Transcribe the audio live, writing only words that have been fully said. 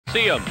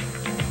Coliseum.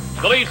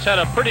 The Leafs had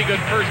a pretty good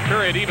first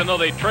period, even though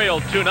they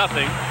trailed 2-0.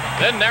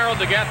 Then narrowed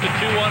the gap to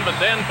 2-1, but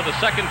then for the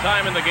second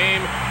time in the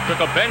game, took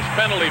a bench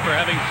penalty for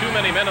having too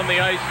many men on the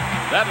ice.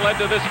 That led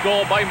to this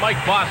goal by Mike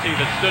Bossy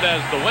that stood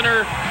as the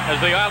winner as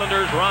the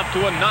Islanders romped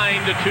to a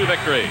 9-2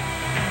 victory.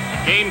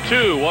 Game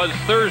 2 was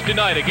Thursday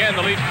night. Again,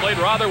 the Leafs played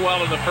rather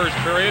well in the first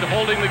period,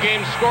 holding the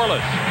game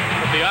scoreless.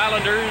 But the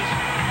Islanders,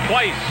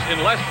 twice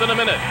in less than a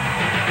minute,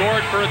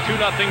 scored for a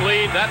 2-0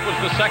 lead. That was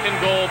the second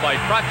goal by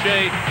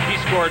Trottier. He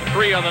scored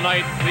 3 on the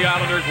night. The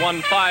Islanders won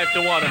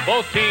 5-1. And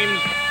both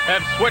teams have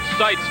switched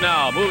sites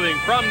now, moving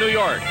from New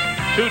York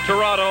to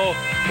Toronto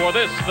for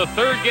this, the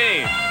third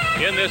game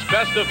in this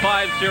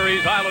best-of-5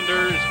 series,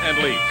 Islanders and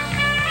Leafs.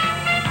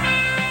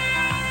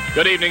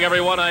 Good evening,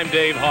 everyone. I'm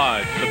Dave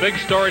Hodge. The big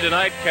story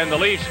tonight, can the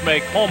Leafs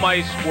make home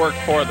ice work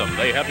for them?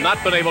 They have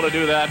not been able to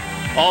do that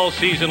all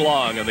season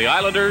long, and the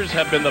Islanders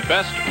have been the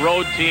best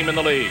road team in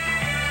the league.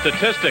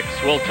 Statistics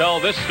will tell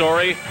this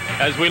story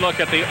as we look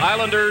at the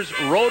Islanders'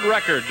 road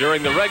record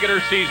during the regular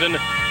season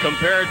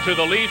compared to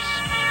the Leafs'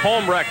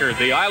 home record.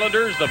 The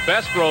Islanders, the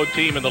best road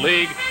team in the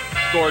league,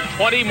 scored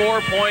 20 more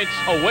points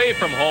away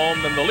from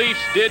home than the Leafs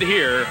did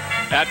here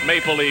at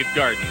Maple Leaf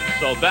Gardens.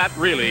 So that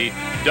really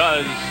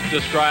does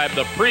describe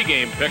the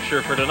pregame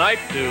picture for tonight.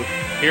 To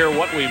hear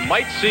what we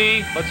might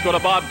see, let's go to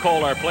Bob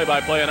Cole, our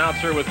play-by-play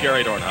announcer, with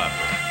Garry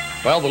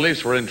Dornhofer. Well, the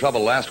Leafs were in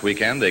trouble last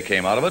weekend. They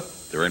came out of it.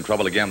 They're in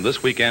trouble again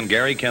this weekend.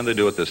 Garry, can they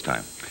do it this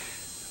time?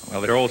 Well,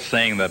 they're old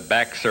saying the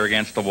backs are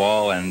against the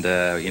wall, and,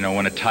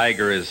 when a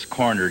tiger is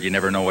cornered, you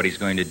never know what he's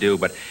going to do.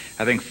 But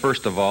I think,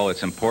 first of all,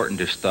 it's important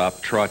to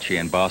stop Trottier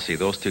and Bossy.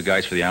 Those two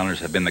guys for the Islanders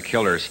have been the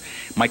killers.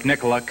 Mike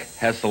Nicoluk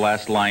has the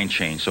last line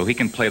change, so he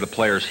can play the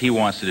players he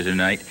wants to do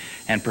tonight,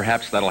 and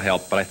perhaps that'll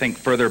help. But I think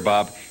further,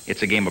 Bob,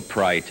 it's a game of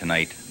pride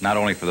tonight, not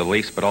only for the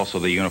Leafs, but also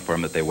the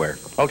uniform that they wear.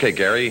 Okay,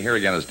 Garry, here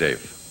again is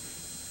Dave.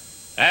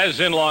 As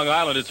in Long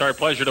Island, it's our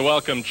pleasure to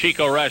welcome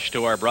Chico Resch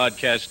to our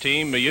broadcast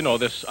team. You know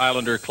this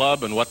Islander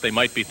club and what they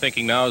might be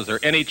thinking now. Is there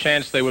any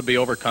chance they would be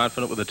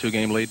overconfident with a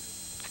 2-game lead?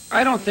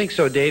 I don't think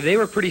so, Dave. They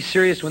were pretty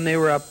serious when they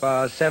were up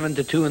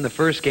 7-2 in the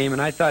first game,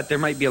 and I thought there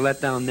might be a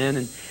letdown then.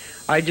 And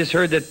I just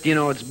heard that,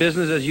 it's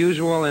business as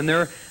usual, and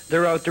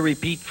they're out to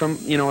repeat from,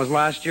 as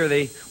last year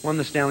they won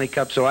the Stanley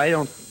Cup. So I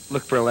don't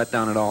look for a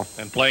letdown at all.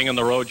 And playing on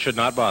the road should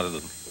not bother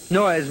them.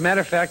 No, as a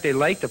matter of fact, they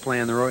like to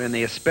play on the road, and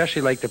they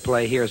especially like to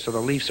play here, so the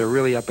Leafs are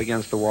really up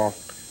against the wall.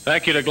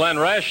 Thank you to Glenn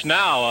Resch.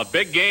 Now, a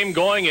big game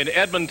going in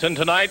Edmonton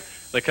tonight.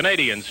 The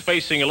Canadiens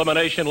facing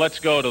elimination. Let's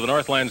go to the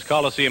Northlands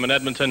Coliseum in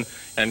Edmonton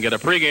and get a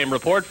pregame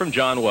report from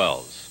John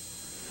Wells.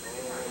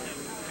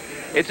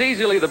 It's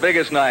easily the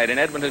biggest night in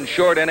Edmonton's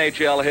short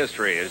NHL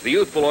history as the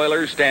youthful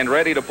Oilers stand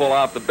ready to pull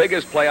off the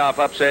biggest playoff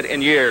upset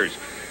in years.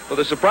 With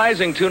a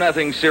surprising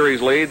 2-0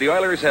 series lead, the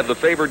Oilers have the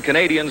favored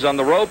Canadiens on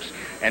the ropes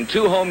and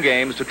 2 home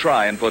games to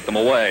try and put them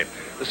away.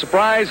 The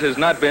surprise has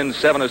not been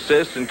 7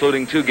 assists,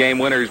 including 2 game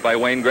winners by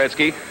Wayne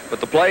Gretzky,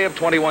 but the play of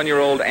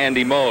 21-year-old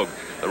Andy Moog.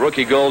 The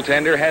rookie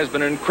goaltender has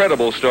been an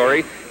incredible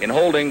story in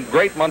holding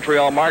great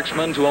Montreal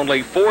marksmen to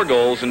only 4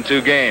 goals in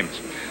 2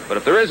 games. But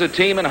if there is a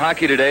team in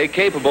hockey today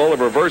capable of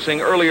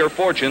reversing earlier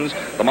fortunes,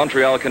 the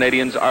Montreal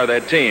Canadiens are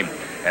that team.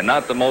 And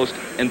not the most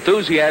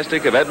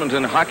enthusiastic of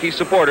Edmonton hockey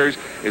supporters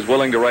is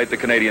willing to write the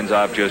Canadiens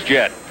off just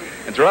yet.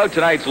 And throughout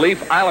tonight's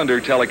Leaf Islander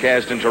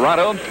telecast in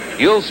Toronto,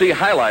 you'll see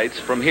highlights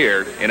from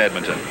here in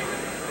Edmonton.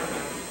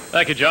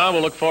 Thank you, John.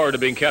 We'll look forward to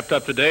being kept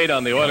up to date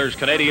on the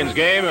Oilers-Canadiens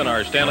game, and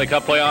our Stanley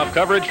Cup playoff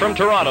coverage from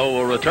Toronto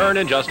will return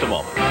in just a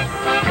moment.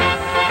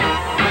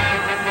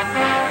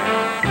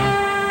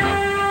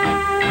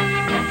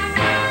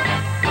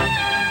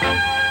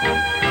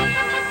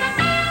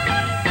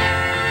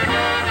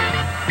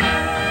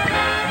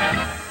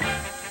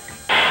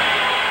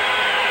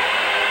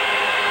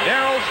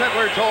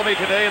 Told me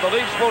today the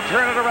Leafs will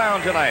turn it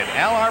around tonight.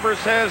 Al Arbor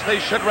says they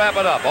should wrap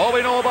it up. All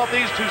we know about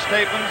these 2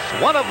 statements,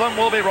 one of them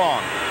will be wrong.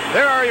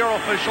 There are your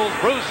officials,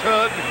 Bruce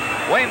Hood,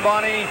 Wayne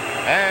Bonney,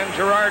 and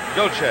Gerard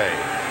Gauthier.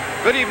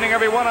 Good evening,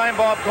 everyone. I'm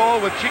Bob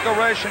Cole with Chico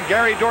Resch and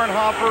Garry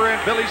Dornhofer, and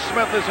Billy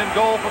Smith is in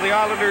goal for the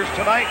Islanders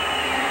tonight.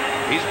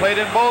 He's played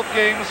in both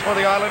games for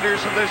the Islanders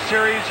in this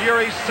series.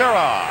 Jiri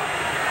Serra.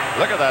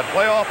 Look at that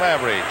playoff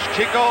average.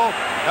 Chico,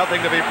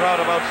 nothing to be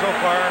proud about so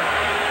far.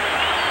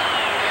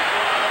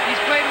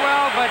 Played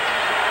well, but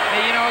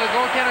the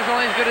goaltender's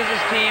only as good as his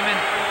team, and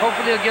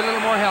hopefully he'll get a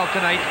little more help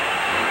tonight.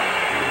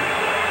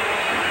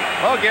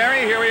 Well,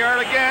 Garry, here we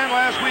are again.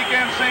 Last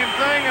weekend, same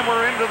thing, and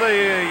we're into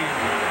the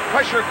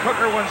pressure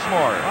cooker once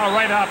more. Well,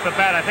 right off the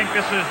bat, I think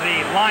this is the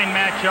line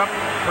matchup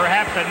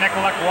perhaps that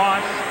Nicoluk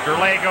wants.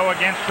 Derlego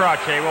against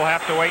Trottier. We'll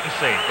have to wait and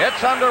see.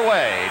 It's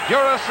underway.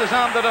 Duras is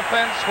on the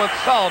defense with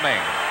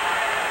Salming.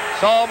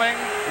 Salming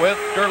with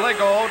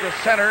Derlego to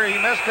center. He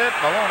missed it.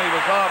 Maloney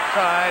was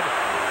offside.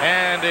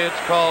 And it's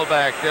called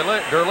back.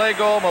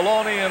 Derlego,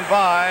 Maloney, and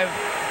Vaive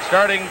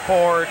starting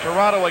for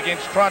Toronto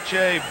against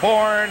Trottier,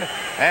 Bourne,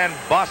 and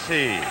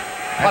Bossy.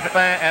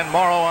 Potvin and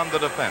Morrow on the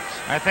defense.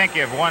 I think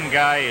if one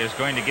guy is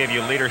going to give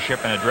you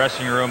leadership in a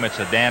dressing room, it's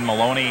a Dan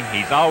Maloney.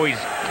 He's always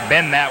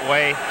been that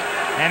way,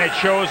 and it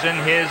shows in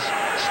his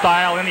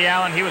style in the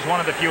Allen. He was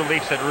one of the few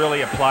Leafs that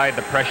really applied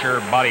the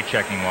pressure body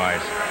checking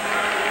wise.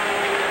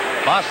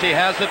 Bossy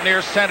has it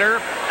near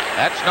center.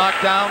 That's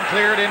knocked down,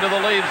 cleared into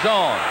the lead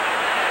zone.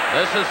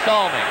 This is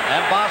Salming, and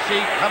Bossy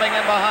coming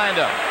in behind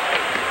him.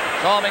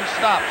 Salming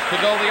stops to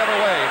go the other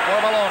way for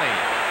Maloney.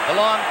 The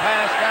long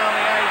pass down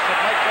the ice. It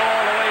might go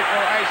all the way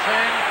for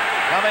icing.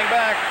 Coming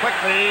back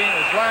quickly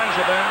is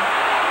Langevin,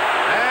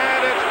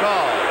 and it's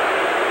called.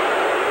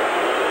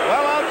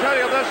 Well, I'll tell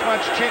you this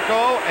much,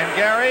 Chico and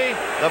Garry.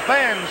 The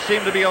fans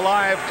seem to be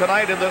alive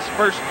tonight in this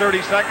first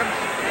 30 seconds.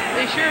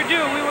 They sure do.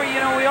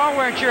 We all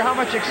weren't sure how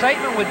much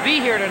excitement would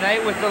be here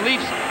tonight with the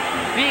Leafs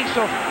being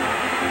so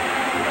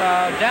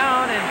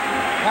down and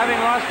having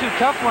lost 2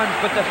 tough ones.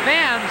 But the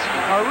fans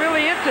are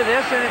really into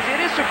this, and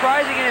it is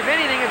surprising. And if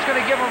anything, it's going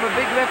to give them a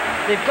big lift.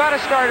 They've got to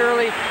start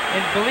early.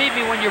 And believe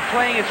me, when you're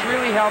playing, it's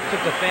really helped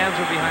if the fans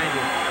are behind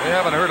you. We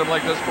haven't heard them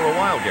like this for a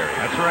while, Garry.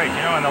 That's right.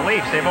 And the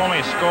Leafs, they've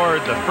only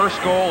scored the first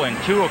goal in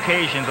 2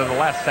 occasions of the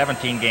last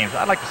 17 games.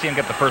 I'd like to see them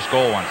get the first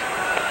goal once.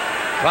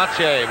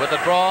 Trottier with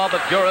the draw, but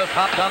Gillies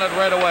hopped on it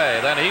right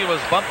away. Then he was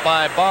bumped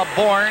by Bob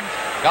Bourne,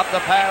 got the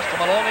pass to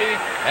Maloney,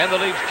 and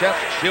the Leafs just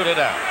shoot it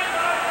out.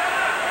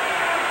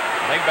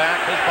 Coming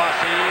back is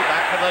Bossy,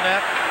 back to the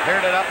net,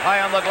 cleared it up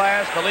high on the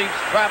glass. The Leafs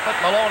trap it.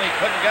 Maloney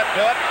couldn't get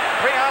to it.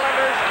 3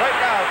 Islanders break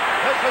out.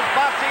 This is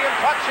Bossy and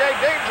Trottier,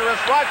 dangerous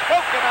rush,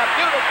 broken up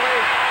beautifully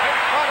in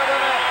front of the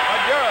net by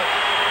Gillies.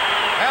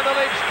 And the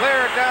Leafs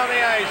clear it down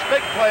the ice.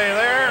 Big play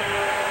there.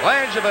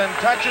 Langevin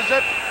touches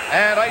it.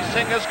 And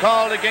icing is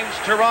called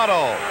against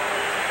Toronto.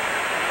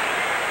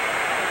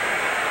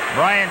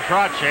 Bryan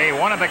Trottier,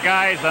 one of the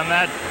guys on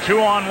that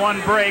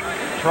 2-on-1 break.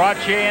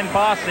 Trottier and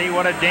Bossy,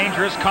 what a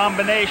dangerous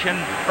combination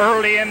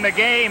early in the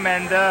game.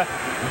 And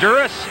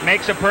Duras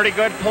makes a pretty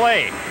good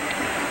play.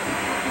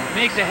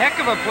 Makes a heck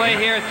of a play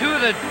here. 2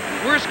 of the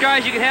worst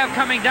guys you could have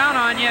coming down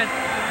on you.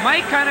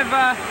 Mike kind of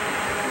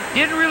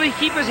didn't really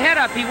keep his head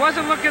up. He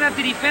wasn't looking at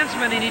the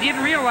defenseman, and he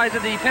didn't realize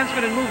that the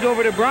defenseman had moved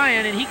over to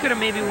Bryan, and he could have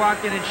maybe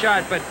walked in and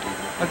shot. But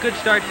a good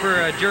start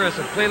for Juris.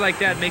 A play like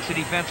that makes a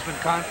defenseman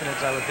confidence,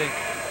 I would think.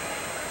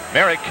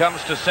 Merrick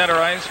comes to center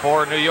ice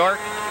for New York.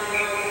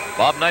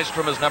 Bob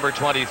Nystrom is number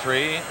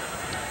 23,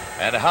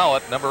 and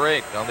Howatt number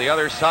 8 on the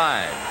other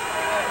side.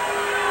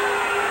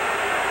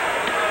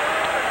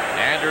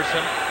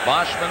 Anderson,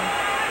 Boschman,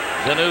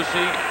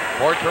 Zanussi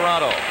for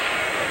Toronto.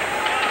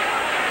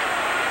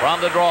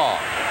 From the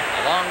draw.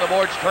 Along the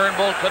boards,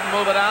 Turnbull couldn't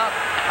move it out.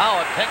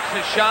 Howatt takes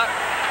his shot.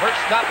 First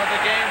stop of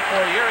the game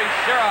for Jiri,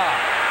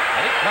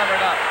 and he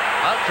covered up.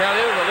 I'll tell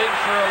you, the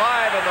Leafs are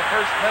alive in the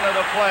first minute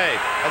of play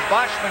as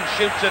Boschman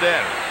shoots it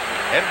in.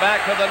 In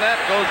back of the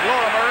net goes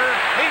Lorimer.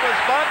 He was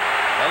bumped.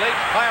 The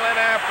Leafs pile in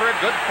after it.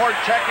 Good port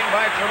checking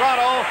by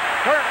Toronto.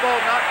 Turnbull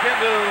knocked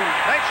into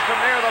Nystrom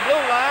near the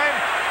blue line.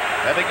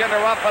 They begin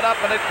to rough it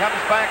up, and it comes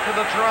back to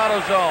the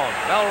Toronto zone.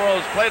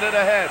 Melrose played it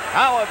ahead.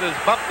 Howatt is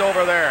bumped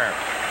over there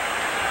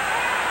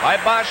by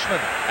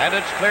Boschman, and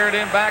it's cleared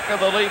in back of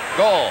the Leaf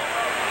goal.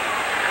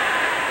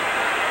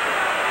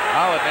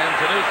 Howatt and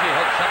Zanussi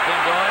had something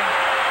going.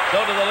 So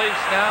do the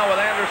Leafs now,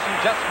 with Anderson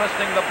just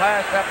missing the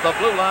pass at the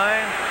blue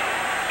line.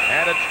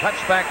 And it's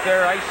touched back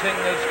there. Icing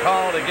is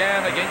called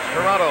again against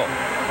Toronto.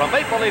 From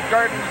Maple Leaf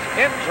Gardens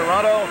in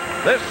Toronto,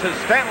 this is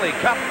Stanley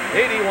Cup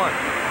 81.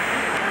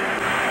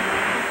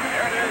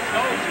 There it is,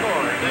 no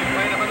score. They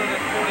played a minute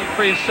and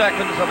 43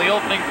 seconds of the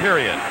opening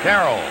period.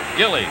 Carroll,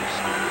 Gillies,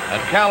 and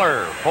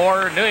Kallur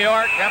for New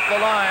York up the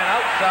line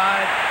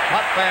outside.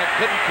 Potvin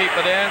couldn't keep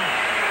it in.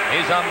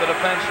 He's on the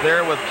defense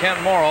there with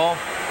Ken Morrow.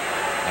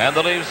 And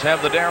the Leafs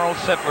have the Darryl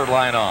Sittler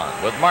line on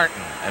with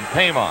Martin and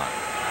Paymon.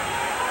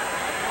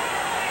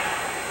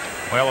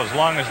 Well, as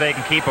long as they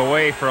can keep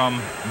away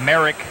from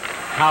Merrick,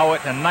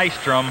 Howatt, and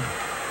Nystrom,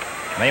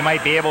 they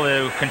might be able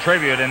to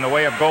contribute in the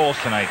way of goals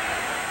tonight.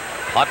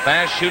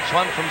 Potvin shoots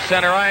one from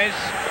center ice.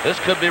 This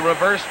could be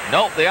reversed.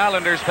 Nope, the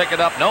Islanders pick it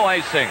up. No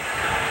icing.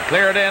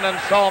 Cleared in, and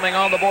Salming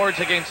on the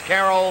boards against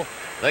Carroll.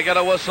 They get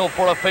a whistle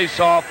for a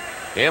face-off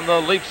in the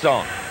Leaf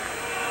zone.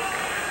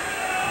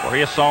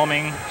 Borje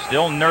Salming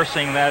still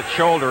nursing that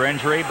shoulder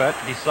injury, but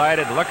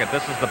decided, look,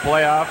 this is the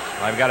playoffs.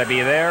 I've got to be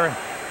there.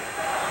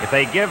 If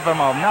they give him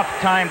enough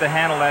time to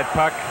handle that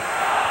puck,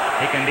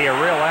 he can be a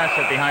real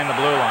asset behind the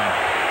blue line.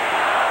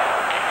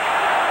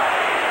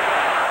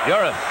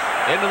 Juris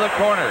into the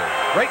corner.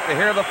 Great to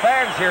hear the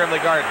fans here in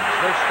the Gardens.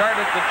 They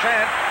started to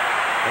chant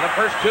in the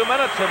first 2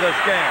 minutes of this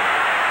game.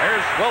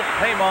 There's Wilf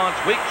Paymon's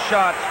weak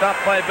shot,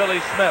 stopped by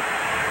Billy Smith.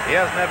 He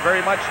hasn't had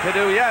very much to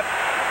do yet.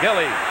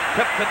 Gillies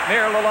tipped it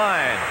near the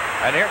line.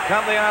 And here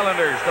come the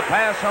Islanders. The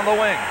pass on the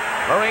wing.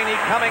 Marini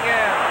coming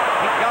in.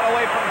 He got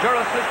away from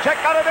Juris's check.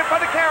 Got it in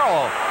front of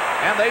Carroll.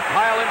 And they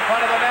pile in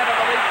front of the net, and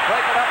the Leafs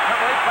break it up, come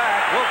right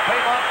back. Wilf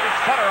Paymont to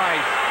center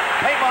ice.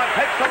 Paymont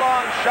takes a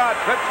long shot.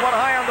 Rips one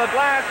high on the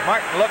glass.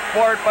 Martin looked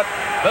for it, but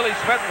Billy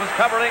Smith was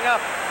covering up.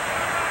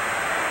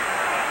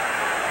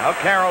 Now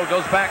Carroll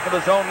goes back to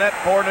the zone net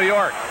for New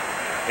York.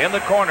 In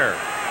the corner.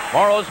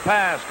 Morrow's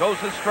pass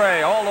goes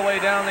astray all the way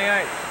down the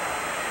ice.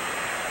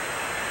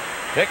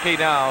 Picky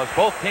now as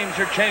both teams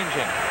are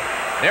changing.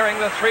 Nearing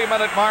the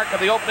 3-minute mark of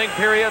the opening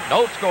period.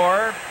 No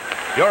score.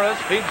 Juris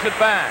feeds it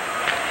back.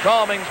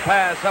 Salming's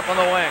pass up on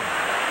the wing.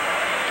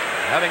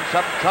 Having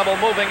some trouble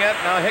moving it.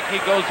 Now Hickey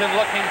goes in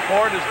looking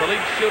for it as the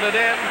Leafs shoot it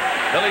in.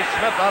 Billy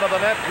Smith out of the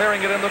net,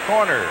 clearing it in the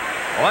corner.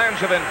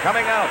 Langevin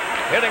coming out,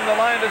 hitting the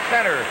line to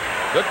center.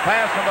 Good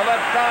pass on the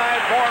left side.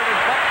 Bourne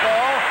is back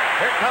goal.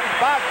 Here comes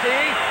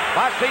Bossy.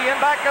 Bossy in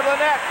back of the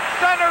net.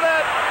 Centered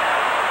it.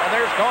 And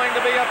there's going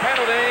to be a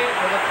penalty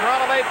for the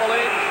Toronto Maple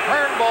Leafs.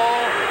 Turnbull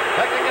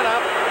picking it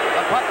up.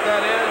 The puck,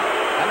 that is.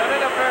 And an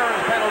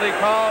interference penalty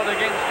called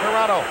against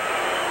Toronto.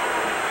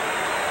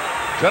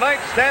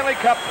 Tonight's Stanley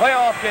Cup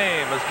playoff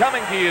game is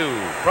coming to you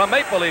from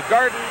Maple Leaf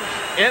Gardens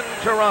in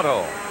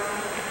Toronto.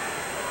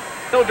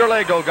 Bill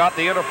Derlego got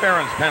the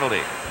interference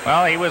penalty.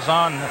 Well, he was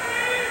on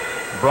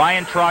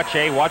Bryan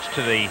Trottier. Watch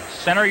to the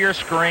center of your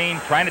screen,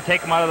 trying to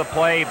take him out of the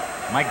play.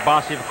 Mike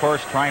Bossy, of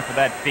course, trying for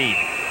that feed.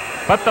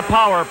 But the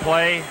power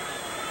play,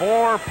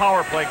 4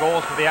 power play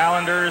goals for the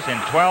Islanders in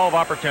 12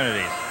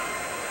 opportunities.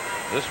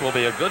 This will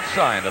be a good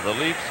sign that the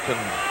Leafs can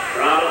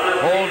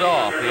hold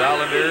off the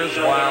Islanders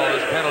while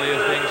this penalty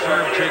is being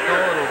served. Chico,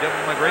 it'll give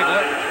them a great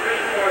lift.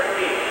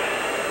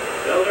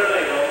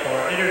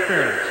 For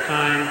interference,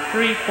 time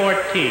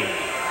 3:14.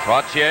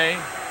 Trottier,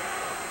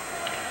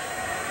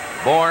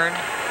 Bourne,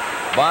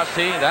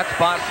 Bossy, that's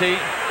Bossy.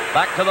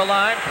 Back to the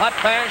line,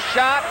 Potvin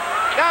shot,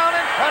 down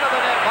in front of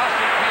the net.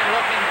 Bossy came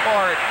looking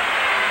for it.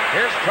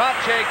 Here's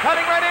Trottier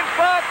cutting right in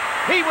front.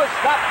 He was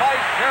stopped by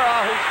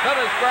Shera, who stood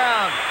his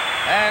ground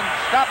and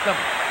stopped him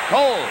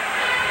cold.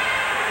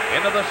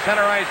 Into the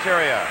center ice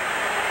area.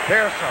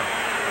 Persson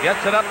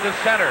gets it up to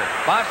center.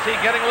 Bossy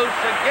getting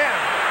loose again.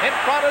 In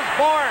front is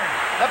Bourne.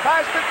 The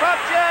pass to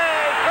Trottier.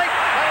 Great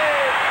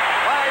save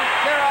by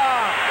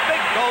Shera.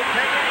 Big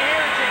goaltending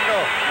here, Chico.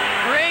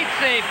 Great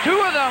save. 2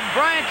 of them.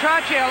 Bryan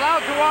Trottier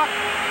allowed to walk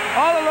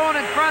all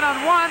alone in front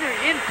on one.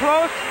 In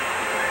close.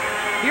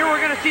 Here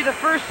we're going to see the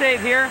first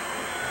save here.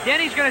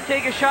 Denis going to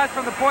take a shot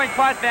from the point.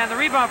 Potvin the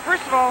rebound.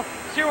 First of all,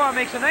 Sirois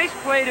makes a nice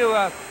play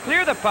to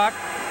clear the puck.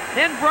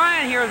 Then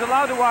Bryan here is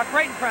allowed to walk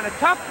right in front. A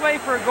tough play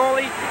for a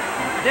goalie.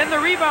 Then the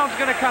rebound's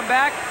going to come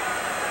back.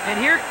 And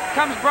here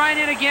comes Bryan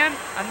in again.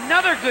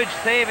 Another good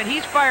save, and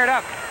he's fired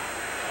up.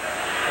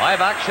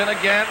 Live action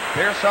again.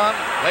 Persson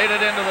laid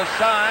it into the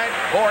side.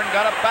 Bourne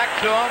got it back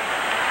to him.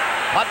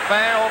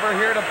 Potvin over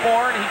here to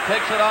Bourne. He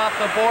takes it off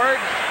the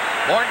boards.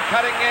 Bourne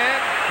cutting in.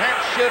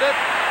 Can't shoot it.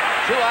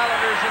 2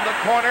 Islanders in the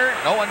corner.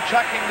 No one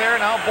checking there.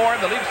 Now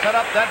Bourne. The Leafs set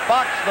up that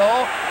box,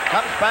 though.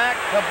 Comes back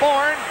to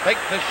Bourne.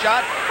 Takes the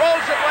shot.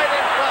 Throws it right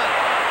in front.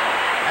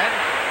 And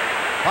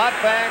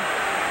Potvin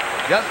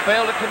just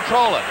failed to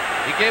control it.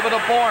 He gave it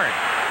to Bourne.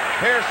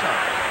 Persson.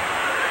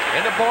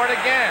 Into Bourne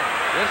again.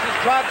 This is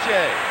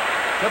Trottier.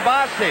 To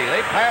Bossy.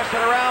 They pass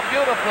it around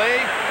beautifully.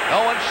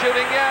 No one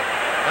shooting yet.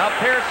 Now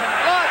Persson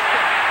lost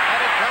it. And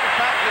it comes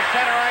back to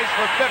center ice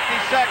with 50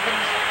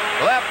 seconds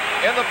left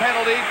in the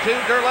penalty to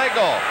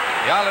Derlego.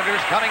 The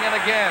Islanders coming in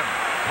again.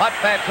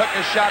 Potvin took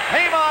a shot.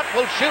 Paymont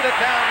will shoot it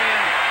down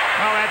in.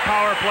 Well, that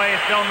power play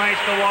is still nice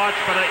to watch,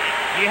 but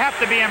you have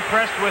to be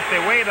impressed with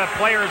the way the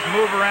players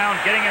move around,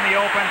 getting in the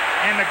open,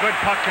 and the good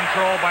puck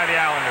control by the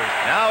Islanders.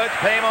 Now it's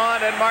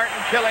Paymont and Martin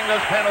killing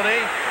this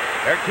penalty.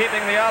 They're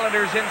keeping the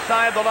Islanders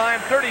inside the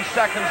line. 30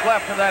 seconds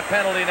left in that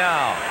penalty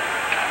now.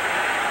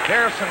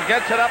 Persson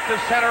gets it up to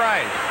center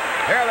ice.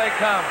 Here they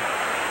come.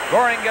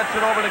 Goring gets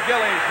it over to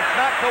Gillies. It's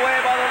knocked away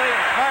by the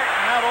Leafs.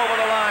 Martin out over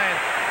the line.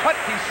 20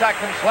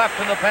 seconds left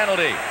in the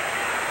penalty.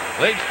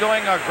 Leafs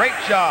doing a great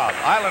job.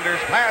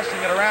 Islanders passing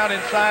it around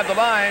inside the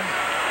line.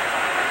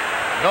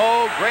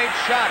 No great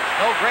shots,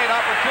 no great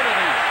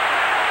opportunities.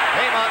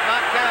 Paymont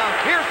knocked down.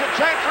 Here's the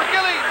chance for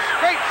Gillies.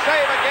 Great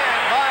save again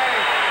by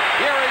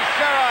Jiri.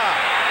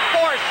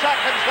 4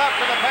 seconds left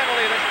in the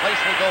penalty. This place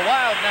will go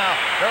wild now.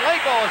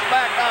 Derlego is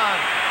back on.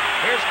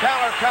 Here's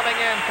Kallur coming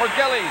in for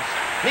Gillies.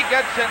 He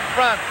gets in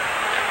front.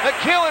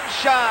 McEwen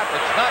shot.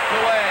 It's knocked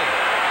away.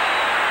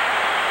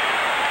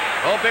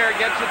 Robert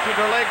gets it to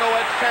Derlego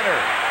at center.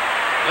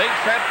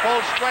 Leafs at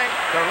full strength.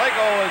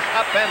 Derlego is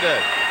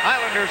upended.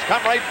 Islanders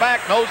come right back.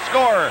 No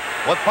score.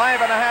 With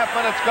 5.5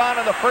 minutes gone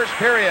in the first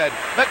period.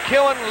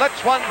 McEwen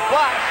lets one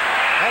blast.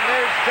 And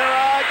there's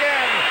Jiri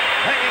again.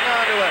 Hanging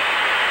on to it.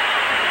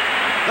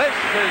 This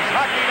is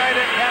Hockey Night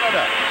in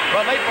Canada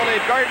from Maple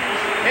Leaf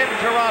Gardens in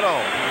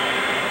Toronto.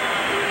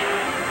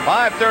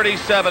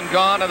 5:37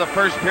 gone in the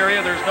first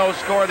period. There's no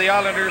score. The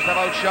Islanders have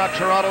outshot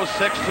Toronto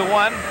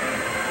 6-1.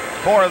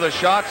 4 of the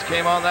shots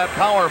came on that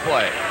power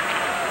play.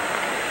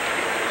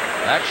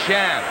 That's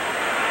Shan.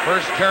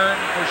 First turn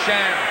for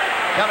Shan.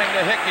 Coming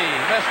to Hickey.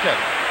 Missed it.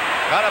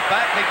 Got it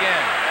back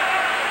again.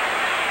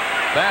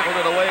 Battled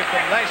it away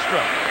from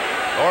Nystrom.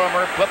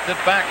 Lorimer flipped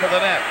it back to the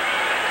net.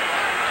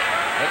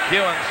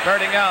 McEwen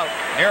starting out.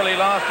 Nearly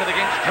lost it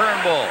against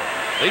Turnbull.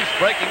 Leafs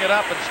breaking it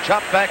up. It's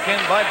chopped back in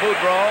by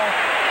Boudreau.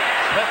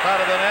 Smith out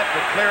of the net to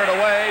clear it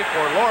away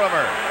for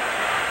Lorimer.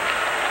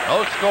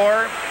 No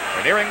score.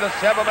 We're nearing the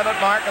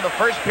 7-minute mark of the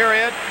first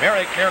period.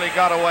 Merrick nearly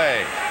got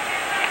away.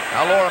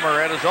 Now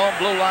Lorimer at his own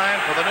blue line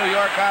for the New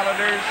York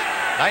Islanders.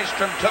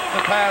 Nystrom took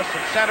the pass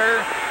at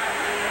center.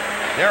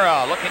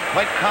 Zera looking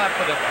quite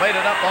confident, played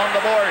it up on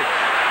the boards.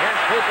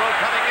 Here's Boudreau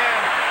coming in.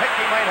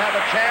 Hickey might have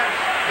a chance.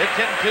 It's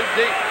in too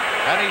deep,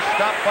 and he's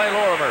stopped by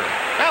Lorimer.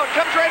 Now it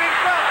comes right in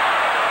front.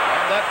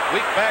 And that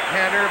weak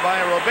backhander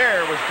by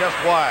Robert was just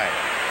wide.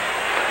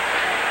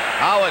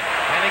 Howatt,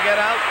 can he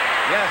get out?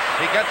 Yes,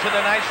 he gets it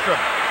to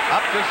Nystrom.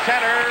 Up to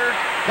center.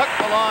 Took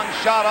the long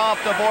shot off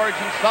the boards,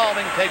 and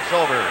Salming takes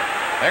over.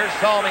 There's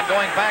Salming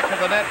going back to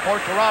the net for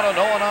Toronto.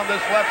 No one on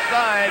this left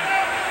side.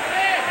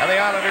 And the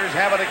Islanders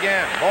have it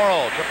again.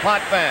 Morrow to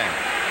Potvin.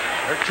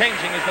 They're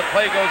changing as the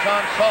play goes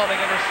on.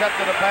 Salming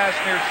intercepted a pass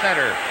near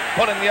center,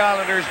 putting the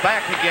Islanders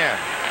back again.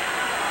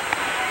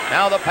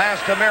 Now the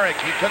pass to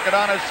Merrick. He took it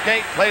on his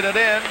skate, played it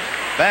in.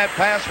 Bad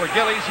pass for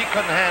Gillies. He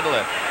couldn't handle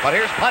it. But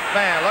here's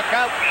Potvin. Look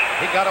out.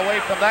 He got away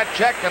from that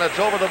check, and it's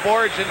over the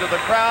boards into the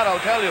crowd. I'll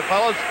tell you,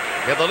 fellas,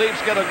 if the Leafs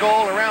get a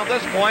goal around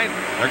this point,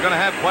 they're going to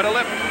have quite a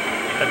lift.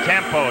 The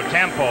tempo.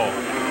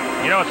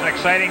 You know, it's an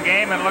exciting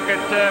game, and look at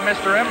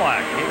Mr.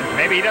 Imlach.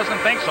 Maybe he doesn't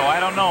think so.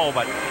 I don't know,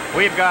 but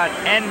we've got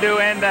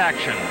end-to-end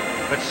action.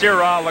 But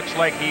Sirah looks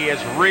like he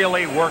is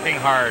really working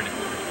hard.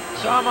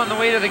 Saw him on the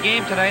way to the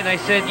game tonight, and I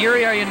said,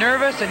 Jiri, are you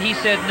nervous? And he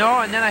said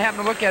no, and then I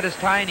happened to look at his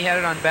tie, and he had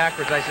it on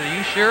backwards. I said, are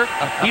you sure?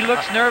 He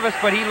looks nervous,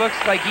 but he looks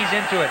like he's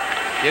into it.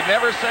 You'd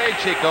never say,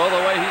 Chico,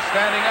 the way he's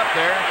standing up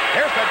there.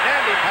 Here's a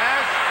dandy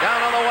pass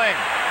down on the wing.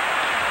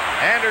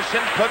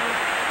 Anderson couldn't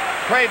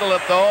cradle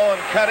it, though,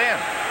 and cut in.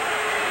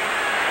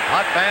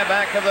 Potvin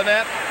back of the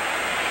net.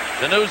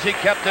 Zanuzzi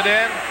kept it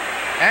in.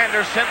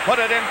 Anderson put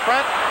it in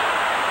front.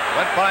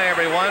 Went by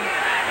everyone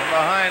and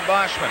behind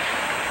Boschman.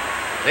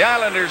 The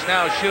Islanders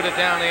now shoot it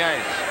down the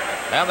ice.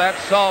 And that's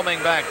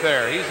Salming back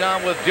there. He's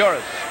on with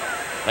Duras.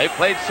 They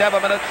played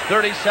 7 minutes,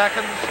 30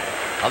 seconds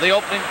of the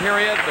opening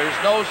period. There's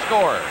no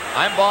score.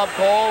 I'm Bob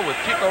Cole with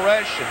Chico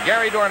Resch and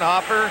Gary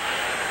Dornhofer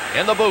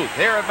in the booth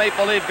here at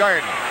Maple Leaf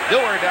Garden. Do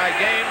or die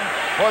game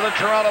for the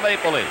Toronto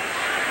Maple Leafs.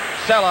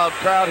 Sellout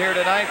crowd here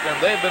tonight, and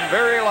they've been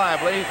very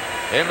lively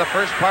in the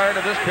first part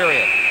of this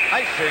period.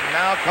 Icing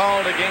now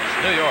called against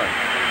New York.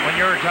 When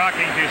you were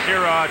talking to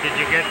Sirah, did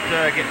you get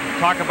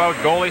talk about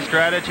goalie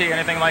strategy,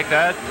 anything like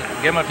that?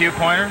 Give him a few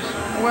pointers?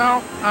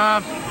 Well,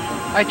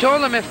 I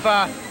told him if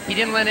he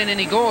didn't let in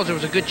any goals, there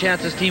was a good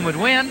chance his team would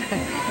win.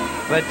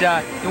 But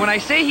when I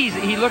say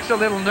he looks a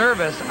little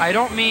nervous, I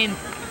don't mean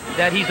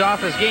that he's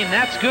off his game.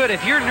 That's good.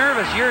 If you're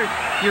nervous,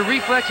 your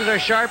reflexes are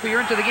sharper,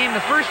 you're into the game.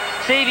 The first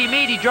save he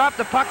made, he dropped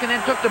the puck and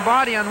then took the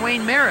body on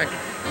Wayne Merrick.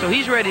 So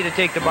he's ready to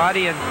take the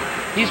body, and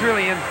he's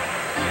really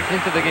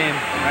into the game.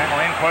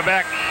 Well, in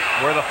Quebec,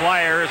 where the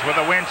Flyers, with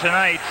a win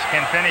tonight,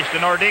 can finish the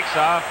Nordiques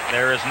off,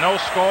 there is no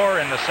score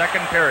in the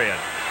second period.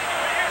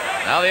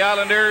 Now the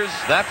Islanders,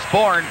 that's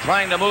Bourne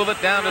trying to move it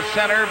down to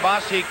center.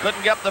 Bossy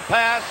couldn't get the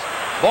pass.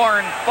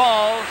 Bourne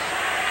falls.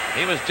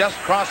 He was just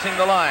crossing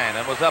the line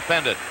and was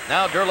upended.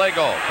 Now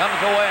Derlego comes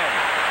away.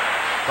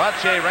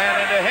 Trottier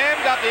ran into him,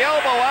 got the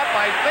elbow up.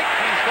 I think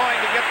he's going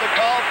to get the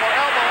call for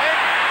elbowing.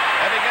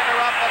 They begin to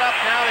wrap it up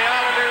now. The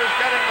Islanders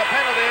getting the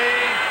penalty.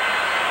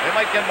 They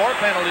might get more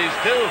penalties,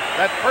 too.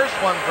 That first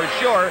one for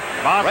sure.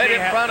 Bossy right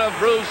in front of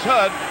Bruce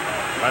Hood.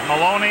 But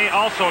Maloney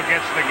also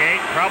gets the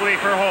gate,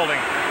 probably for holding.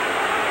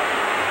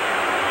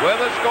 With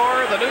a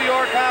score, the New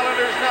York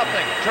Islanders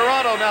nothing.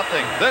 Toronto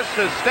nothing. This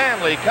is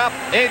Stanley Cup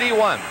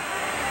 81.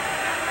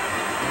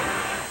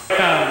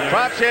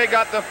 Trottier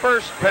got the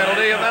first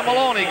penalty, and then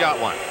Maloney got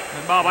one.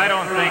 And Bob, I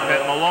don't think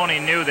that Maloney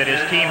knew that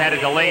his team had a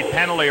delayed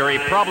penalty, or he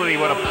probably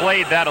would have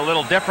played that a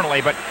little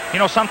differently. But, you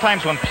know,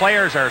 sometimes when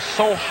players are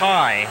so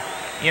high,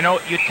 you know,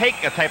 you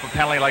take a type of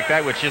penalty like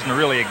that, which isn't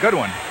really a good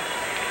one.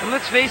 And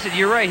let's face it,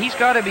 you're right. He's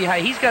got to be high.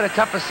 He's got a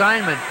tough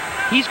assignment.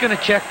 He's going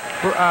to check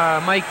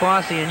Mike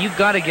Bossy, and you've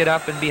got to get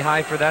up and be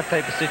high for that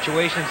type of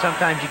situation.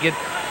 Sometimes you get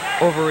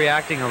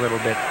overreacting a little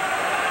bit.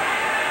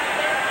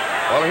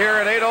 Well, here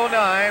at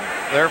 8:09,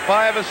 they're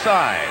 5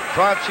 aside.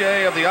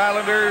 Trottier of the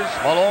Islanders,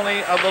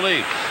 Maloney of the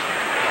Leafs.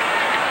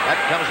 That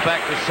comes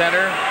back to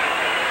center.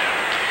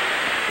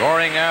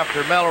 Goring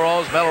after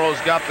Melrose. Melrose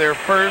got there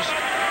first.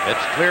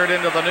 It's cleared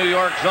into the New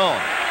York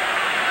zone.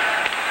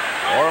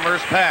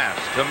 Lorimer's pass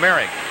to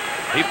Merrick.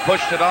 He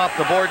pushed it off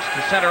the boards to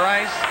center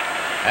ice.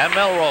 And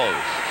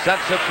Melrose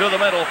sets it through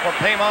the middle for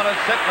Paymon and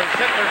Sittler.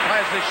 Sittler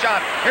tries the shot.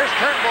 Here's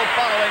Turnbull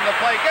following the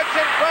play. Gets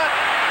in front.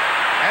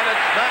 And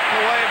it's knocked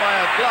away by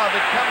a glove.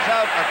 It comes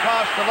out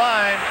across the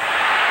line.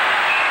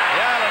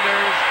 The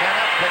Islanders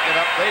cannot pick it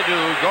up. They do.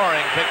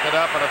 Goring picked it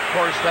up, and of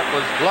course that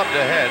was gloved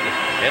ahead.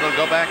 It'll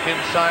go back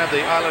inside the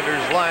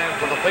Islanders' line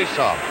for the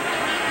faceoff.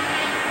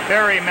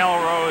 Barry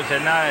Melrose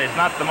is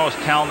not the most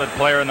talented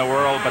player in the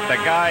world, but the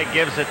guy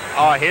gives it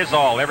his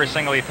all every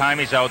single time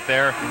he's out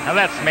there. Now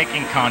that's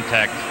making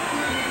contact.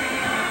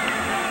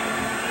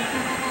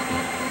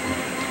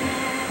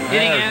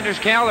 Hitting Anders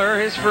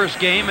Kallur, his first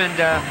game, and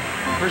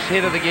first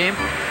hit of the game.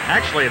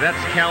 Actually, that's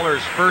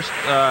Kallur's first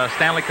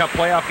Stanley Cup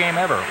playoff game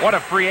ever. What a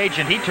free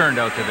agent he turned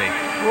out to be.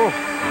 Ooh.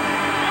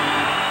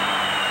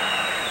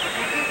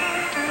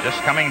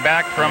 Just coming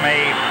back from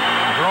a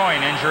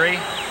groin injury.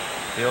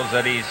 Feels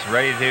that he's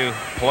ready to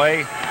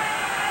play.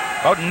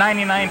 About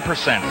 99%.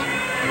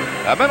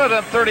 A minute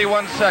and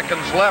 31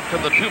 seconds left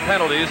in the two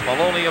penalties.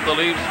 Maloney of the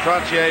Leafs,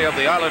 Trottier of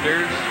the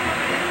Islanders.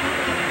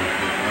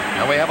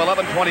 And we have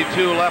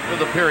 11:22 left of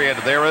the period.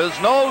 There is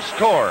no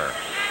score.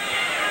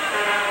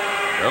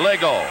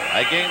 Lego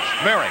against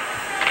Merrick.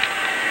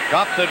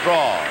 Got the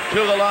draw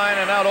to the line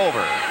and out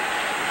over.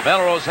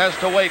 Melrose has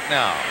to wait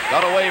now.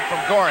 Got away from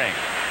Goring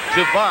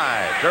to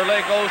Vaive.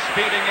 Derlego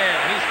speeding in.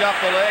 He's got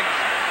the legs.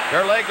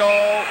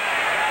 Derlego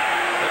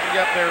didn't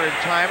get there in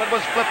time. It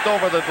was flipped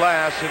over the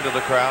glass into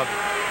the crowd.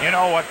 You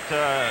know what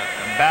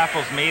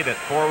baffles me that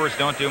forwards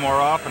don't do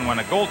more often? When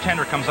a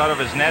goaltender comes out of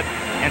his net,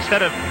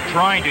 instead of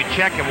trying to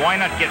check him, why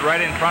not get right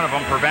in front of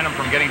him, prevent him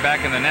from getting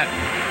back in the net?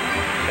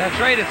 That's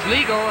right, it's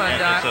legal. And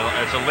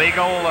it's a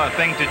legal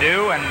thing to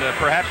do, and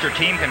perhaps your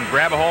team can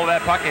grab a hold of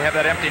that puck. You have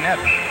that empty net.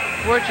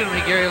 Fortunately,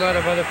 Gary, a lot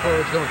of other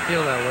forwards don't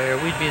feel that way, or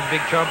we'd be in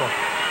big trouble.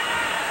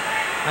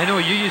 I know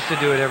you used to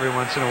do it every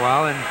once in a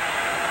while, and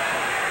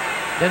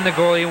then the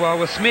goalie, well,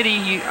 with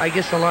Smitty, I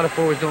guess a lot of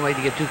forwards don't like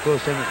to get too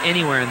close to him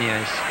anywhere on the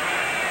ice.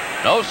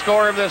 No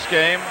score of this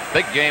game.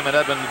 Big game in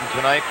Edmonton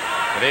tonight.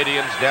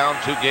 Canadians down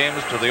 2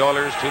 games to the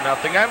Oilers,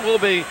 2-0. And we'll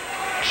be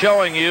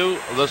showing you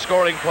the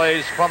scoring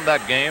plays from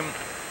that game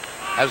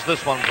as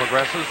this one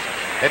progresses.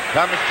 It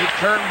comes to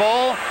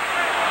Turnbull.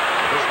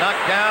 It is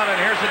knocked down, and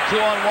here's a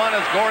 2-on-1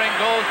 as Goring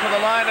goes to the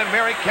line, and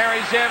Merrick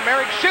carries in.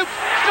 Merrick shoots,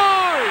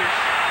 scores!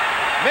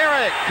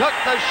 Merrick took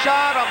the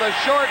shot on the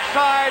short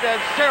side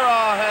as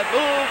Sirah had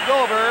moved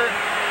over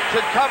to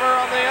cover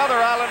on the other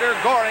Islander,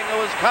 Goring, who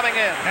was coming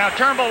in. Now,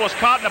 Turnbull was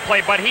caught in the play,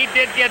 but he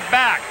did get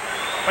back.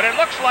 But it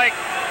looks like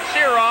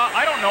Sirah,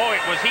 I don't know,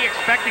 was he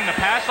expecting the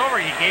pass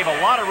over? He gave a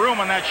lot of room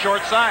on that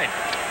short side.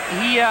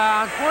 He,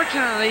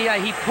 unfortunately,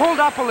 he pulled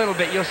up a little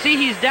bit. You'll see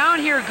he's down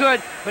here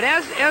good, but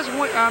as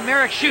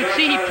Merrick shoots,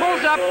 see, he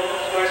pulls up,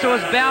 so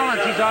his balance,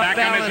 he's off back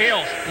balance. on his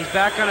heels. He's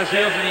back on his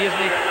heels, and he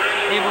isn't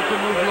able to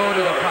move low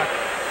to the puck.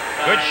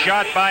 Good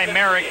shot by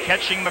Merrick,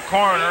 catching the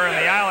corner, and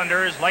the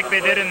Islanders, like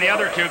they did in the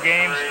other 2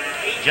 games,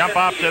 jump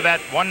off to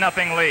that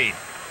 1-0 lead.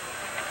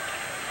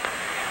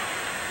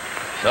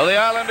 So the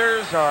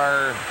Islanders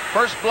are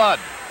first blood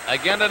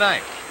again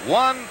tonight.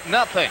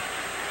 1-0.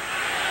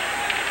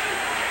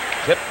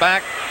 Tipped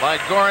back by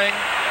Goring.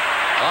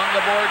 On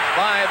the boards,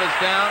 Vaive is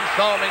down.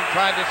 Salming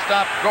tried to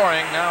stop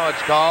Goring. Now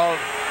it's called.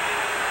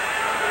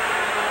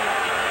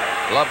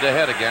 Gloved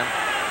ahead again.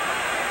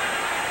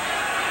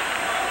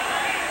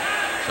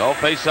 So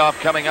face-off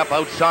coming up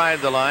outside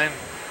the line.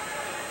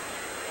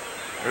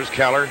 There's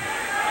Kallur.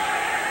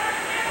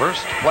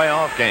 First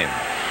playoff game.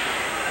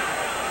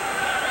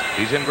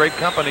 He's in great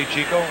company,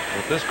 Chico,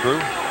 with this crew.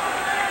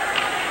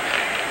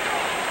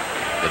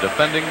 The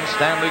defending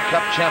Stanley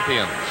Cup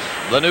champions,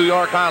 the New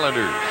York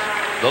Islanders.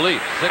 The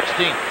Leafs,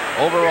 16th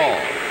overall,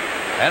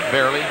 and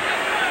barely.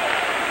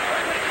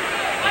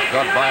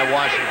 Got by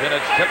Washington.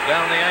 It's tipped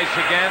down the ice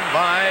again.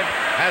 Vaive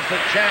has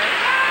a chance.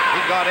 He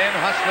got in,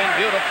 hustling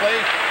beautifully.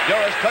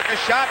 Gillies took a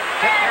shot,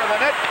 tipped near the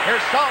net.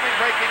 Here's Salming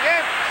breaking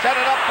in, set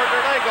it up for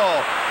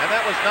Derlego, and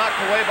that was knocked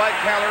away by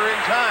Kallur in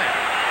time.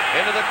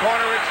 Into the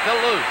corner, it's still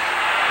loose.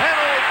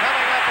 Penalty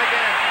coming up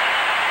again.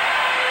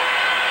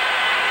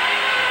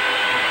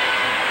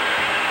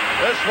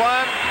 This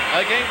one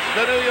against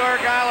the New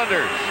York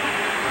Islanders.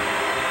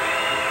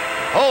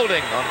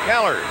 Holding on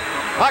Kallur.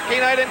 Hockey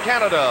Night in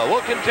Canada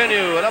will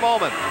continue in a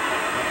moment.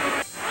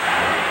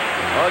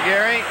 Well,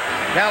 Garry,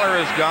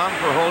 Kallur is gone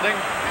for holding.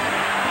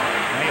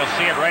 And you'll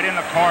see it right in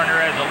the corner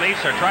as the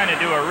Leafs are trying to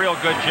do a real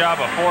good job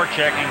of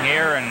forechecking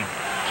here, and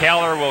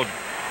Kallur will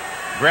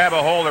grab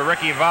a hold of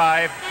Ricky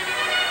Vaive.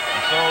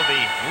 And so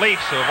the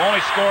Leafs, who have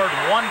only scored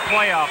 1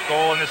 playoff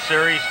goal in this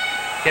series,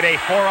 get a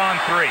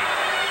 4-on-3.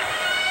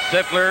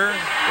 Siffler,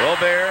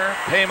 Robert,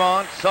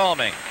 Paymont,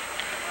 Salming.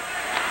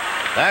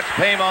 That's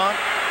Paymont.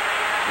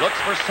 Looks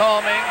for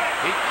Salming.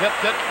 He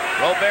tipped it.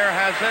 Robert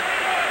has it.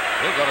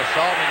 He'll go to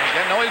Salming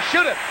again. No, he'll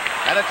shoot it.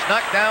 And it's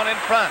knocked down in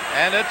front.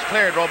 And it's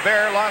cleared.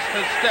 Robert lost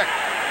his stick.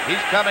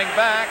 He's coming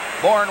back.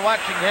 Bourne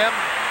watching him.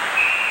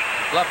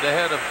 Gloved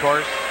ahead, of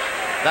course.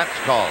 That's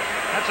called.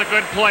 That's a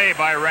good play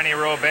by Rennie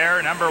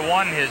Robert. Number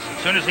 1, as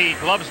soon as he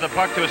gloves the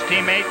puck to his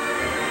teammate,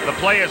 the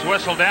play is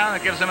whistled down.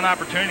 It gives him an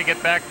opportunity to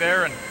get back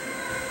there and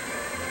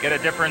get a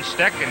different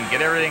stick and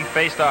get everything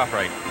faced off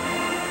right.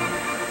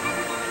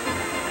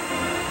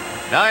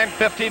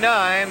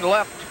 9:59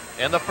 left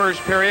in the first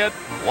period.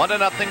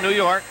 1-0 New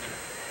York.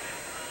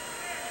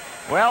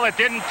 Well, it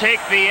didn't take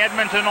the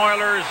Edmonton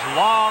Oilers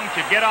long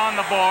to get on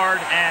the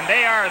board, and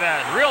they are the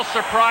real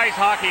surprise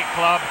hockey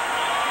club.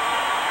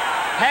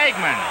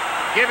 Hagman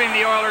giving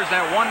the Oilers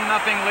that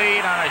 1-0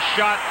 lead on a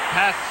shot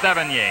past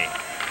Sevigny.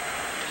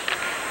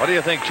 What do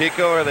you think,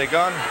 Chico? Are they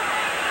gone?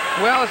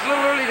 Well, it's a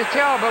little early to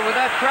tell, but with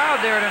that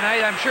crowd there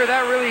tonight, I'm sure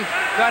that really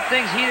got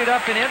things heated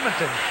up in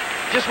Edmonton.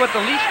 Just what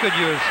the Leafs could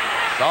use.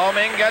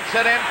 Salming gets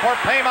it in for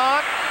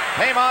Paymont.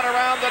 Paymont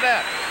around the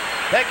net.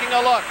 Taking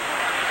a look.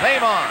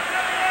 Paymont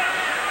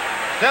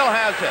still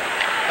has it.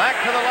 Back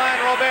to the line,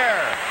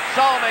 Robert.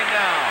 Salming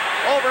now.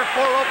 Over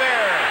for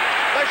Robert.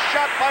 The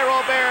shot by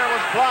Robert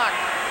was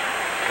blocked.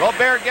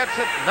 Robert gets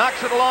it, knocks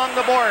it along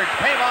the board.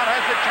 Paymont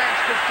has a chance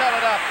to set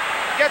it up.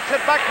 Gets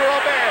it back to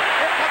Robert.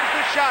 Here comes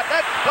the shot.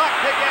 That's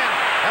blocked again.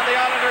 And the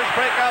Islanders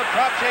break out.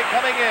 Trottier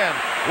coming in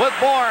with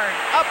Bourne.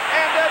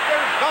 Upended.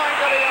 There's going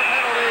to be a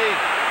penalty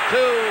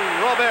to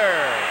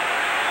Robert.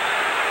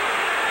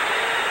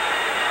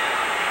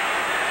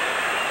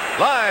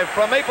 Live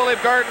from Maple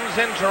Leaf Gardens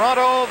in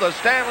Toronto, the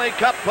Stanley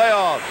Cup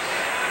Playoffs.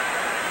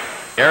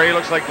 Garry,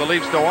 looks like the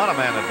Leafs don't want a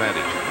man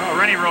advantage. Well,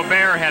 René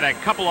Robert had a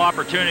couple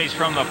opportunities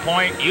from the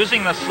point.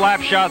 Using the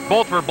slap shot,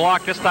 both were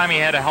blocked. This time he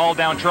had to haul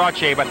down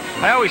Trottier, but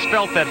I always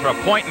felt that for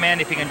a point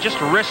man, if you can just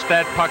wrist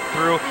that puck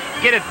through,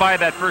 get it by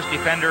that first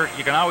defender,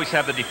 you can always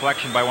have the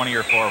deflection by one of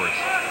your forwards.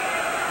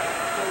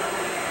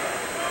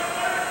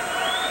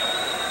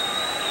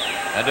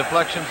 And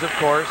deflections, of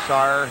course,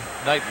 are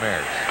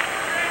nightmares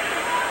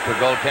for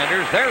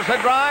goaltenders. There's a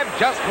drive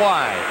just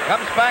wide.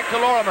 Comes back to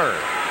Lorimer.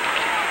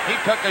 He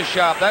took a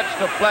shot. That's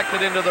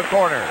deflected into the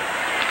corner.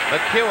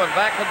 McEwen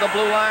back at the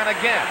blue line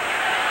again.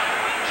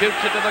 Shoots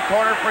it to the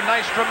corner for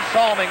Nystrom.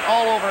 Salming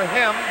all over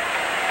him.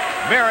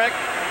 Merrick.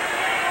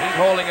 He's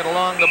holding it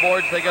along the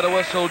boards. They get a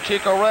whistle.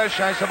 Chico Resch,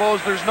 I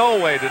suppose there's no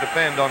way to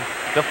defend on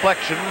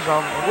deflections.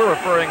 We're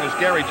referring, as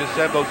Garry just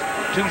said, those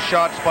two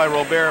shots by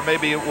Robert.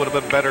 Maybe it would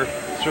have been better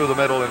through the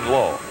middle and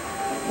low.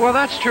 Well,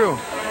 that's true.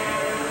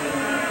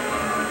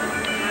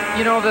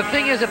 You know, the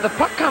thing is, if the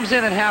puck comes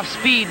in at half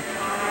speed,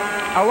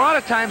 a lot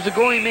of times the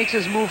goalie makes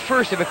his move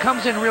first. If it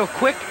comes in real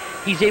quick,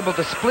 he's able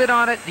to split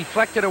on it,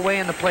 deflect it away,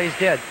 and the play's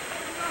dead.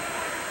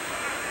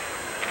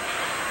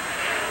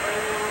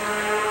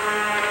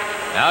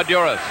 Now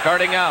Duras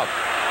starting out.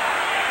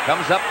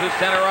 Comes up to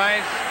center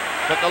ice.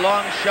 Took a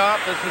long shot.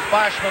 This is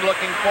Boschman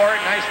looking for it.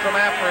 Nystrom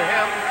after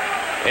him.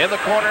 In the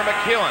corner,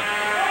 McEwen.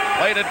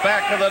 Played it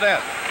back to the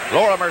net.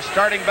 Lorimer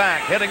starting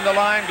back, hitting the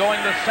line,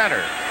 going to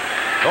center.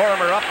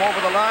 Lorimer up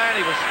over the line.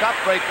 He was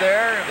stopped right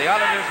there. The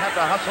Islanders have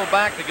to hustle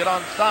back to get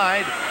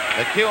onside.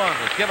 McEwen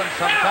was given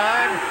some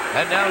time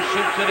and now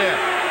shoots it in.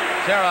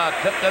 Serra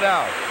tipped it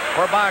out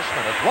for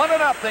Boschman. It's 1-0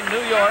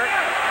 New York.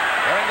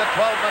 During the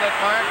 12-minute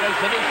mark as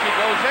Denis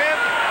goes in.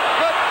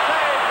 Good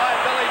save by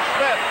Billy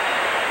Smith.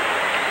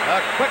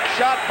 A quick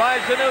shot by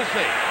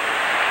Zanussi.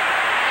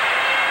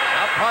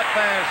 Now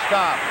Potvin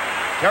stopped.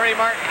 Terry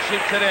Martin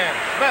shoots it in.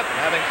 Smith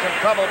having some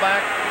trouble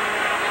back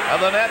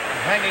of the net,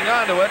 hanging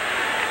onto it.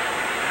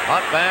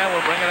 Potvin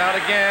will bring it out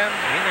again.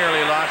 He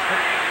nearly lost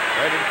it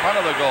right in front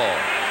of the goal.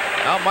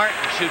 Now Martin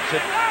shoots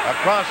it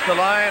across the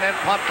line, and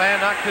Potvin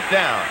knocked it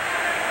down.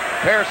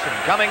 Persson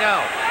coming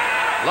out.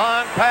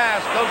 Long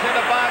pass goes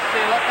into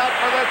Bossy. Look out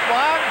for this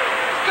one.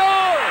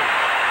 Score!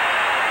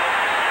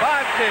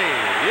 Bossy.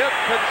 You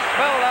could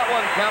smell that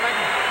one coming.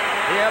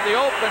 We have the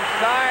open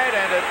side,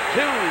 and it's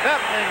 2-0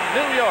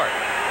 New York.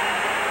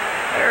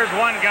 There's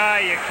one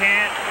guy you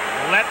can't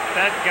let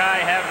that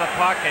guy have the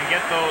puck and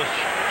get those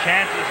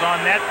chances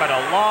on net, but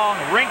a long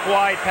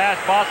rink-wide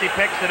pass. Bossy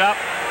picks it up,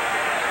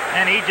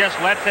 and he just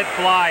lets it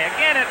fly.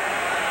 Again,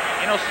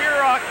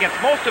 Sirach gets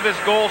most of his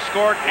goals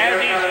scored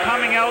as he's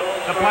coming out.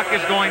 The puck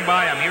is going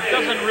by him. He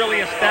doesn't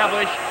really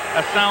establish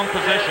a sound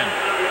position.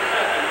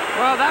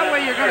 Well, that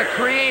way you're going to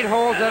create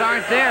holes that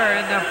aren't there,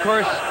 and of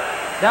course,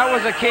 that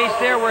was a case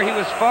there where he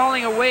was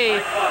falling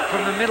away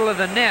from the middle of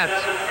the nets.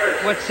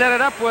 What set it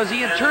up was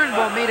Ian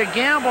Turnbull made a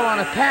gamble on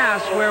a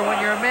pass where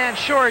when you're a man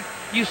short,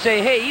 you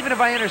say, hey, even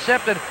if I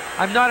intercept it,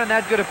 I'm not in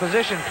that good a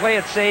position. Play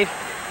it safe,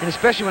 and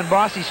especially when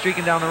Bossy's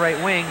streaking down the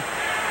right wing.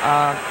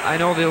 I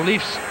know the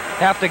Leafs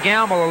have to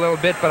gamble a little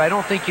bit, but I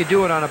don't think you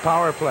do it on a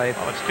power play.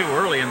 Well, it's too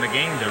early in the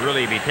game to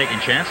really be taking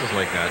chances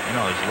like that.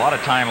 There's a lot of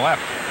time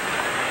left.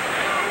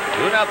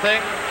 2-0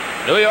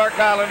 New York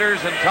Islanders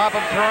in top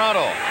of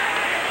Toronto.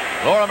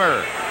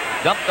 Lorimer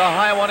dumped a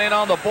high one in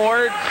on the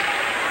boards.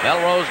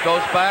 Melrose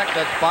goes back.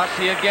 That's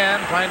Bossy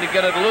again, trying to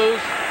get it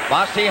loose.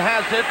 Bossy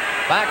has it.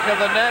 Back to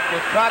the net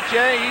with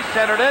Trottier. He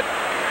centered it.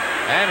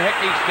 And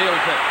Hickey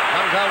steals it.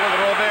 Comes out with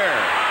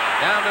Robert.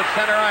 Down to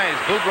center ice.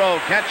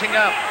 Boudreau catching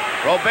up.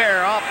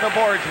 Robert off the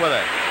boards with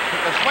it.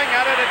 Took a swing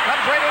at it. It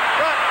comes right in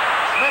front.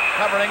 Smith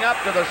covering up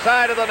to the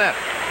side of the net.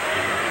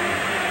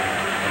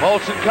 The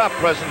Molson Cup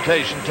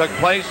presentation took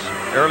place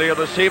earlier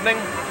this evening.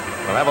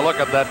 We'll have a look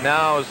at that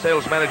now as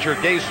sales manager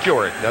Gay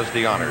Stewart does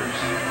the honors.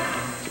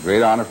 It's a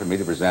great honor for me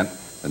to present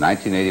the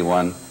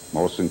 1981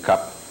 Molson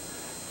Cup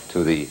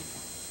to the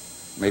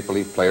Maple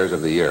Leaf Players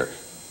of the Year.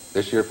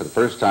 This year, for the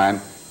first time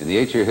in the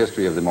 8-year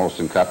history of the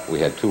Molson Cup, we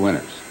had 2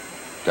 winners.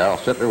 Darryl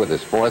Sittler with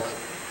his 4th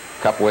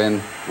Cup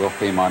win, Wilf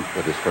Paymont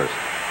with his 1st.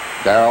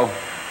 Darryl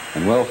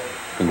and Wilf,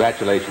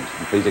 congratulations,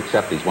 and please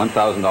accept these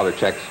 $1,000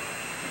 checks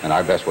and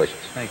our best wishes.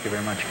 Thank you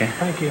very much, Ken.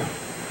 Thank you.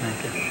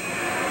 Thank you.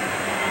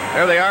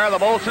 There they are, the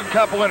Molson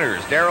Cup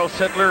winners, Darryl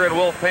Sittler and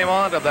Wilf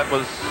Paymont, and that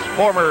was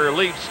former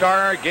Leaf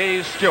star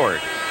Gay Stewart.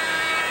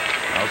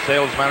 Now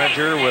sales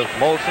manager with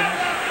Molson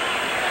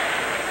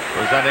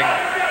presenting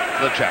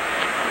the check.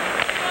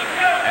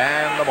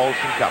 And the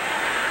Molson Cup.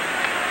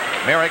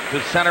 Merrick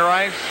to center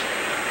ice.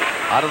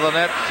 Out of the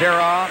net,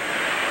 Serra.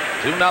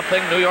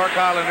 2-0 New York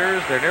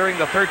Islanders. They're nearing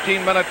the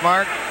 13-minute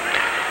mark.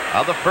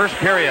 of the first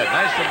period.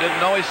 Nystrom didn't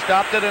know he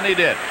stopped it, and he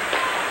did.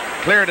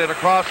 Cleared it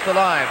across the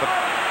line, but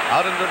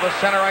out into the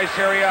center ice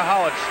area,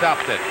 Howatt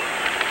stopped it.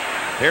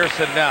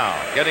 Persson now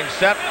getting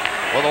set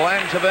with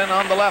Langevin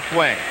on the left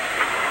wing.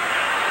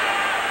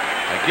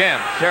 Again,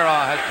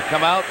 Serra has to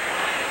come out,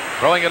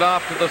 throwing it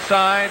off to the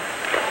side.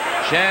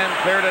 Shan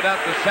cleared it out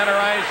to center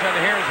ice, and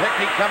here's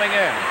Hickey coming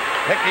in.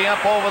 Hickey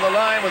up over the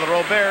line with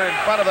Robert in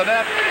front of the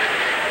net.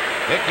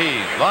 Hickey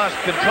lost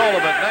control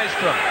of it.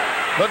 Nystrom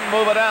couldn't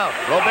move it out.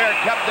 Robert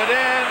kept it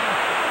in.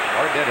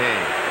 Or did he?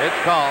 It's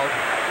called.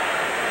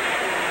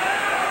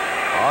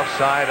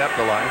 Offside up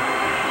the line.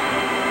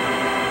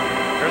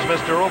 Here's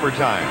Mr.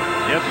 Overtime.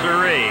 Yes,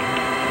 sirree.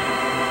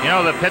 You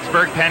know, the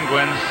Pittsburgh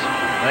Penguins,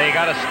 they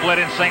got a split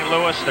in St.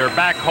 Louis. They're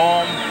back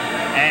home,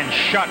 and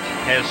Schutt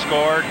has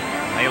scored.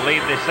 They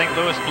lead the St.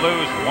 Louis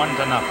Blues 1-0.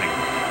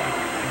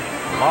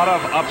 A lot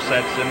of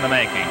upsets in the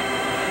making.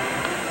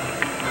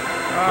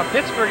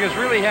 Pittsburgh has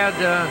really had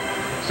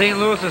St.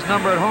 Louis's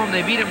number at home.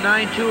 They beat him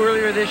 9-2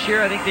 earlier this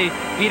year. I think they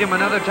beat him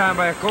another time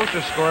by a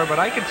closer score, but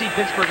I can see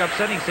Pittsburgh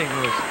upsetting St.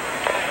 Louis.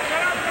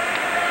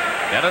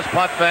 Denis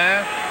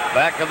Potvin,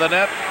 back of the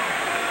net.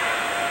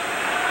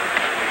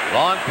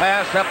 Long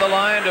pass up the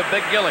line to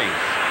Big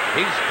Gillies.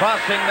 He's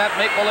crossing that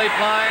Maple Leaf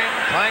line,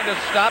 trying to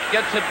stop,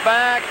 gets it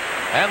back,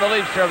 and the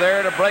Leafs are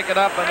there to break it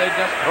up, and they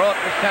just throw it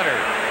to center.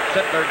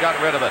 Sittler got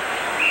rid of it.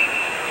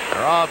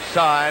 They're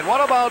offside.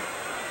 What about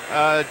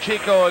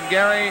Chico and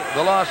Garry,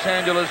 the Los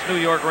Angeles-New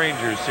York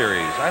Rangers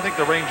series? I think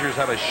the Rangers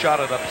have a shot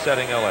at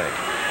upsetting L.A.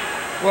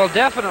 Well,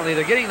 definitely.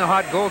 They're getting the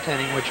hot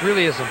goaltending, which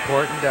really is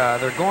important.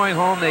 They're going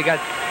home. They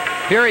got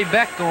Barry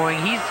Beck going.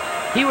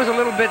 He was a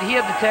little bit, he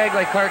had the tag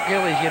like Clark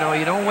Gillies, you know.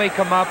 You don't wake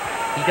him up.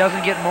 He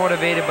doesn't get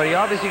motivated, but he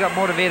obviously got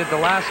motivated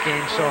the last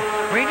game. So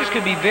Rangers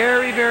could be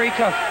very, very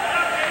tough.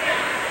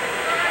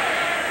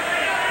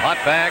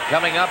 Potvin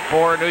coming up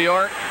for New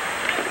York.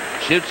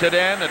 Shoots it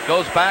in. It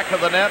goes back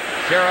of the net.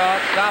 Serra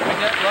stopping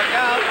it. Look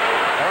out.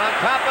 They're on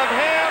top of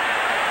him.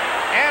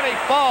 And he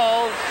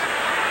falls.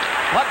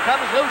 Puck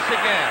comes loose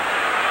again.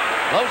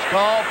 Close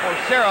call for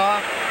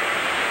Serra.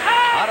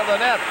 Out of the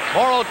net.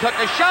 Morrow took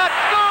a shot.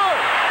 Score!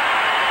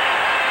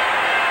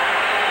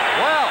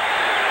 Well,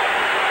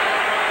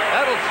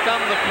 that'll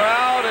stun the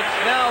crowd. It's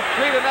now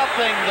 3-0.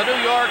 The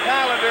New York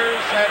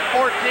Islanders at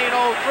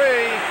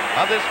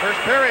 14:03 of this first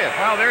period.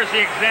 Well, there's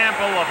the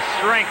example of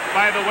strength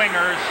by the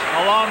wingers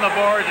along the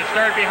boards that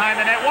started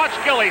behind the net. Watch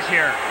Gillies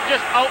here.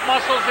 Just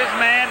outmuscles his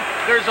man.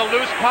 There's a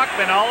loose puck,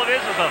 then all it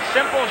is a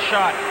simple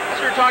shot.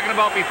 That's what we were talking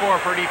about before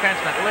for a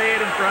defenseman. Lay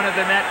it in front of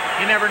the net.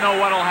 You never know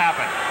what'll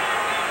happen.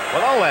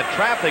 With all that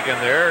traffic in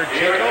there,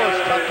 Chico, it's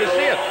tough to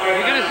see it.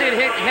 You're going to see it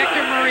hit Hector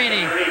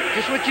Marini.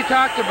 Just what you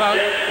talked about,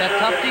 that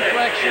tough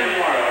deflection.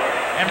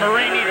 And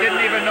Marini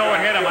didn't even know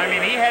it hit him. I mean,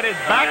 he had his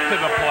back to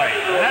the play.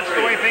 And that's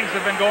the way things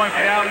have been going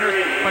for the Islanders.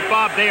 But,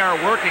 Bob, they are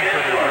working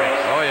for their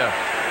race. Oh, yeah.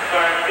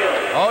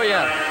 Oh,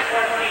 yeah.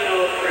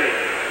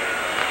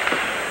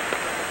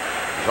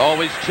 There's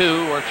always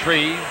 2 or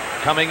 3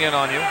 coming in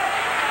on you.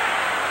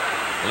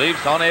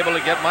 Leafs unable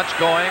to get much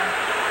going.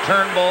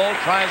 Turnbull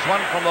tries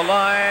one from the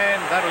line.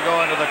 That'll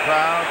go into the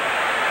crowd.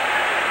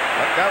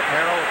 Look out,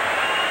 Carroll.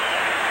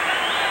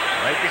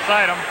 Right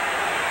beside him.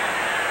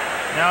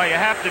 Now, you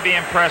have to be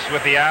impressed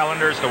with the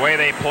Islanders, the way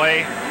they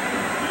play.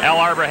 Al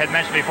Arbor had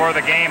mentioned before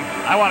the game,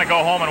 I want to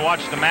go home and watch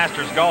the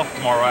Masters golf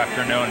tomorrow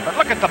afternoon. But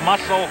look at the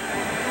muscle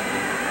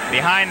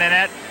behind the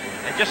net.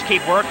 They just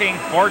keep working,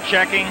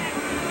 forechecking.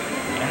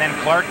 And then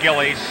Clark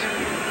Gillies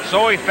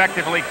so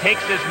effectively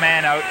takes his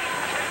man out,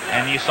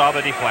 and you saw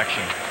the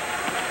deflection.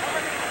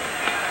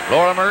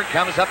 Lorimer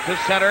comes up to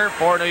center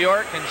for New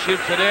York and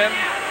shoots it in.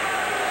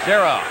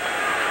 Serra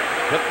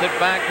tipped it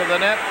back to the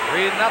net.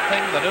 3-0,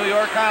 the New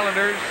York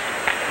Islanders.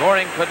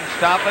 Goring couldn't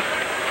stop it.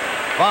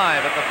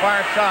 Vaive at the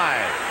far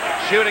side.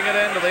 Shooting it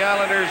into the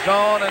Islanders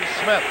zone, and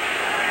Smith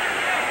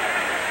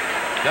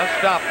just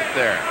stopped it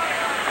there.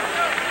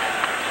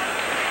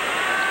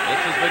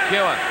 This is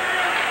McEwen.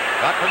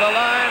 Got to the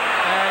line,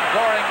 and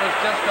Goring was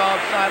just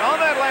offside. On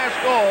that last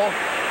goal,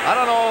 I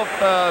don't know if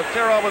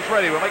Serra was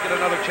ready. We'll make it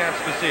another chance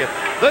to see it.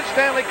 The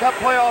Stanley Cup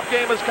playoff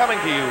game is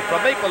coming to you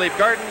from Maple Leaf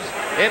Gardens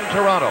in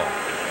Toronto.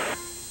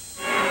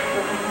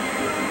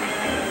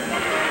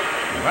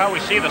 Well, we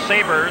see the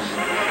Sabres.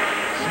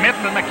 Smith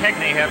and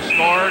McKechnie have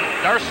scored.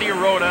 Darcy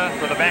Rhoda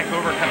for the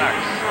Vancouver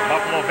Canucks. A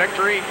Buffalo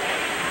victory,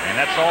 and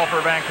that's all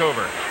for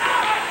Vancouver.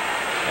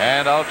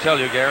 And I'll tell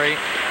you, Garry,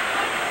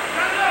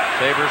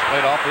 Sabres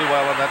played awfully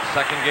well in that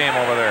second game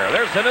over there.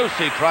 There's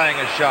Zanussi trying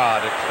a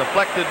shot. It's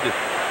deflected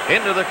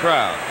into the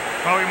crowd.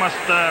 Well, we must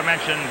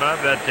mention,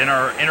 Bob, that in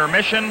our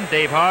intermission,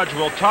 Dave Hodge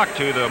will talk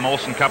to the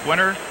Molson Cup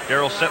winner,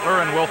 Daryl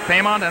Sittler and Wilf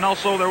Paymont, and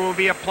also there will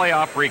be a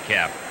playoff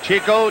recap.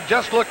 Chico,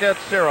 just look at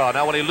Serra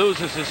now when he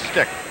loses his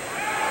stick.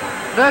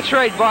 That's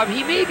right, Bob.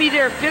 He may be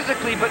there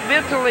physically, but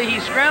mentally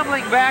he's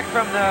scrambling back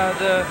from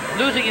the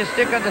losing his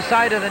stick on the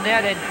side of the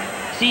net, and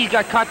see, he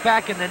got caught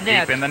back in the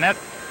net. Deep in the net.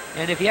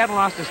 And if he hadn't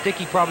lost his stick,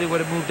 he probably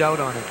would have moved out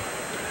on it.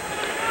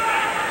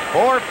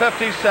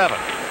 4:57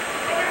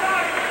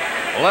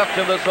 left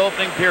in this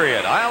opening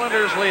period.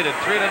 Islanders lead it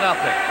 3-0.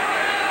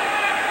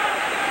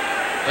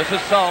 This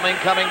is Salming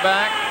coming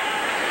back.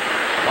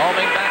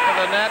 Salming back to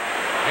the net.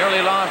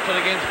 Nearly lost it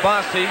against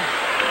Bossy.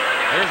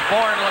 Here's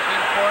Bourne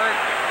looking for it.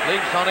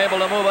 Leafs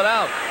unable to move it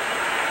out.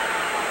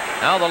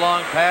 Now the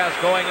long pass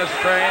going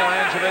astray.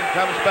 Langevin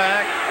comes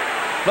back.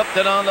 Flipped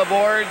it on the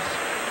boards.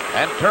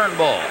 And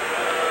Turnbull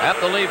at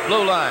the Leaf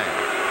blue line.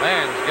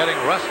 Fans getting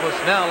restless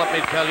now, let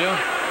me tell you.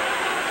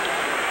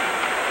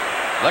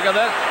 Look at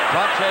this.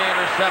 Trottier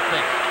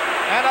intercepting.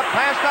 And a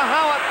pass to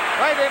Howatt.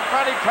 Right in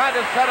front. He tried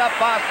to set up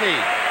Bossy.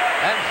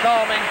 And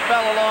Salming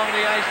fell along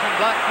the ice and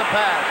blocked the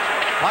pass.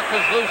 Puck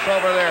is loose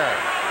over there.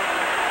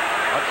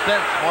 What's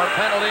this? More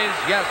penalties?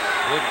 Yes,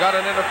 we've got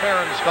an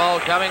interference call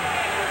coming.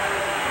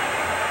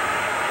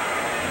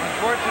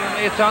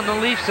 Unfortunately, it's on the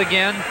Leafs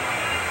again.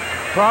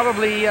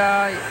 Probably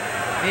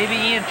maybe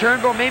Ian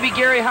Turnbull, maybe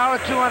Garry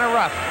Howatt too on a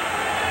rough.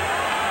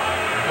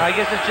 I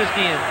guess it's just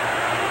Ian.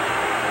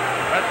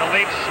 But the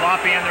Leafs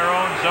sloppy in their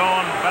own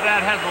zone, but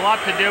that has a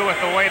lot to do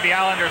with the way the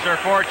Islanders are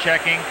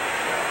forechecking.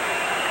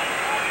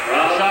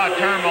 You saw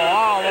Turnbull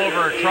all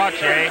over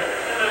Trottier,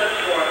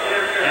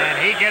 and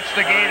he gets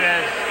the gate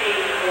as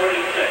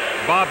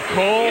Bob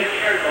Cole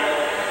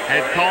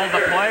had called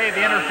the play,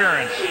 the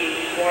interference.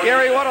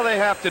 Garry, what do they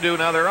have to do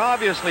now? They're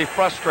obviously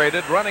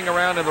frustrated, running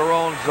around in their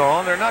own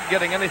zone. They're not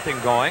getting anything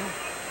going.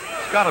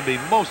 It's got to be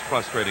most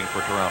frustrating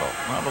for Toronto.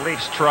 Well, the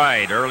Leafs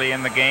tried early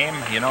in the game.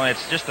 You know,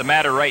 it's just a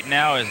matter right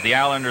now is the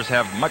Islanders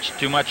have much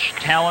too much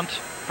talent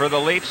for the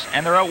Leafs,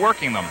 and they're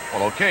outworking them.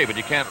 Well, okay, but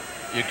you can't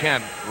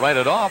write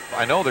it off.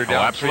 I know they're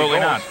down. Oh, absolutely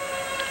 3 goals.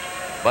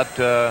 not.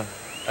 But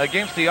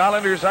against the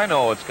Islanders, I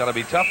know it's going to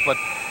be tough, but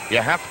you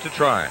have to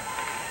try.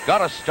 Got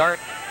to start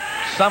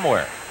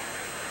somewhere.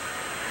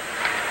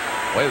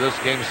 The way this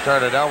game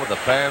started out with the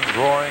fans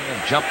roaring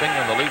and jumping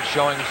and the Leafs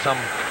showing some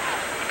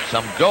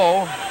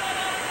go.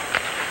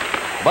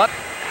 But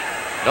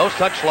no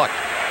such luck.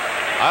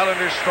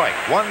 Islanders strike.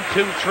 1,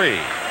 2, 3.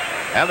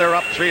 And they're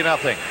up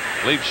 3-0.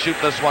 Leafs shoot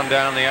this one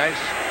down the ice.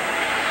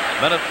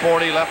 Minute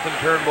 40 left in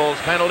Turnbull's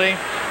penalty.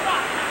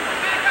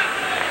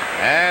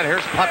 And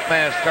here's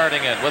Potvin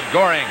starting it with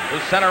Goring to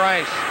center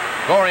ice.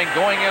 Goring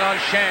going in on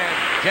Shan.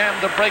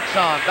 Jammed the brakes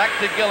on. Back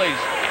to Gillies.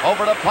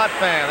 Over to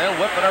Potvin. They'll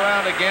whip it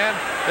around again.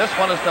 This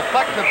one is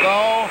deflected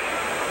though.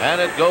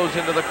 And it goes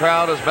into the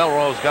crowd as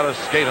Melrose got a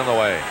skate in the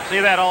way. See,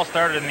 that all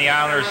started in the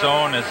Islanders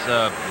zone as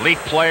a Leaf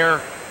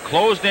player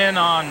closed in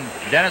on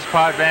Denis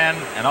Potvin,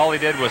 and all he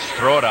did was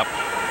throw it up.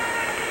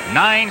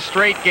 9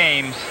 straight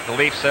games the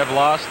Leafs have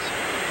lost,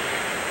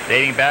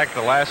 dating back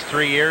the last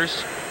 3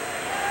 years.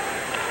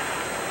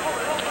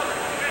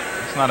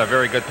 It's not a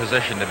very good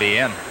position to be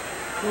in.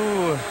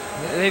 Ooh,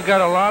 they've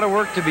got a lot of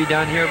work to be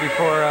done here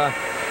before,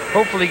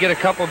 hopefully get a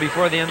couple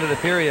before the end of the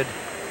period.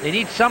 They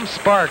need some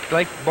spark,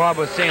 like Bob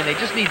was saying. They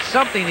just need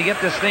something to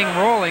get this thing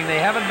rolling. They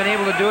haven't been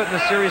able to do it in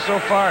the series so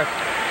far.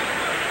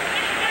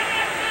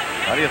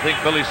 How do you think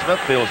Billy Smith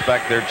feels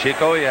back there,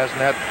 Chico? He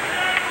hasn't had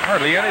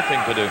hardly anything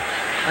to do.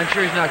 I'm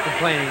sure he's not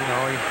complaining,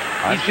 though.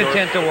 He's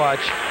content to watch.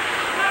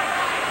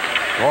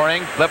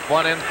 Goring flipped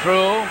one in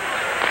through.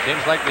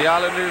 Seems like the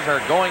Islanders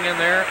are going in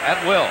there at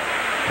will.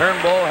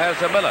 Turnbull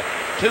has a minute.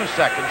 2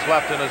 seconds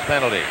left in his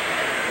penalty.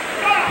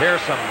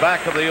 Persson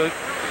back of the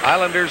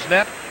Islanders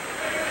net.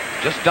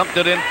 Just dumped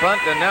it in front,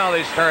 and now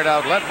they start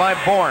out led by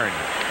Bourne.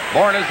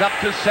 Bourne is up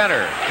to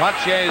center.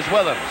 Trottier is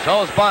with him.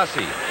 So is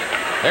Bossy.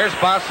 There's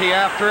Bossy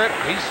after it.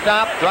 He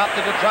stopped, dropped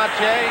it to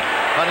Trottier,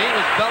 but he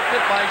was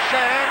belted by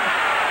Shan.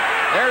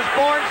 There's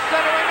Bourne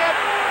centering it.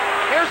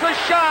 Here's the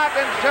shot,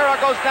 and Sarah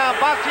goes down.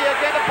 Bossy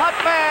again to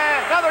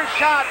Potvin. Another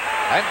shot,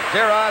 and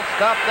Sarah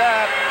stopped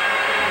that.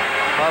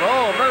 But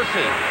oh,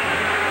 mercy.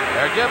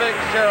 They're giving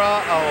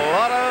Sarah a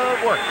lot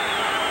of work.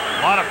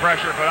 A lot of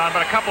pressure put on,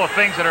 but a couple of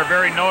things that are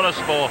very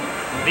noticeable.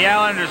 The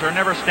Islanders are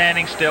never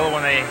standing still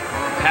when they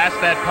pass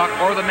that puck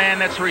or the man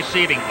that's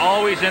receiving.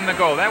 Always in the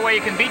go. That way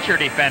you can beat your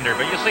defender.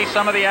 But you see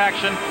some of the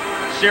action.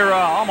 Sierra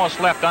almost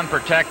left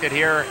unprotected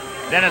here.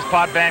 Denis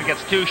Potvin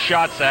gets 2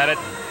 shots at it.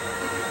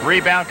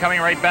 Rebound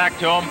coming right back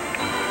to him.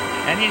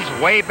 And he's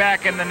way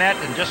back in the net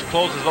and just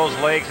closes those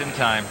legs in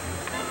time.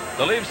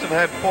 The Leafs have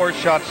had 4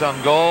 shots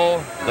on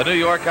goal. The New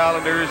York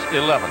Islanders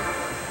 11.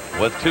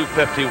 With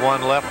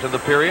 2:51 left in the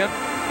period.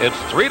 It's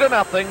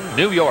 3-0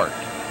 New York.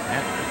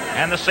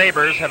 And the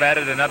Sabres have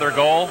added another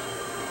goal.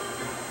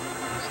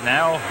 It's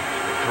now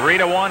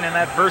 3-1 in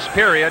that first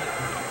period.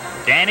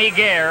 Danny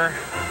Gare.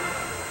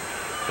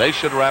 They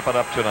should wrap it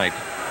up tonight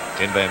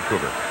in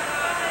Vancouver.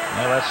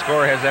 Well, that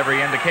score has every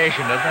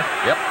indication, doesn't it?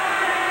 Yep.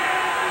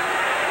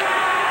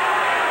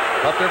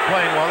 But they're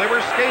playing well. They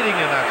were skating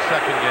in that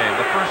second game.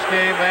 The first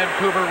game,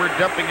 Vancouver were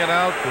dumping it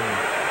out and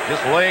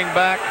just laying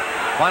back.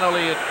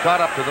 Finally, it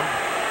caught up to them.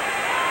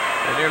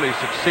 They nearly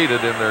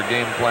succeeded in their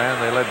game plan.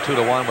 They led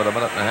 2-1 with a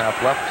minute and a half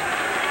left.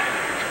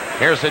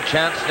 Here's a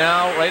chance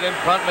now, right in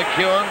front.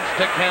 McEwen,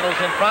 stick handles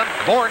in front.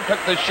 Bourne took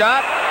the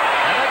shot.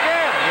 And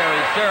again,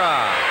 Jiri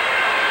Sierra.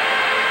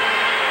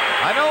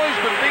 I know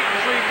he's been beaten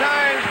 3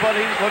 times, but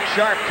he's looked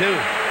sharp too.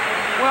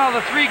 Well,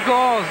 the 3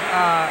 goals,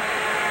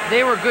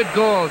 they were good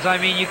goals. I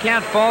mean, you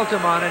can't fault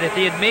him on it. If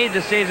he had made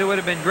the saves, it would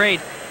have been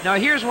great. Now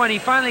here's when he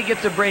finally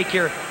gets a break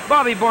here.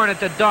 Bobby Bourne at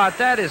the dot.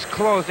 That is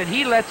close, and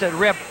he lets it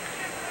rip.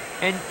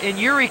 And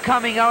Jiri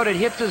coming out, it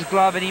hits his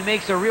glove, and he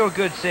makes a real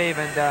good save.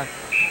 And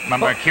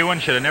McEwen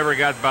should have never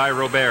got by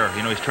Robert.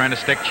 You know, he's trying to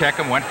stick check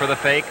him, went for the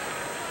fake,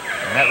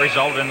 and that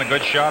resulted in the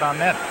good shot on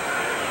net.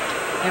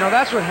 You know,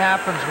 that's what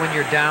happens when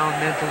you're down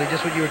mentally,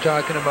 just what you were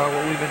talking about,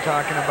 what we've been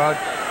talking about.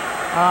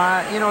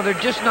 You know, they're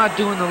just not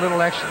doing the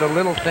little extra, the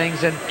little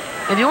things, and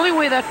the only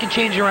way that can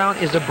change around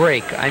is a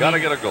break. Got to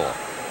get a goal.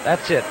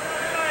 That's it.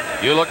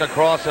 You look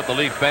across at the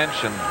Leaf bench,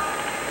 and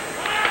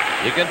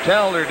you can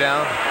tell they're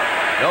down.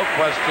 No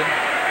question.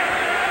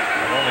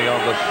 Not only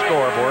on the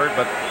scoreboard,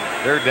 but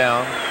they're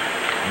down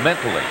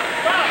mentally.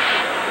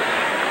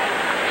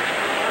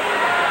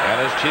 And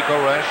as Chico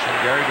Resch and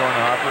Gary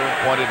Dornhofer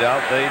pointed out,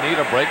 they need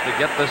a break to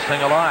get this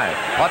thing alive.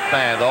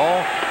 Potvin,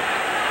 though,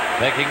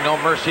 taking no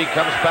mercy,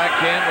 comes back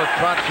in with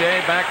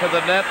Trottier back to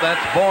the net.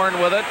 That's Bourne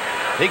with it.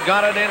 He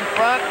got it in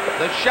front.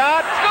 The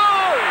shot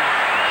scores!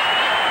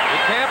 You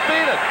can't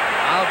beat it.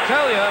 I'll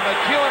tell you,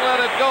 McEwen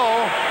let it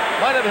go.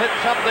 Might have hit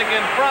something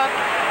in front.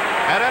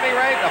 At any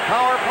rate, a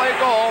power play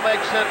goal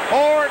makes it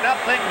 4-0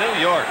 New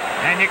York.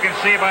 And you can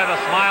see by the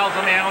smiles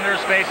on the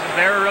Islanders' faces,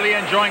 they're really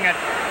enjoying it.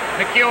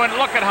 McEwen,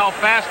 look at how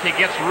fast he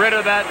gets rid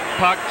of that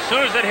puck. As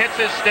soon as it hits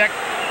his stick,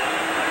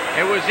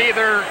 it was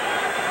either,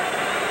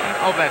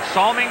 that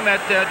Salming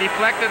that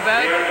deflected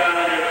that?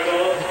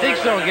 I think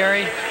so,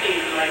 Gary.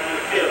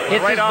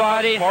 Hits right his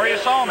body. Borje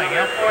Salming,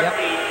 yep.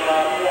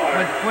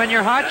 When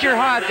you're hot, you're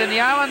hot. And the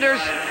Islanders,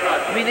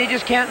 I mean, they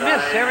just can't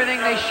miss. Everything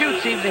they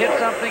shoot seems to hit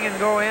something and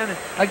go in. And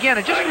again,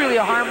 it's just really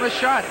a harmless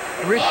shot.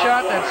 Wrist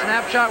shot, that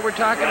snapshot we're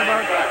talking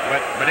about.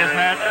 But isn't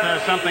that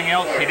something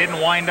else? He didn't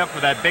wind up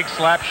for that big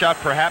slap shot.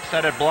 Perhaps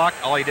that had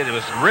blocked. All he did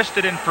was wrist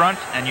it in front,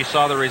 and you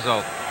saw the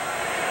result.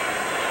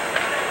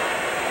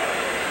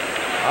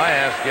 I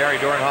asked Gary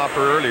Dornhofer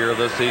earlier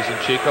this season,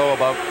 Chico,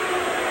 about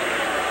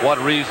what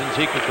reasons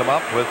he could come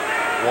up with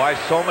why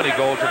so many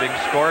goals are being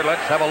scored.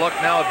 Let's have a look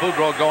now at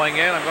Boudreau going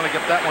in. I'm going to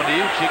get that one to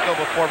you, Chico,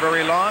 before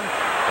very long.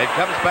 It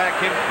comes back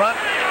in front,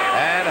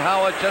 and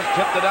Howatt just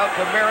tipped it out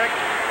to Merrick.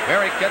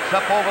 Merrick gets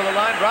up over the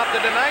line, dropped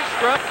it to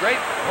Nystrom.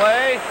 Great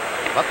play,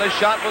 but the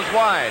shot was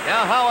wide.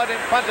 Now Howatt in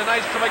front to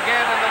Nystrom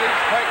again, and the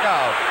Leafs break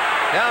out.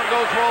 Down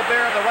goes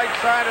Robert on the right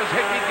side as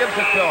Hickey gives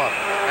it to him.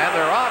 And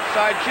they're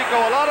offside. Chico,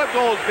 a lot of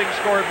goals being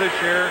scored this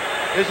year.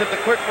 Is it the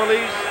quick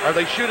release? Are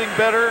they shooting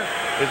better?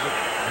 Is it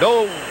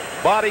no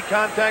body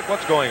contact?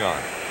 What's going on?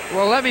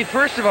 Well, let me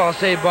first of all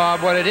say,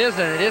 Bob, what it is,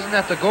 and it isn't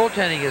that the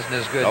goaltending isn't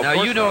as good. Now,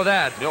 you know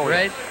that,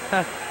 right?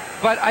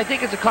 But I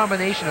think it's a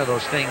combination of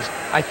those things.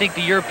 I think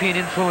the European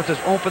influence has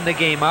opened the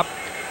game up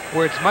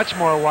where it's much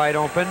more wide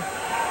open.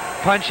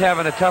 Punch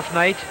having a tough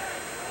night.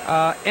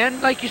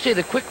 And like you say,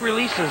 the quick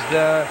releases,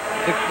 the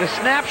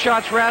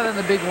snapshots rather than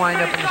the big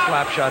wind-up and the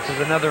slap shots is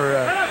another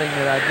thing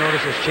that I've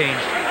noticed has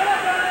changed.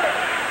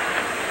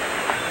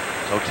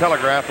 So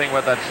telegraphing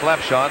with that slap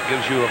shot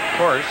gives you, of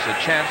course, a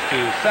chance to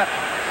set,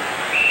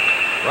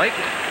 right?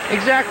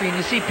 Exactly, and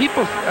you see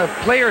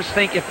players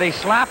think if they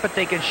slap it,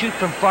 they can shoot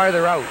from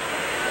farther out.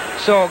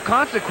 So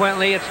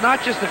consequently, it's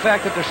not just the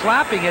fact that they're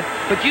slapping it,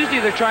 but usually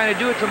they're trying to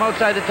do it from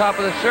outside the top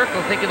of the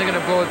circle, thinking they're going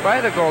to blow it by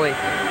the goalie.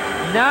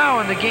 Now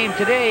in the game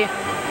today,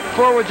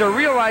 forwards are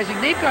realizing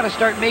they've got to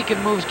start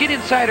making moves, get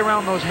inside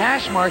around those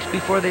hash marks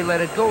before they let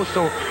it go.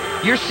 So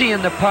you're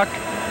seeing the puck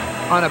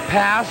on a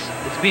pass,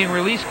 it's being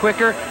released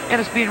quicker,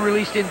 and it's being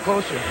released in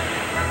closer.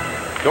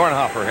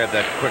 Dornhofer had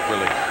that quick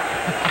release.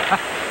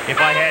 If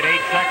I had 8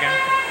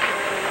 seconds.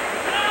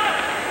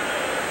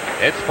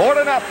 It's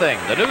 4-0.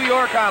 The New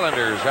York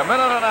Islanders, a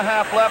minute and a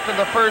half left in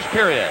the first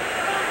period.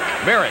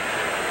 Merrick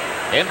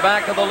in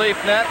back of the Leaf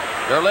net.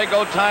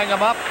 Derlego tying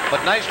him up,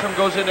 but Nystrom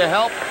goes in to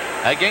help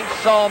against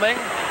Salming.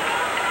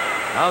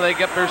 Now they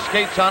get their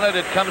skates on it.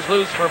 It comes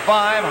loose for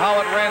Vaive.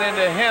 Howatt ran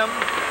into him.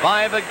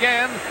 Vaive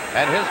again,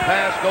 and his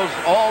pass goes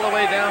all the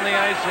way down the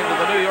ice into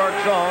the New York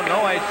zone.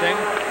 No icing.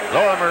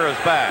 Lorimer is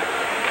back.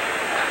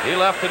 He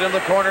left it in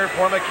the corner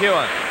for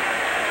McEwen.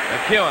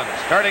 McEwen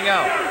starting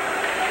out.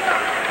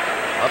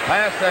 A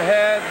pass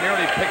ahead,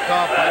 nearly picked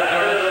off by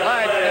Jiri.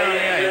 Slides down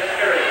the ice.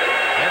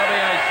 It'll be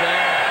icing.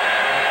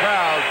 The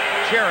crowd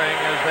cheering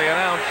as they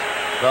announce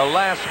the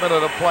last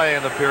minute of play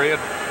in the period.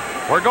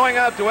 We're going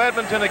out to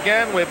Edmonton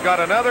again. We've got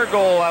another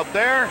goal out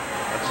there.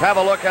 Let's have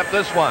a look at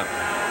this one.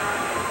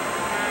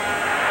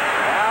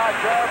 Now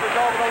Jarvis is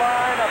over the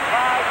line. A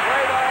pass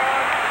right on.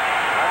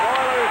 The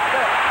Oilers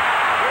set.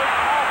 Here's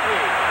Bossy.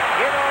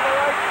 In on the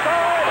right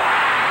side.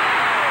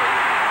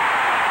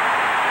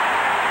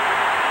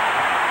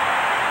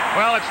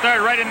 Well, it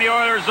started right in the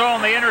Oilers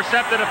zone. They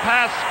intercepted a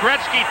pass.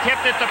 Gretzky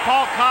tipped it to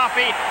Paul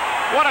Coffey.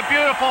 What a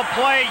beautiful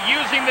play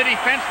using the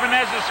defenseman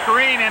as a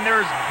screen, and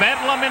there's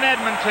bedlam in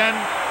Edmonton.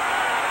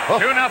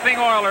 2-0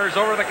 Oilers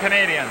over the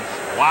Canadians.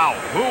 Wow,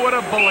 who would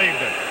have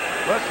believed it?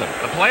 Listen,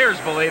 the players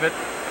believe it.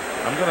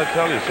 I'm going to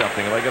tell you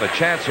something. If I get a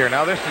chance here.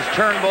 Now, this is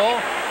Turnbull.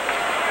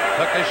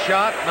 Took a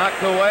shot,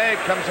 knocked away,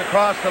 comes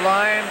across the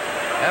line.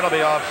 That'll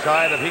be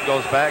offside if he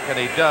goes back, and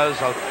he does.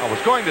 I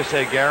was going to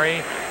say,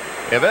 Gary,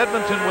 If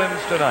Edmonton wins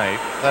tonight,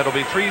 that'll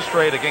be 3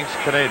 straight against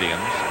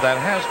Canadians. That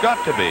has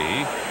got to be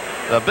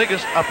the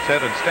biggest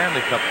upset in Stanley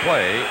Cup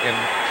play in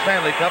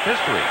Stanley Cup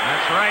history.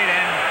 That's right,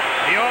 and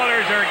the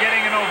Oilers are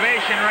getting an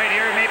ovation right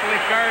here at Maple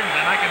Leaf Gardens,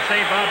 and I can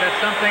say, Bob,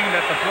 that's something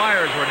that the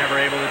Flyers were never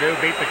able to do,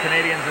 beat the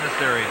Canadians in a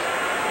series.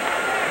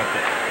 But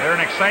they're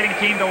an exciting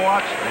team to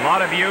watch, a lot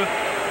of youth,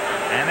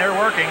 and they're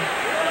working.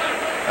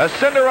 A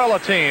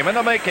Cinderella team in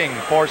the making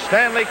for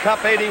Stanley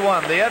Cup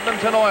 81. The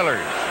Edmonton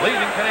Oilers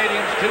leading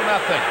Canadians 2-0.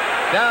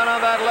 Down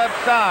on that left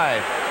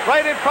side.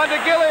 Right in front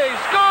of Gillies.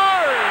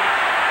 Scores!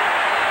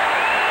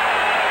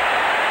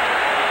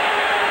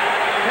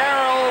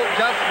 Carroll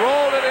just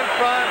rolled it in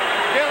front.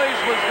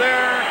 Gillies was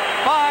there.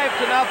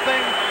 5-0.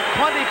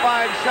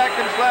 25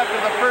 seconds left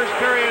in the first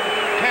period.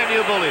 Can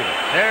you believe it?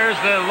 There's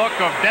the look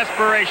of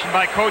desperation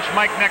by Coach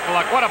Mike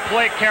Nicolak. What a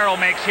play Carroll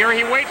makes here.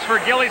 He waits for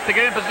Gillies to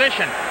get in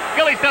position.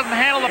 Gillies doesn't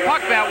handle the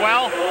puck that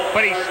well,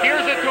 but he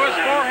steers it to his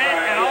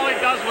forehand, and all he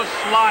does was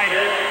slide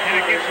it.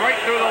 And it gets right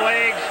through the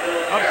legs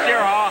of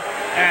Sirha.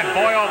 And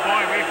boy, oh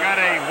boy, we've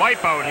got a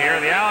wipeout here.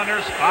 The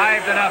Islanders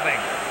 5-0.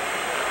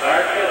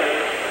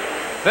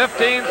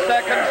 15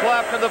 seconds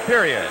left in the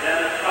period.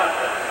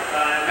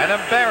 An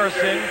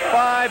embarrassing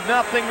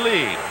 5-0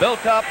 lead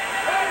built up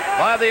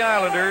by the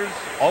Islanders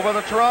over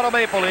the Toronto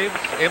Maple Leafs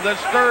in this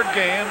third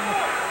game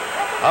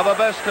of a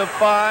best of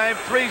 5.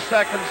 3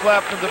 seconds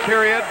left in the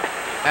period.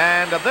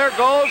 And there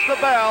goes the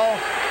bell.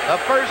 The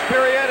first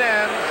period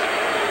ends.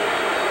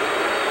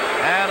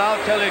 And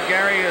I'll tell you,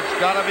 Garry, it's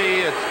gotta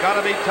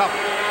be tough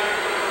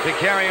to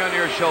carry on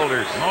your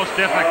shoulders. Most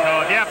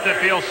difficult. You have to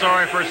feel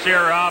sorry for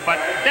Sirha, but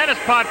Denis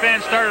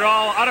Potvin started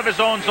all out of his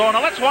own zone.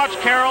 Now let's watch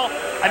Carroll.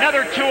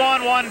 Another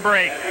 2-on-1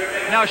 break.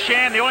 Now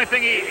Shan, the only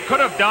thing he could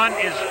have done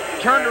is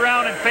turned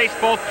around and faced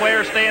both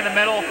players, stay in the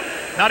middle.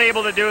 Not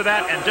able to do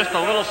that, and just a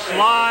little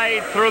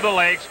slide through the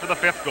legs for the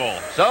 5th goal.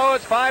 So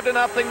it's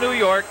 5-0 New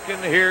York,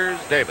 and here's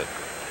David.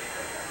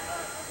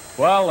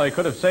 Well, they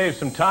could have saved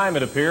some time,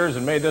 it appears,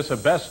 and made this a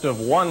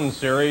best-of-1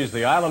 series.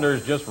 The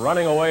Islanders just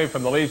running away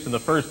from the Leafs in the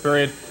first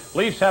period.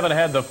 Leafs haven't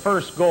had the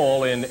first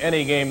goal in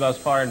any game thus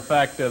far. In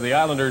fact, the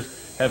Islanders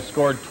have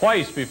scored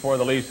twice before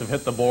the Leafs have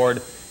hit the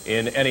board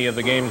in any of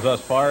the games thus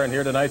far, and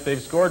here tonight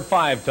they've scored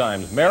 5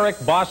 times.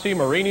 Merrick, Bossy,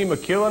 Marini,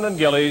 McEwen, and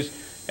Gillies.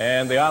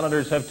 And the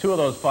Islanders have 2 of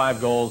those 5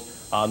 goals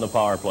on the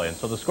power play. And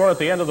so the score at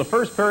the end of the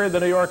first period, the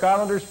New York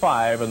Islanders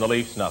 5 and the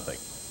Leafs nothing.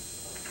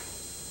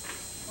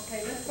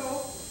 Okay, let's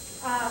go.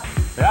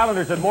 The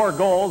Islanders had more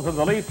goals than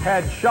the Leafs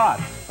had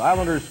shots. The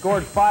Islanders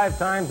scored 5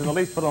 times and the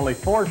Leafs put only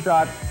 4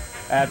 shots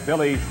at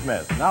Billy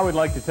Smith. Now we'd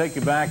like to take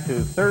you back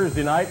to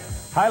Thursday night.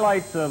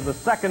 Highlights of the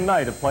second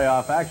night of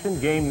playoff action,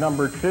 game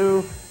number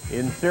 2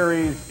 in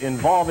series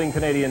involving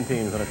Canadian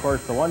teams. And of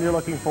course, the one you're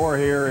looking for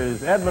here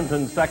is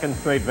Edmonton's second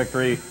straight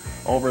victory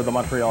over the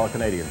Montreal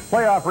Canadiens.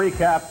 Playoff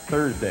recap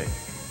Thursday.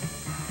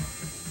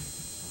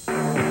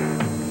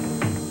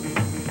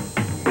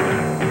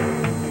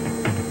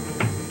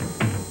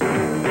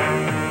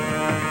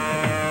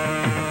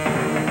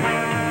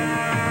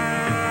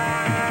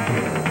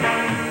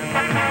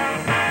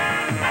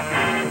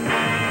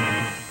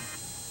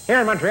 Here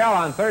in Montreal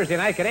on Thursday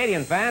night,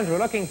 Canadian fans were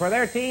looking for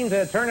their team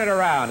to turn it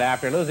around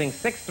after losing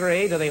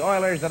 6-3 to the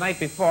Oilers the night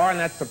before in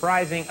that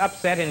surprising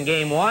upset in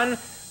Game 1.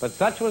 But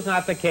such was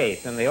not the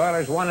case, and the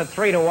Oilers won at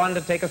 3-1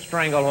 to take a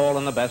stranglehold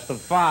in the best of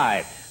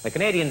 5. The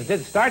Canadians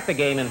did start the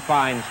game in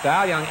fine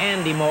style. Young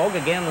Andy Moog,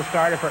 again the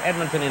starter for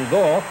Edmonton in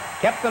goal,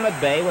 kept them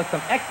at bay with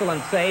some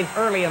excellent saves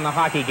early in the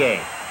hockey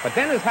game. But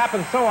then, as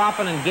happened so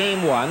often in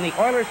Game 1,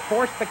 the Oilers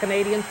forced the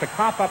Canadians to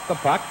cough up the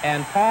puck,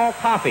 and Paul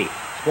Coffey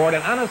scored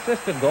an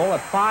unassisted goal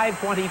at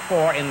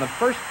 5:24 in the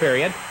first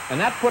period, and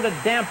that put a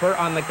damper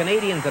on the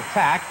Canadians'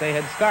 attack. They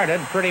had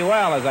started pretty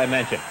well, as I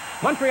mentioned.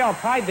 Montreal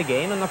tied the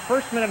game in the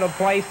first minute of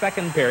play,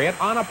 second period,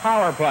 on a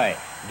power play.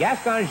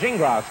 Gaston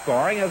Gingras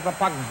scoring as the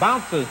puck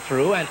bounces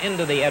through and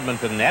into the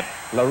Edmonton net.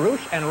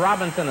 LaRouche and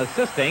Robinson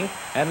assisting,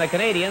 and the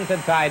Canadians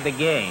had tied the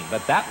game.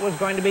 But that was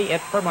going to be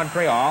it for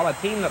Montreal, a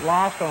team that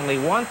lost only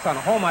once on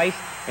home ice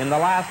in the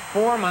last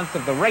 4 months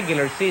of the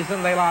regular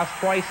season. They lost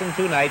twice in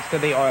 2 nights to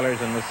the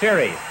Oilers in the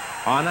series.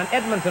 On an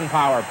Edmonton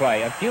power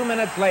play, a few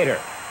minutes later,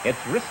 it's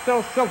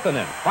Risto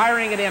Siltanen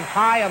firing it in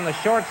high on the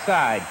short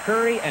side.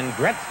 Curry and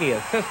Gretzky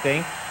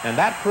assisting, and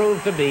that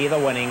proved to be the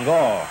winning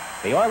goal.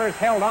 The Oilers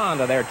held on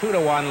to their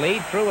 2-1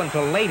 lead through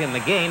until late in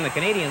the game. The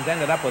Canadians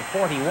ended up with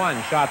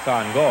 41 shots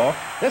on goal.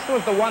 This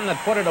was the one that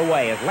put it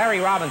away as Larry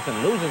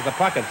Robinson loses the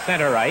puck at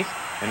center ice,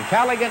 and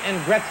Callaghan and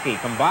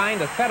Gretzky combined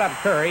to set up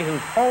Curry,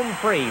 who's home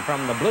free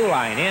from the blue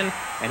line in,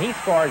 and he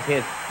scores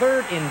his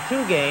 3rd in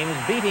 2 games,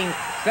 beating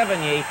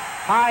Sevigny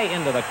high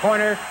into the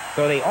corner.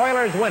 So the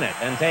Oilers win it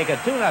and take a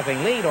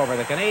 2-0 lead over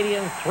the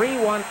Canadians.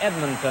 3-1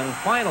 Edmonton,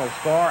 final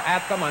score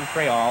at the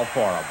Montreal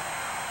Forum.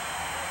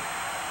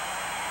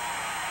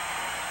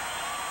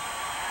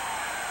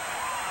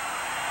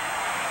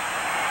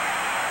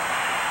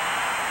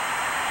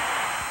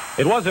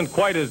 It wasn't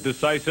quite as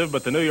decisive,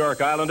 but the New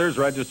York Islanders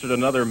registered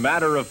another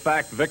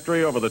matter-of-fact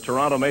victory over the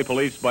Toronto Maple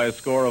Leafs by a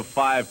score of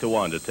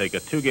 5-1 to take a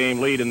 2-game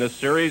lead in this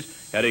series.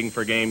 heading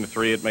for Game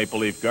 3 at Maple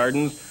Leaf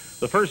Gardens.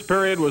 The first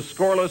period was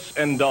scoreless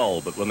and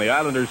dull, but when the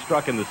Islanders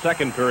struck in the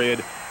second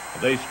period,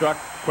 they struck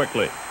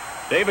quickly.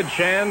 David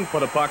Shan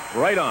put a puck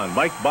right on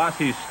Mike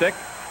Bossy's stick,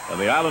 and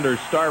the Islanders'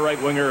 star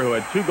right winger, who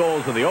had 2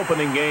 goals in the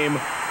opening game,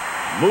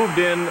 moved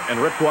in and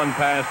ripped one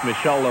past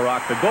Michel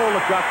Larocque, the goal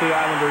that got the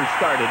Islanders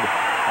started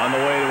on the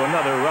way to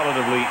another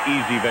relatively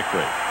easy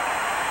victory.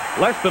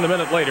 Less than a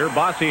minute later,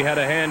 Bossy had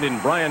a hand in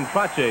Bryan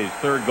Trottier's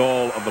third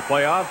goal of the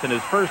playoffs and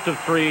his first of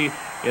 3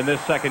 in this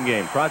second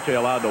game. Trottier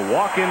allowed to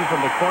walk in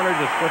from the corner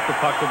to split the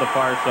puck to the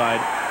far side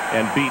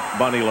and beat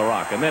Bunny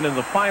Larocque. And then in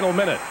the final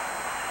minute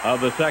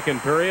of the second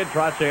period,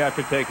 Trottier,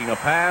 after taking a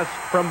pass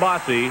from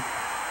Bossy,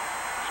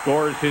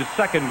 scores his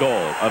second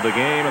goal of the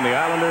game, and the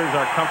Islanders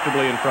are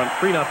comfortably in front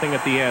 3-0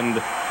 at the end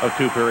of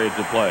 2 periods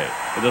of play.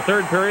 In the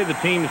third period, the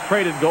teams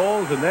traded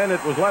goals, and then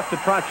it was left to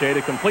Trottier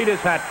to complete his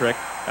hat trick.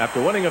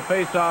 After winning a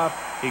face-off,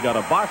 he got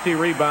a Bossy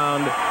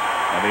rebound,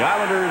 and the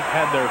Islanders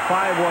had their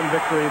 5-1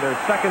 victory, their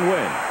second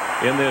win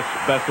in this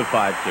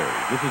best-of-5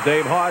 series. This is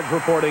Dave Hodge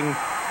reporting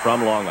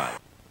from Long Island.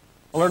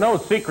 Well, there are no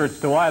secrets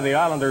to why the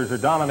Islanders are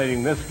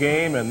dominating this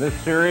game and this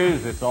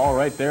series. It's all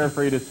right there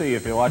for you to see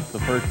if you watch the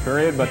first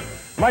period, but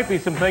might be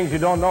some things you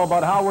don't know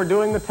about how we're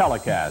doing the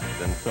telecast,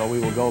 and so we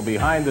will go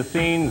behind the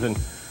scenes and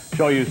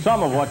show you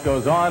some of what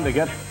goes on to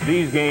get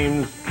these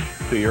games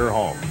to your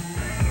home.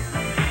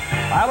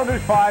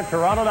 Islanders 5,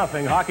 Toronto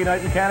 0. Hockey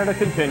Night in Canada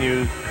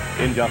continues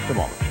in just a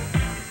moment.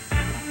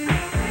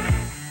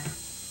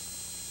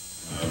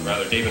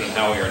 Rather, David and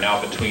Howie are now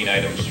between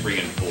items 3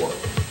 and 4.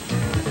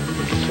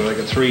 So like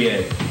a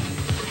 3A.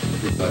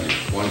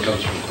 One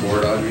comes from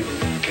Cord, Audrey.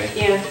 Okay.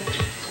 Yeah,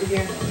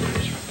 here.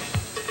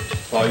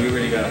 Well, you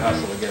really got to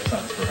hustle to get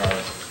something for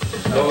Howie.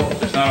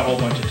 There's not a whole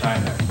bunch of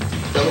time there.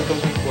 Double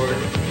comes from Cord.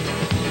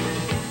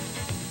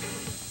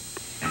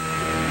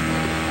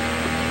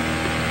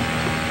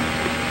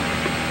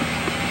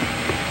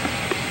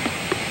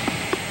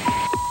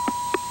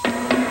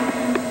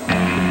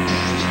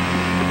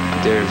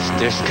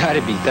 There's got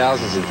to be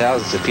thousands and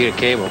thousands of feet of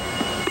cable.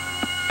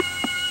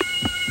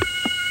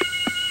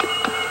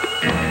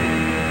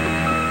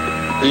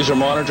 These are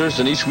monitors,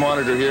 and each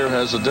monitor here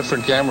has a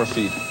different camera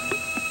feed.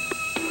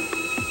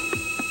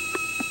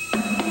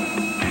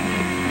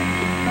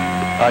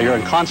 You're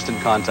in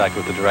constant contact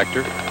with the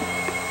director.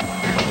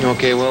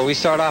 Okay, well, we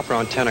start off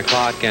around 10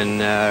 o'clock,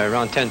 and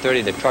around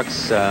 10:30 the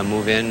trucks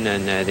move in,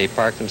 and they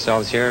park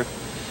themselves here.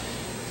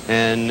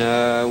 And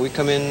we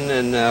come in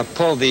and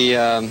pull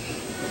the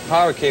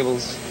power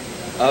cables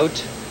out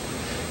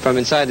from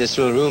inside this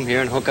little room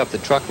here and hook up the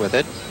truck with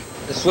it.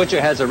 The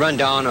switcher has a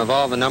rundown of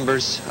all the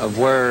numbers of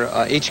where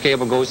each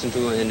cable goes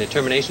into in the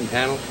termination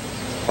panel.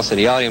 Also,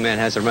 the audio man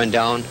has a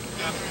rundown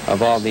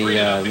of all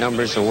the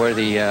numbers of where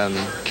the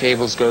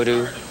cables go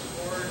to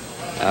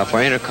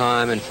for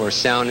intercom and for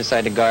sound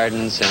inside the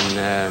gardens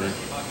and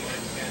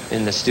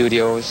in the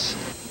studios.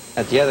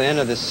 At the other end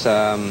of this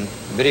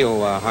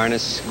video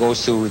harness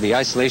goes to the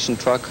isolation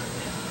truck.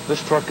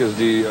 This truck is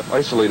the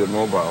isolated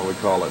mobile, we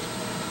call it.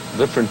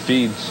 Different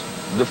feeds,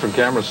 different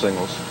camera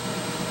signals.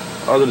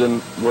 Other than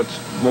what's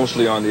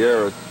mostly on the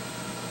air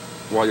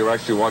while you're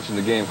actually watching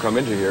the game come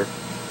into here.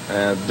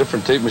 And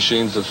different tape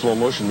machines and slow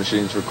motion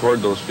machines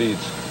record those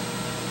feeds.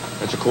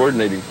 It's a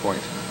coordinating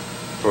point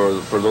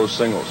for those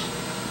signals.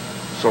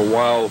 So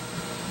while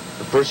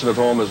the person at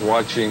home is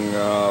watching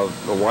a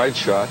wide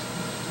shot,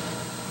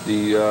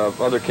 the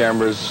other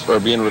cameras are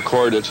being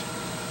recorded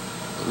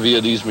via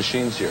these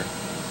machines here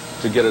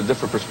to get a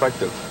different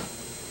perspective.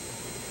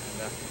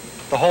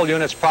 The whole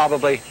unit's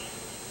probably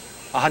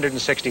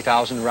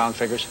 160,000 round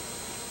figures.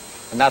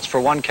 And that's for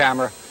one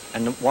camera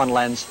and one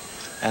lens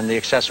and the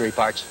accessory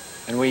parts.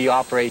 And we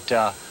operate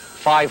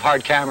 5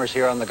 hard cameras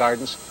here on the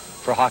gardens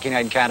for Hockey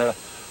Night in Canada,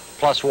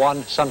 plus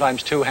 1,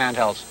 sometimes 2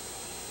 handhelds.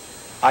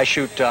 I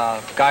shoot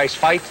guys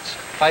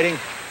fighting,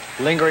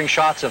 lingering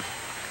shots of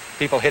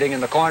people hitting in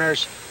the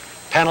corners,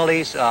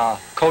 penalties,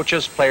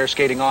 coaches, players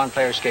skating on,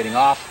 players skating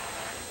off.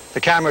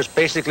 The camera is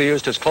basically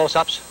used as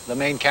close-ups, the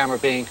main camera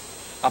being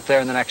up there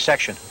in the next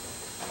section.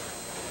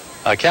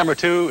 Camera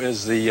 2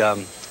 is the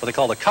what they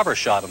call the cover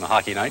shot on the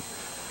Hockey Night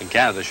in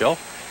Canada show.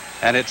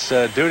 And its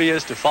duty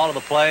is to follow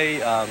the play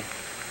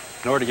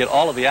in order to get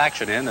all of the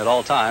action in at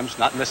all times,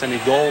 not miss any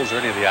goals or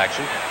any of the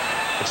action,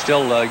 but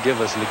still give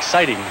us an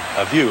exciting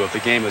view of the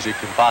game as you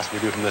can possibly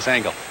do from this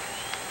angle.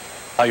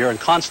 You're in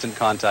constant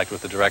contact with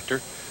the director.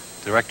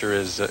 The director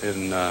is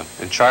in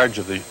charge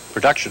of the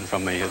production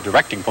from a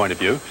directing point of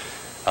view.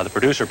 The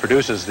producer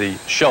produces the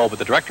show, but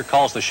the director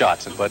calls the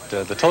shots. But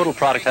the total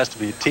product has to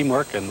be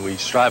teamwork, and we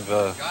strive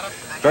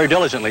very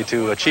diligently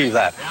to achieve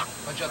that.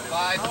 Bunch up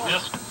 5,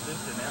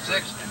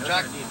 6,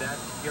 Chuck.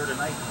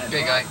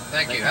 Okay, guy.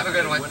 Thank you. Have a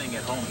good one.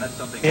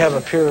 We have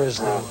up here as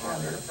the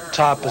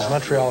top is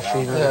Montreal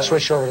feed, and then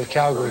switch over to the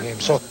Calgary game.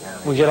 So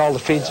we get all the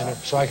feeds in it,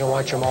 so I can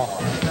watch them all.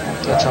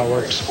 That's how it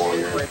works.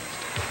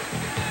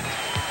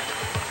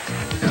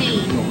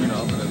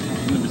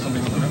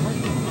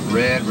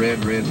 Red,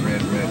 red, red,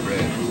 red, red,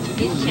 red.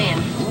 His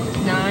chance.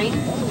 9,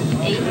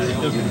 8,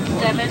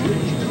 7,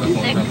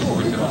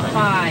 6,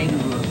 5.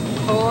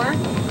 4,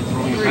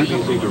 3,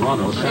 2, 1.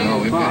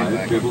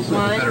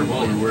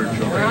 We're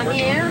on the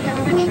air.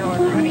 Have a good show,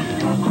 everybody.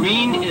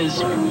 Green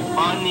is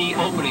on the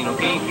opening,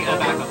 okay?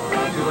 Back up.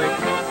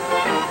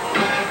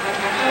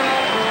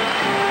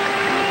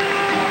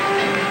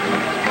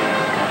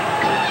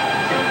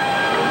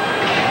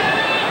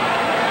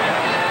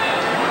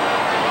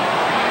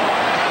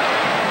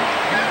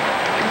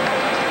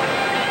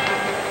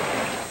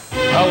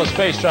 Well, the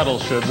space shuttle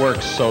should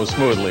work so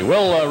smoothly.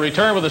 We'll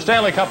return with the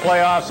Stanley Cup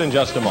Playoffs in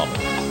just a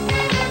moment.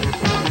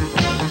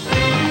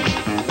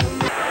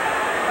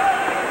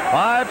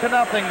 5-0.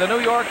 The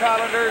New York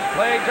Islanders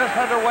play just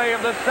underway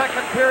in the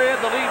second period.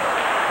 The Leafs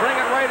bring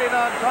it right in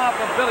on top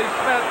of Billy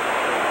Smith.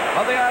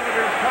 But the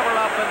Islanders cover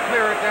up and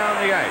clear it down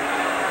the ice.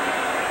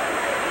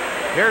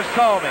 Here's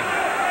Salming,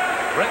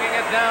 bringing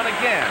it down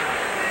again.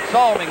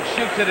 Salming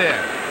shoots it in.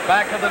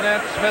 Back of the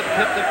net, Smith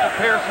tipped it to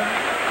Persson.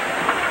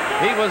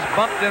 He was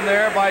bumped in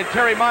there by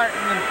Terry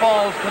Martin and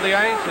falls to the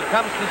ice. It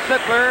comes to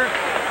Sittler.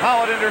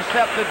 Howatt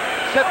intercepted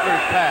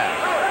Sittler's pass.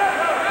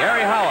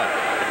 Garry Howatt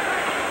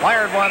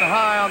fired one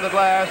high on the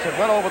glass. It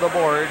went over the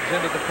boards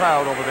into the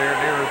crowd over there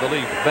near the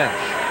Leafs bench.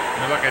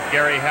 You look at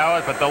Garry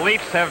Howatt, but the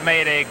Leafs have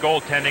made a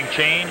goaltending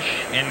change.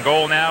 In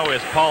goal now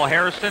is Paul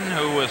Harrison,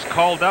 who was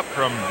called up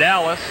from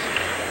Dallas,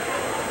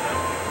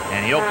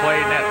 and he'll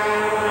play nets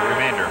for the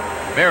remainder.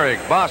 Merrick,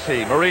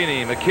 Bossy,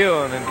 Marini,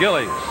 McEwen, and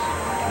Gillies.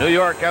 New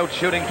York out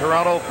shooting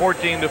Toronto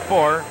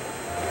 14-4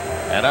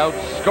 and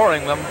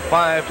outscoring them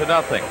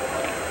 5-0.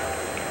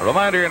 A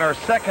reminder, in our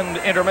second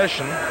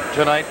intermission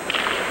tonight,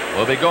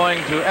 we'll be going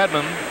to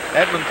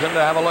Edmonton to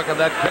have a look at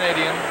that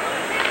Canadian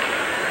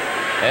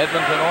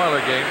Edmonton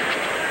Oiler game.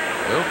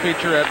 We'll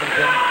feature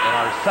Edmonton in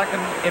our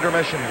second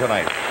intermission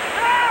tonight.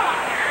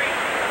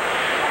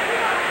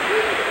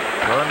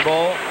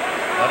 Turnbull,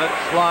 let it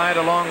slide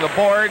along the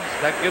boards.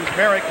 That gives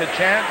Merrick a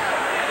chance.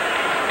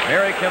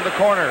 Merrick in the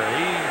corner.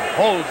 He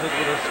holds it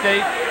with a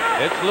skate.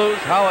 It's loose.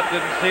 Howatt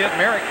didn't see it.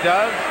 Merrick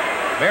does.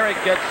 Merrick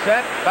gets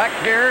set. Back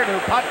here to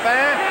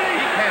Potvin.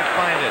 He can't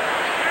find it.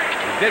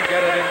 He did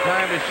get it in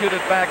time to shoot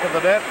it back of the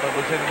net, but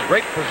was in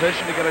great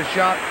position to get a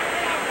shot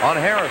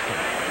on Harrison.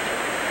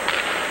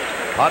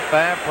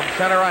 Potvin from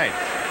center ice.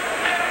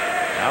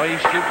 Now he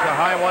shoots a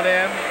high one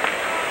in.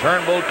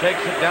 Turnbull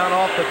takes it down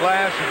off the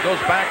glass and goes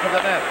back of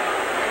the net.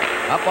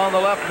 Up on the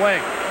left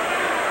wing.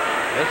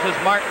 This is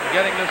Martin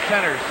getting to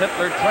center.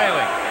 Sittler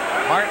trailing.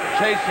 Martin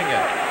chasing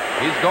it.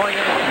 He's going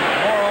into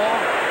Morrow.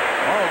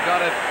 Morrow got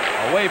it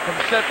away from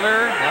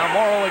Sittler. Now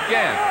Morrow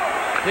again.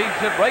 Feeds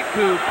it right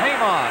to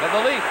Paymon of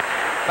the Leafs.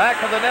 Back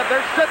of the net.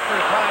 There's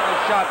Sittler trying a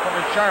shot from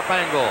a sharp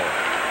angle.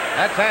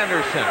 That's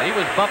Anderson. He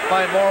was bumped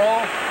by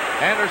Morrow.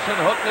 Anderson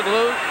hooked it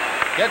loose.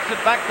 Gets it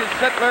back to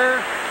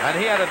Sittler. And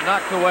he had it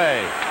knocked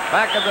away.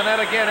 Back of the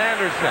net again,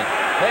 Anderson.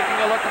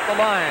 Taking a look at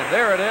the line.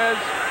 There it is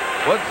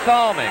with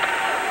Salming.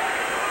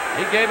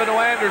 He gave it to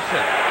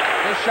Anderson.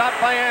 The shot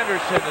by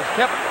Anderson is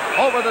tipped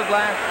over the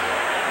glass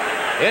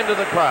into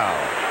the crowd.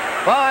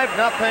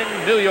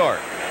 5-0 New York.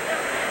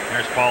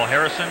 There's Paul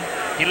Harrison.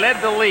 He led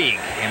the league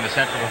in the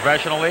Central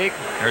Professional League.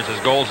 There's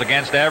his goals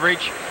against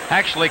average.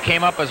 Actually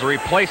came up as a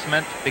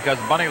replacement because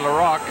Bunny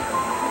Larocque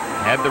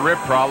had the rib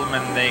problem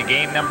in the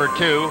game number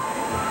 2.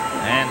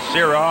 And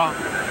Sirah,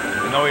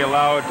 even though he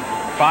allowed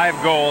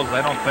 5 goals,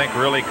 I don't think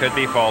really could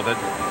be faulted.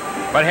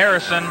 But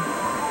Harrison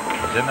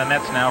is in the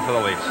nets now for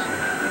the Leafs.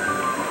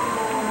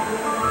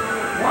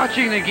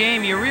 Watching the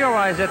game, you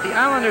realize that the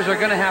Islanders are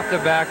going to have to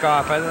back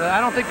off. I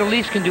don't think the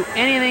Leafs can do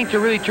anything to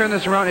really turn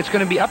this around. It's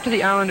going to be up to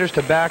the Islanders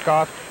to back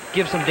off,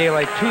 give some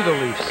daylight to the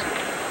Leafs.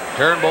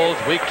 Turnbull's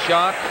weak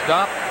shot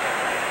stopped.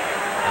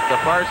 At the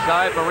far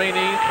side,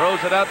 Marini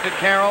throws it out to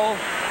Carroll.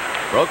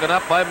 Broken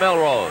up by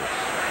Melrose.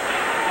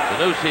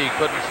 Denis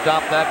couldn't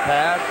stop that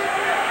pass.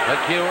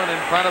 McEwen in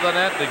front of the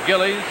net to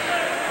Gillies.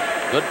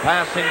 Good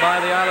passing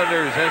by the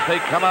Islanders as they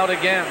come out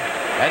again.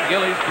 And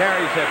Gillies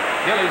carries it.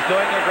 Gillies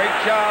doing a great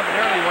job.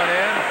 Nearly went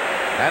in.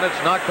 And it's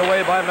knocked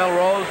away by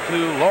Melrose to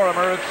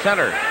Lorimer at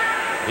center.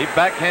 He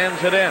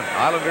backhands it in.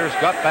 Islanders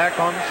got back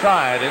on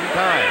side in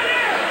time.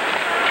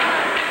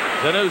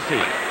 Denis.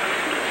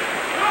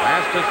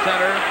 Pass to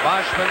center.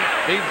 Boschman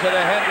feeds it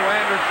ahead to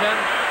Anderson.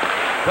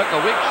 Took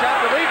a weak shot.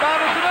 The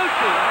rebound is Denis.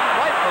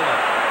 Rifled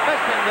it.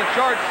 Missing the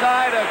short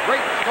side. A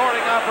great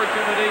scoring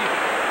opportunity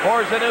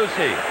for Denis.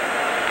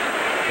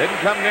 Didn't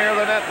come near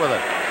the net with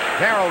it.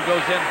 Carroll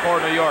goes in for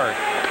New York.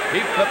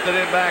 He flipped it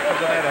in back of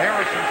the net.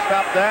 Harrison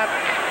stopped that.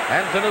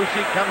 And Denis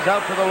comes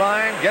out to the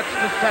line. Gets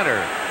to center.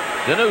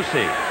 Denis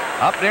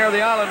up near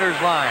the Islanders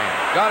line.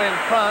 Got in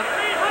front.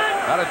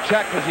 Got a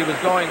check as he was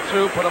going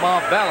through. Put him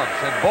off balance.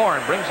 And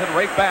Bourne brings it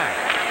right back.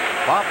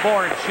 Bob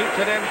Bourne shoots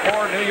it in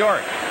for New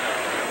York.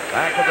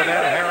 Back of the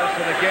net.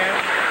 Harrison again.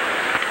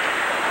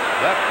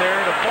 Left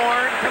there to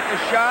Bourne. Took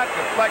the shot.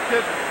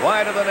 Deflected.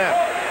 Wide of the net.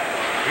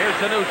 Here's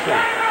Denis.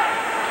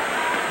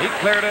 He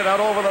cleared it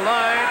out over the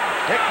line.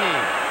 Hickey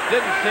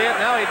didn't see it.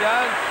 Now he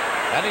does.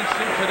 And he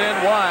shoots it in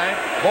wide.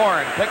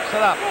 Bourne picks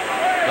it up.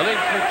 The Leafs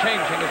are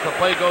changing as the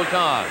play goes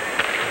on.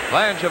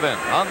 Langevin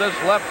on this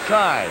left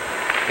side.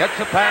 Gets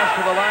a pass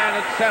to the line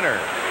at center.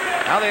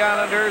 Now the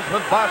Islanders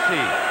with Bossy.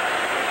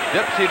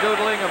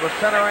 Dipsy-doodling of the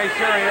center ice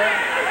area.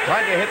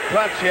 Tried to hit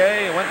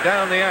Trottier. Went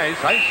down the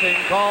ice. Icing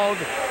called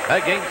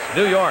against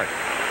New York.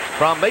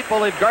 From Maple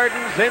Leaf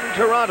Gardens in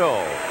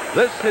Toronto,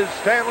 this is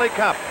Stanley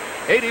Cup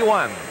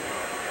 81.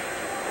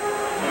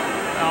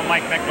 Well,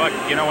 Mike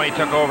McEwen, you know, when he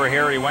took over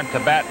here, he went to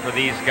bat for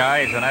these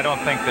guys, and I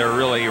don't think they're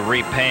really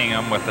repaying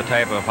them with the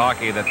type of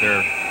hockey that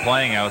they're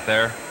playing out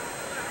there.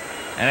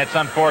 And it's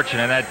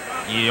unfortunate that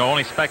you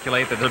only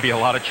speculate that there'll be a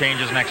lot of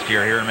changes next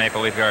year here in Maple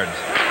Leaf Gardens.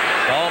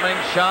 Salming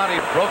shot. He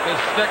broke his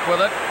stick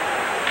with it.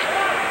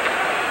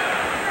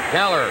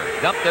 Kallur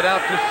dumped it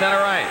out to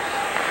center ice.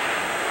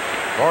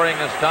 Goring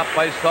is stopped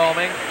by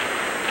Salming.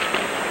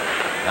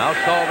 Now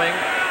Salming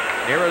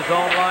near his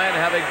own line,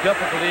 having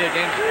difficulty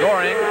against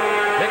Goring.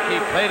 Hickey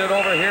played it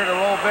over here to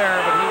Robert,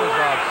 but he was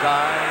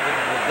offside,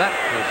 and that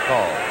was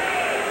called.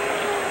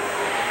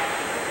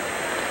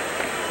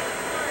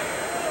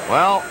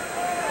 Well,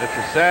 it's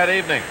a sad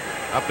evening.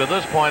 Up to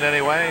this point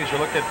anyway, as you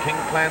look at King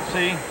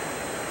Clancy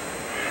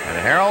and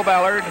Harold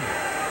Ballard.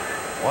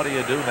 What do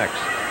you do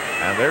next?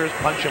 And there's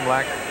Punch and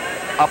Black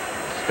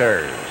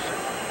upstairs.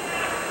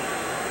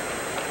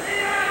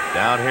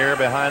 Down here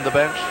behind the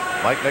bench,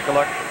 Mike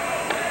McEwen.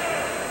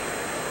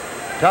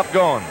 Tough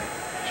going,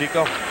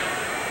 Chico.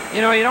 You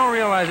know, you don't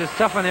realize it's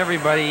tough on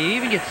everybody. You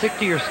even get sick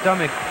to your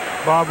stomach,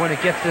 Bob, when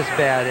it gets this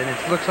bad. And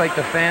it looks like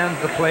the fans,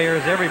 the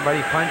players,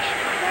 everybody, Punch,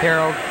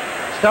 Harold,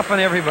 it's tough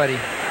on everybody.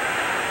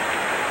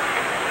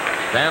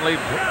 Stanley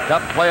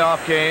Cup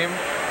playoff game.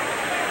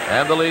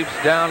 And the Leafs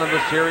down in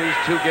the series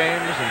 2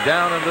 games and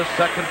down in this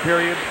second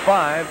period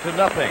 5-0.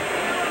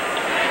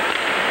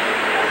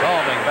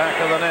 Salming back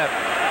of the net.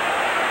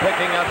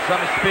 Picking up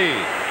some speed.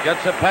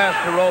 Gets it past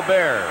to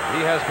Robert.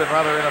 He has been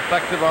rather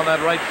ineffective on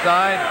that right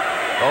side.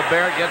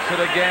 Robert gets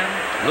it again.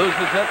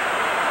 Loses it.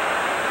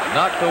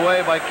 Knocked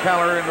away by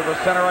Kallur into the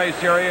center ice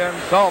area, and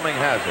Salming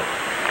has it.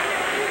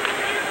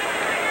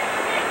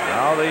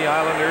 Now the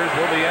Islanders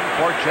will be in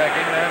for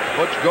checking. That's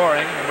Butch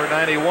Goring, number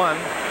 91.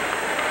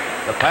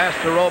 The pass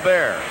to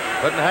Robert.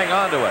 Couldn't hang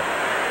on to it.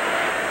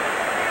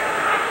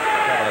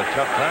 Having a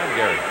tough time,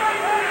 Garry.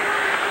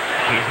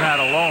 He's not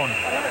alone.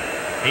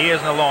 He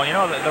isn't alone. You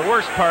know, the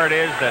worst part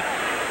is that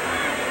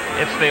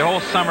it's the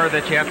whole summer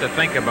that you have to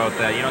think about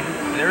that. You know,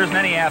 there isn't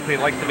any athlete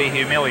that likes to be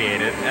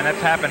humiliated, and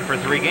that's happened for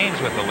 3 games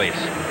with the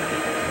Leafs.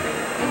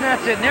 And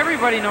that's it. And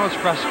everybody knows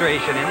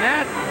frustration, and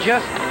that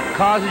just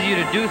causes you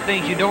to do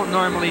things you don't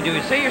normally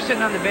do. Say you're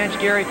sitting on the bench,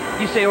 Garry,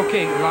 you say,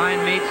 okay,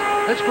 line mates,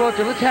 let's go out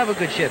there, let's have a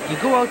good shift. You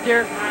go out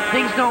there,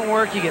 things don't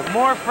work, you get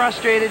more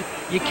frustrated,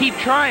 you keep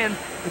trying,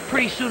 but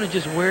pretty soon it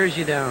just wears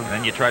you down.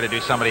 Then you try to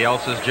do somebody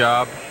else's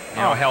job,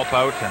 you know, help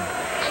out, and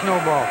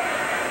snowball.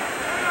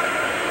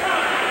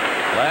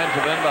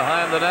 Langevin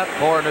behind the net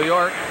for New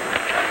York.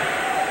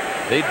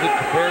 Feeds it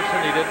to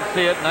Persson. He didn't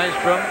see it.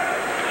 Nystrom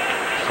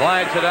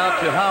slides it out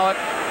to Howatt.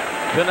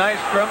 To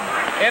Nystrom.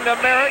 Into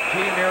Merrick.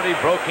 He nearly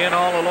broke in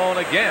all alone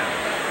again.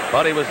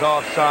 But he was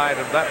offside,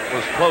 and that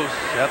was close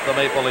at the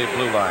Maple Leaf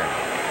blue line.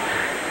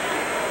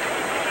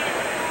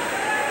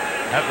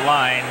 That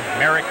line,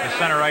 Merrick, the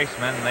center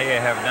iceman, they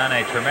have done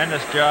a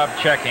tremendous job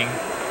checking.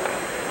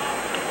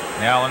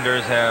 The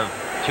Islanders have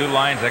 2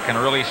 lines that can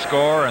really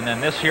score, and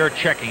then this here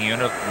checking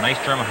unit,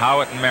 Nystrom,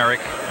 Howatt, and Merrick,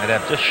 that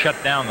have just shut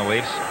down the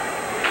Leafs.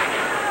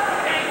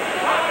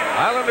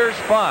 Islanders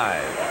 5,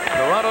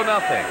 Toronto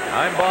nothing.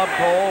 I'm Bob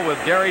Cole with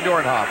Gary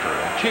Dornhofer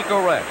and Chico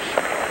Resch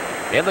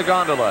in the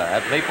gondola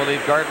at Maple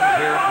Leaf Gardens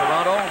here in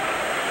Toronto.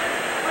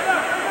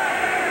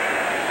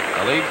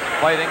 The Leafs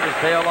fighting to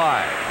stay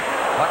alive.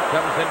 Puck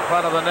comes in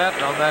front of the net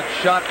on that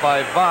shot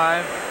by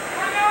Vaive.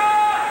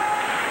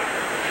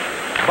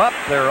 But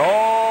they're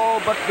all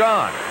but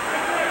gone.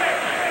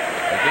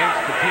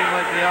 Against a team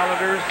like the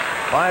Islanders,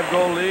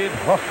 5-goal lead.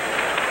 Oh,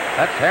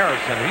 that's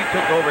Harrison. He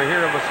took over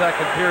here in the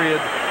second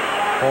period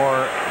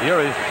for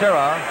Jiri.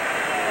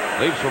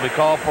 Leafs will be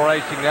called for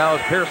icing now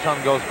as Persson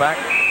goes back.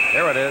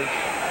 There it is.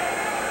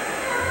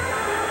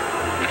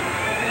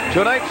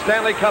 Tonight's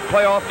Stanley Cup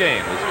playoff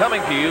game is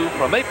coming to you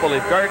from Maple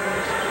Leaf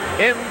Gardens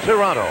in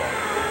Toronto.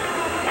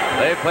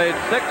 They played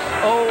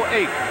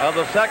 6:08 of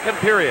the second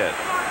period.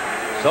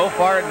 So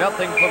far,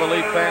 nothing for the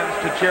Leaf fans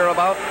to cheer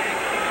about.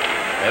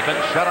 They've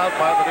been shut out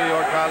by the New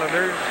York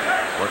Islanders.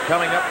 We're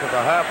coming up to the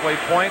halfway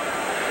point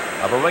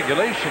of a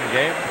regulation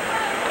game.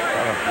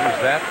 Use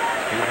that,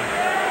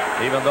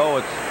 even though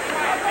it's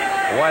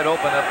wide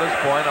open at this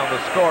point on the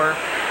score.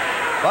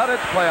 But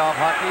it's playoff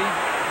hockey.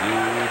 You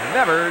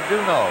never do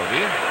know, do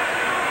you?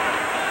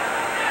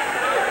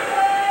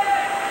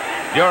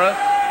 Juris.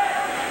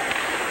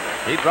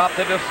 He dropped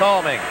it to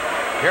Salming.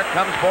 Here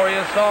comes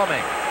Borje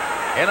Salming.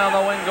 In on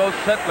the wing goes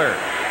Sittler.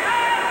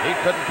 He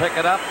couldn't pick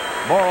it up.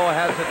 Morrow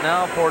has it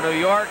now for New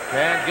York,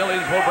 and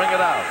Gillies will bring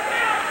it out.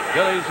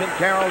 Gillies and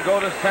Carroll go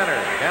to center.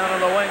 Down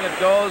on the wing it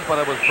goes, but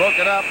it was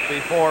broken up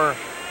before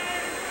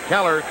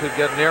Kallur could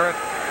get near it.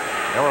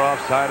 They were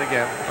offside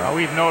again. Well,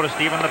 we've noticed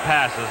even the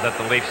passes that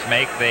the Leafs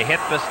make. They hit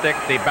the stick,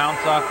 they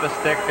bounce off the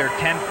stick, they're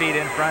 10 feet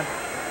in front.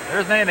 There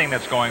isn't anything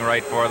that's going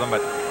right for them,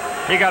 but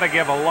You got to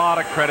give a lot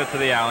of credit to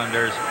the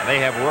Islanders. They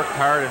have worked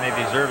hard and they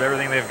deserve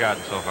everything they've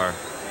gotten so far.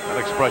 That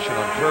expression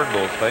on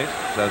Turnbull's face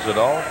says it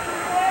all.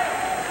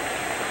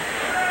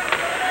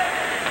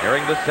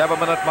 Nearing the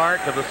 7-minute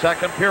mark of the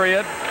second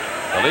period.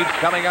 The Leafs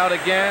coming out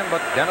again,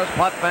 but Denis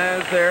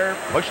Potvin is there.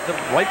 Pushed them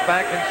right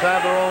back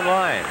inside their own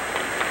line.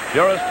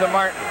 Juris to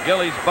Martin.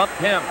 Gillies bumped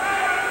him.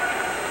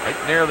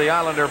 Right near the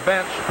Islander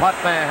bench.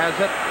 Potvin has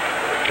it.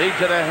 Feeds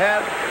it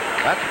ahead.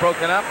 That's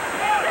broken up.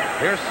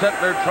 Here's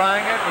Sittler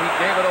trying it. He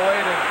gave it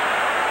away to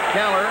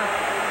Kallur.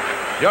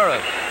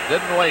 Juris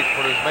didn't wait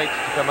for his mates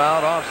to come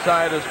out.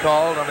 Offside is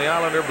called on the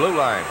Islander blue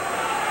line.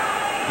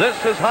 This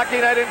is Hockey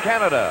Night in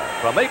Canada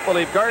from Maple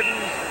Leaf Gardens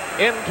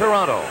in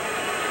Toronto.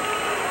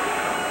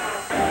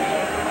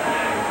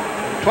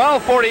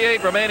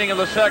 12:48 remaining in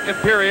the second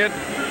period.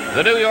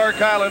 The New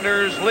York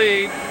Islanders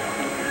lead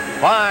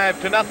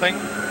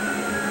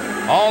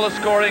 5-0. All the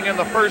scoring in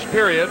the first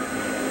period.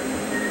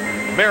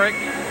 Merrick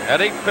at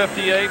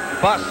 8:58.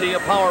 Bossy a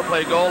power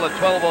play goal at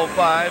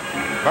 12:05.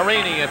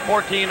 Marini at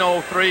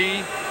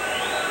 14:03.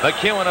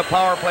 McEwen a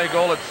power play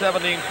goal at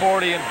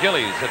 17:40. And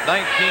Gillies at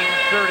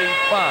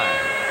 19:35.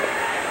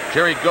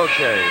 Jiri, the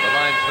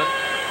linesman,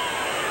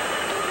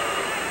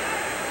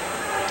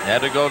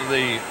 had to go to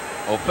the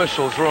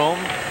officials' room.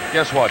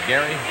 Guess what,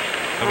 Garry?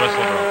 The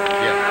whistle broke.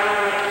 Yeah.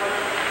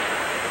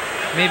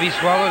 Maybe he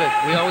swallowed it.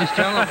 We always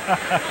tell them.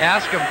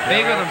 Ask them.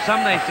 Beg of them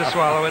some nights to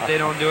swallow it. They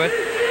don't do it.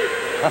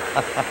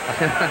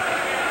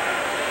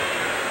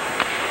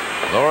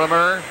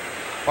 Lorimer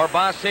for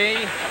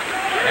Bossy.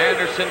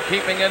 Anderson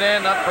keeping it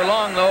in. Not for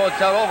long, though.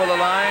 It's out over the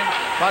line.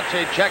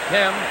 Trottier checked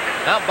him.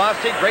 Now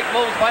Bossy. Great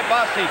moves by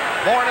Bossy.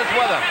 Bourne is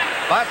with him.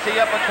 Bossy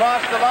up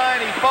across the line.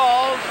 He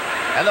falls.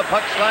 And the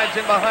puck slides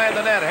in behind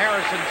the net.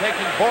 Harrison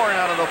taking Bourne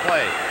out of the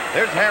play.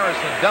 There's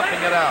Harrison dumping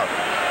it out.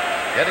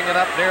 Getting it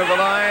up near the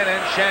line,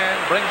 and Shan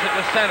brings it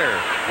to center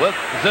with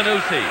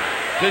Zanussi.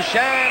 To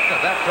Shan,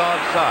 that's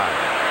onside.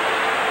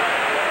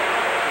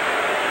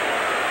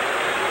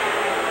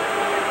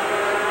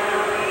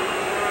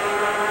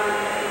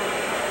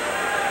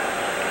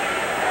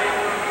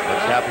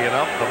 That's happy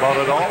enough about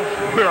it all.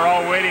 We were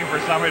all waiting for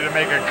somebody to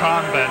make a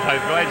comment.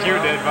 I'm glad you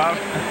did, Bob.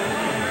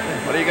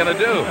 What are you going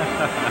to do?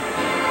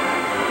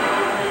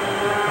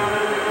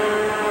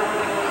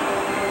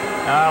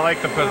 I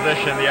like the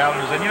position the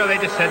Islanders, and they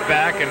just sit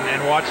back and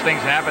watch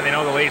things happen. They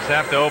know the Leafs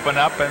have to open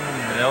up, and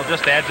they'll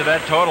just add to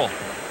that total.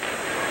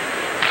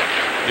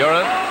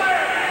 Juris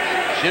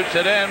shoots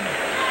it in.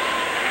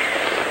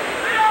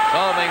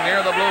 Salming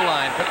near the blue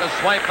line, took a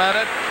swipe at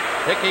it.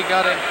 Hickey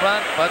got in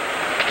front, but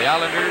the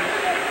Islanders,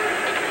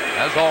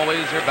 as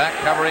always, are back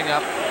covering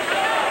up.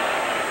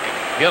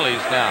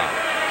 Gillies now.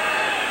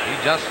 He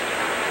just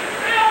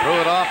threw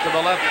it off to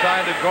the left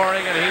side to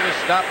Goring, and he was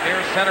stopped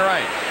near center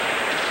ice.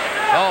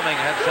 Salming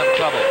had some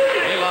trouble.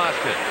 He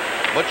lost it.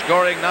 Butch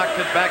Goring knocked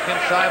it back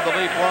inside the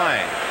Leaf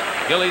line.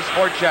 Gillies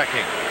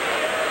forechecking.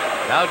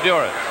 Now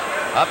Juris.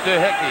 Up to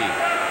Hickey.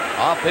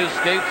 Off his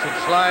skates, it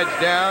slides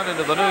down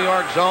into the New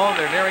York zone.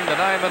 They're nearing the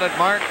 9-minute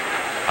mark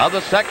of the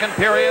second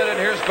period, and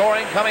here's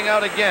Goring coming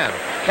out again.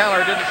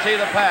 Kallur didn't see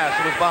the pass.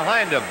 It was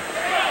behind him.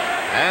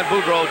 And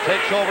Boudreau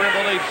takes over in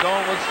the Leaf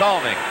zone with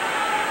Salming.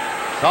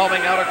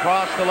 Salming out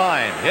across the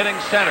line. Hitting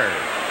center.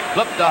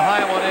 Flipped a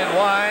high one in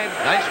wide.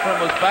 Nystrom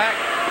was back.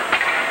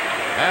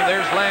 And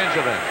there's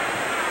Langevin.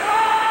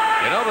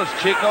 You notice,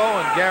 Chico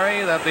and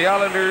Garry, that the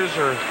Islanders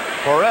are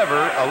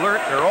forever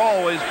alert. They're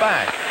always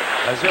back,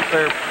 as if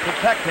they're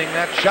protecting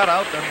that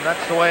shutout, and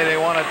that's the way they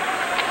want it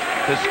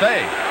to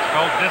stay.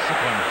 Called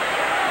discipline.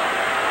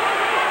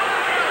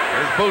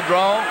 Here's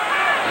Boudreau.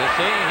 You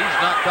see, he's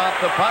knocked off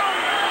the puck.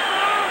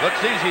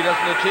 Looks easy,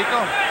 doesn't it,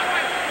 Chico?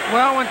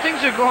 Well, when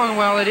things are going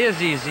well, it is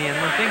easy, and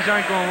when things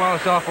aren't going well,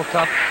 it's awful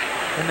tough,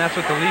 and that's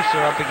what the Leafs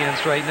are up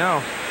against right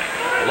now.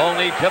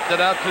 Loney tipped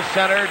it out to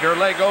center.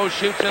 Derlego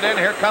shoots it in.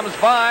 Here comes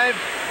Vaive.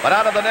 But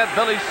out of the net,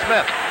 Billy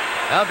Smith.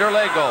 Now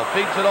Derlego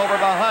feeds it over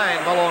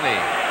behind Maloney.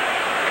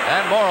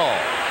 And Morrow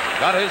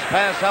got his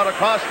pass out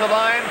across the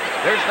line.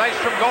 There's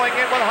Nystrom going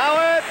in with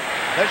Howatt.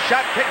 The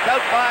shot kicked out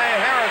by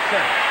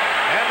Harrison.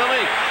 And the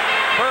Leafs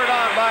spurred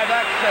on by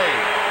that save.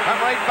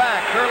 Come right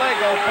back.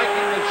 Derlego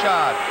faking the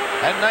shot.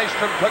 And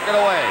Nystrom took it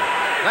away.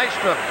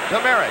 Nystrom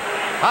to Merrick.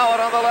 Howatt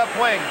on the left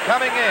wing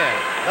coming in.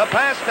 The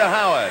pass to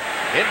Howatt.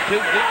 In too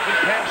deep, he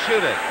can't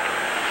shoot it.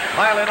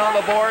 Piling on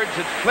the boards.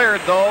 It's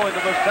cleared, though,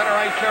 into the center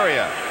ice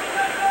area.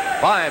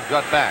 Vaive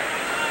got back.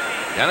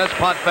 Denis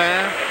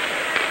Potvin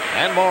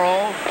and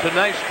Morrow to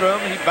Nystrom.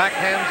 He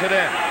backhands it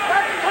in.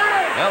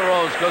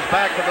 Melrose goes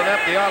back to the net.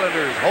 The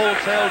Islanders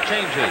wholesale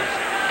changes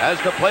as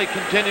the play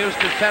continues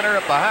to center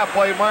at the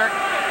halfway mark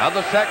of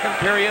the second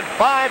period.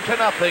 5-0,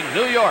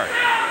 New York.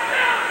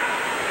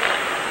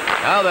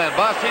 Now then,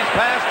 Bossy's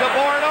pass to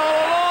Bourne all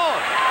alone.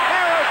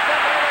 Harrison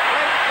made a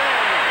great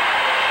save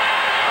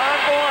on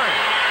Bourne.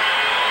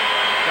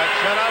 Got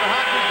shutout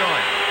hockey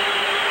going.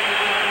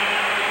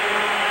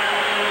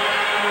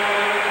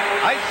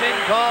 Icing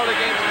called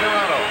against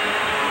Toronto.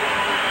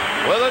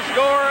 With a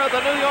score of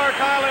the New York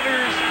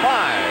Islanders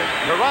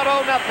 5,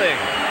 Toronto 0.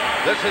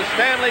 This is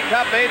Stanley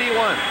Cup 81.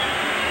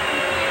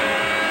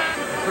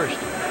 first.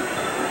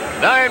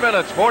 9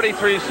 minutes,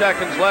 43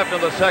 seconds left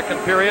in the second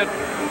period.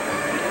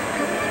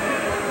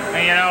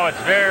 And you know,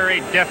 it's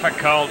very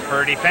difficult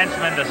for a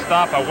defenseman to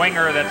stop a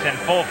winger that's in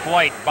full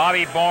flight.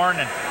 Bobby Bourne,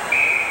 and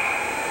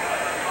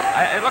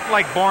it looked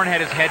like Bourne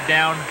had his head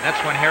down. That's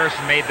when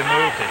Harrison made the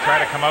move to try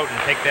to come out and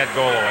take that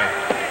goal away.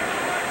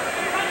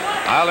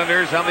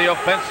 Islanders on the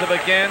offensive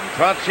again.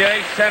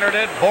 Trottier centered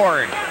it.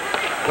 Bourne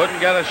couldn't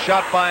get a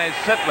shot by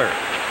Sittler.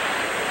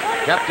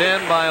 Kept in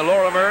by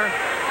Lorimer.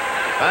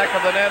 Back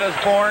of the net is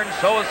Bourne,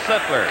 so is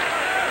Sittler.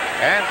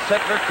 And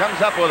Sittler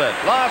comes up with it.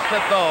 Lost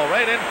it, though,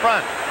 right in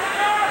front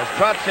as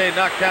Trottier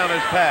knocked down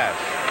his pass.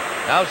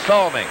 Now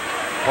Salming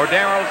for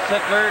Darryl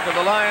Sittler to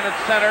the line at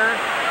center.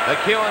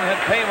 McEwen had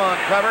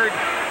Paymont covered.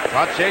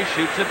 Trottier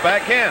shoots it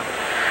back in.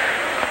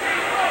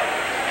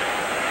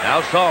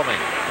 Now Salming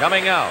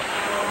coming out.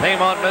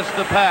 Paymont missed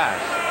the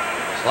pass.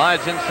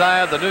 Slides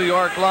inside the New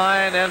York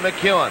line, and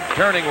McEwen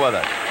turning with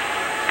it.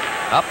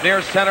 Up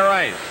near center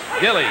ice.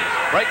 Gillies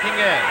breaking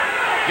in.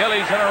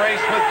 Gillies in a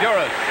race with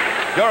Duras.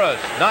 Duras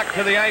knocked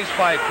to the ice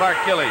by Clark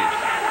Gillies.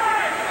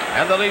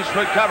 And the Leafs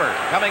recover.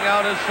 Coming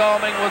out is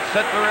Salming with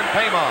Sittler and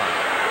Paymont.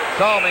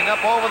 Salming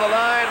up over the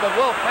line, but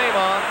Wolf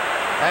Paymont,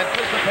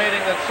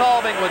 anticipating that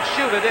Salming would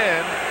shoot it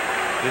in.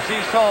 You see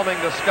Salming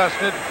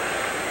disgusted.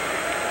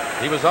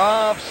 He was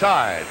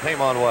offside,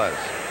 Paymont was.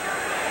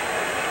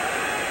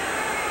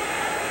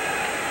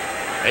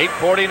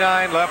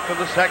 8:49 left in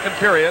the second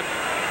period.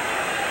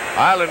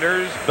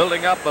 Islanders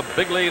building up a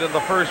big lead in the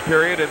first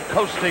period and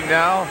coasting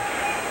now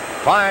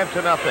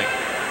 5-0.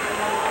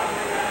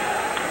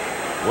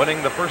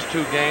 Winning the first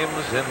two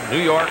games in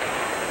New York.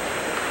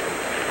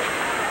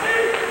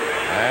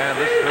 And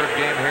this third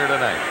game here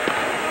tonight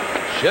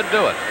should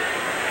do it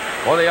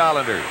for the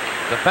Islanders,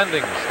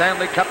 defending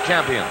Stanley Cup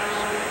champions.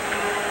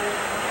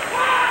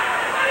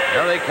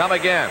 Here they come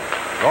again.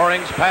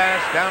 Goring's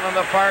pass down on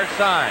the far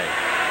side.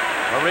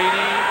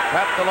 Marini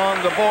trapped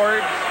along the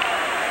boards.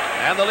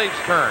 And the Leafs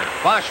turn.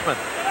 Boschman.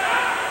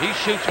 He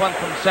shoots one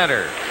from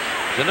center.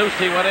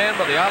 Zanussi went in,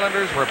 but the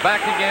Islanders were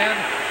back again.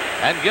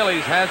 And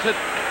Gillies has it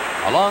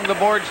along the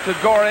boards to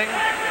Goring.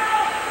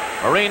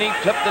 Marini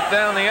tipped it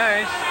down the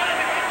ice.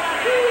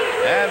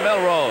 And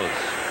Melrose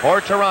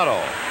for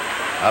Toronto.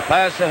 A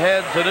pass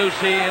ahead.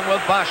 Zanussi in with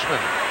Boschman.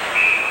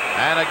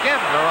 And again,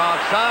 they're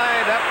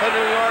offside at the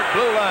New York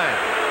blue line.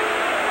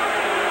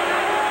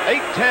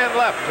 8:10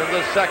 left in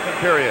the second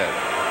period.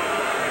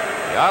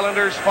 The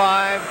Islanders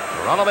 5,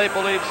 Toronto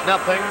Maple Leafs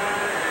nothing.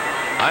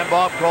 I'm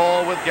Bob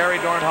Cole with Gary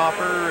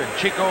Dornhofer and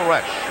Chico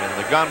Resch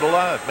in the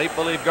gondola at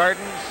Maple Leaf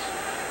Gardens.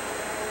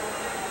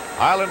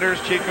 Islanders,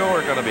 Chico,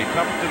 are going to be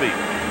tough to beat.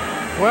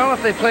 Well,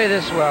 if they play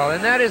this well,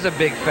 and that is a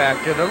big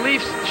factor. The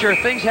Leafs, sure,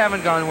 things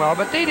haven't gone well,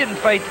 but they didn't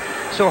fight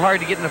so hard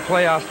to get in the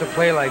playoffs to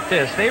play like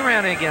this. They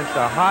ran against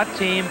a hot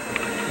team,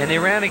 and they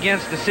ran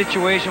against a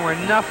situation where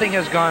nothing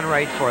has gone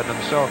right for them.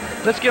 So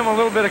let's give them a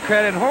little bit of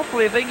credit, and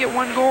hopefully if they can get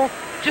one goal,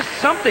 just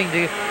something,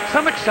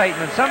 some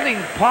excitement, something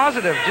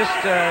positive, just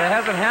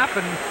hasn't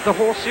happened the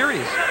whole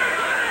series.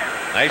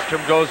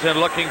 Nystrom goes in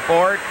looking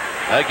for it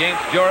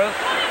against Duras.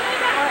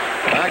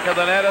 Back of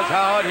the net is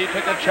Howatt. He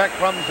took a check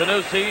from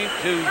Zanussi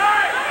to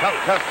tough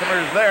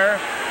customers there.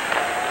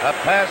 A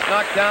pass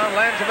knocked down.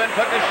 Langevin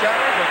took a shot.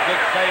 It was a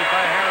good save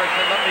by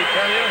Harrison, let me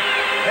tell you.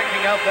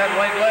 Picking out that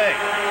right leg.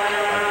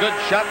 A good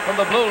shot from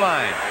the blue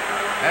line.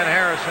 And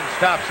Harrison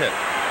stops it.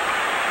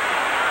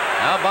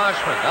 Now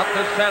Boschman up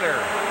the center.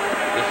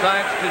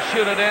 Decides to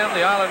shoot it in.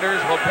 The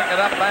Islanders will pick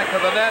it up back of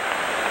the net.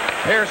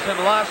 Persson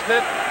lost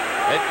it.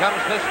 It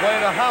comes this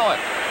way to Howatt.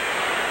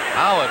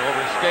 Howatt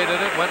overskated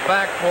it, went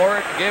back for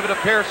it, gave it to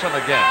Persson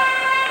again.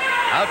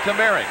 Out to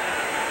Merrick.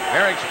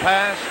 Merrick's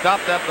pass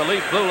stopped at the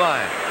Leaf blue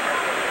line.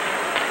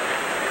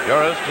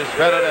 Duras just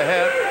fed it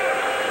ahead.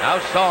 Now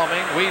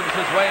Salming weaves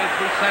his way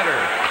through center.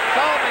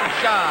 Salming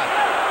shot.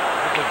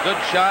 It's a good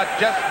shot.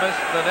 Just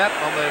missed the net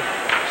on the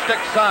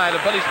stick side of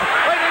Billy Smith.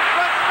 Right in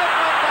front, Smith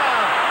went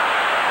down.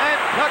 And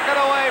took it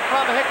away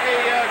from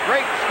Hickey. A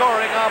great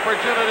scoring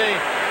opportunity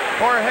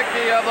for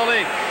Hickey of the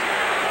Leafs.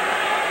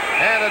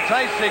 And it's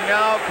icing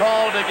now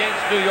called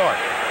against New York.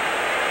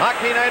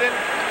 Hockey Night in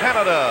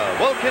Canada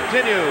will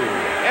continue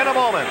in a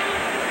moment.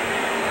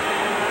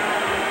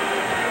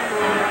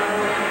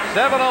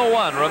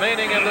 7:01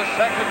 remaining in the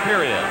second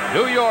period.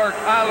 New York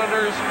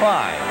Islanders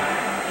 5.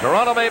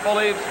 Toronto Maple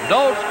Leafs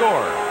no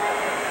score.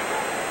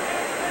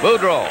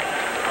 Boudreau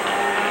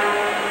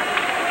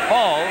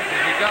falls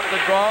as he got the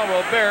draw.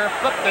 Robert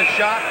flipped the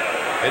shot.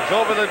 It's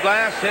over the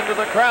glass into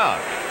the crowd.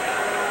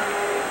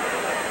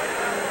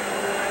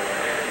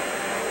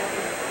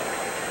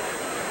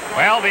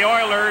 Well, the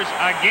Oilers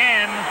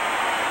again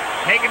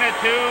taking it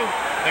to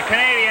the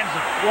Canadians.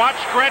 Watch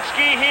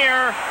Gretzky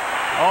here.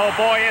 Oh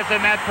boy,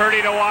 isn't that pretty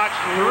to watch.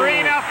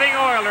 3-0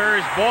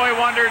 Oilers. Boy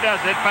wonder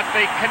does it. But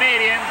the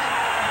Canadians,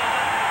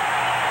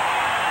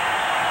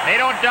 they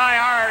don't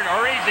die hard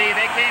or easy.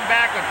 They came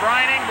back with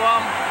Bryan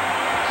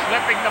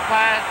slipping the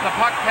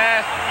puck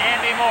past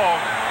Andy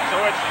Moe. So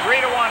it's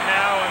 3-1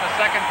 now in the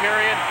second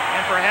period,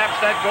 and perhaps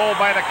that goal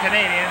by the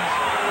Canadians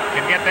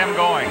can get them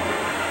going.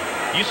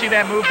 You see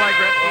that move by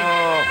Gretzky?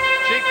 Oh,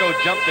 Chico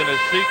jumped in his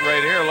seat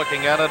right here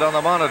looking at it on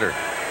the monitor.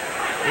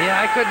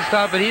 Yeah, I couldn't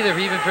stop it either,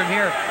 even from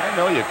here. I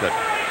know you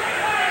couldn't.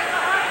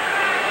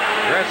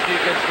 Gretzky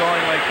gets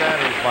going like that.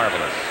 He's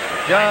marvelous.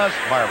 Just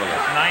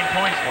marvelous. 9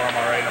 points for him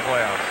already in the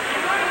playoffs.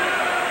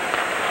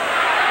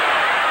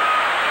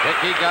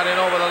 Dickey got in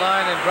over the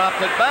line and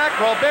dropped it back.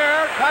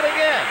 Robert cutting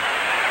in.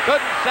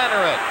 Couldn't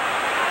center it.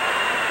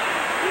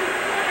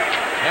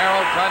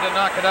 Carroll trying to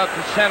knock it out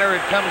to center.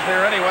 It comes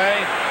there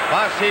anyway.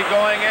 Bossy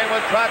going in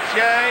with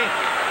Trottier.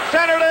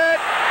 Centered it.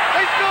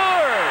 They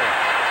score.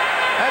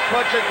 That's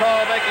what you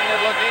call making it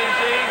look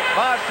easy.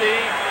 Bossy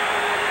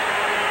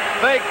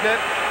faked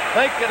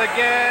it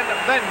again,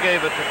 then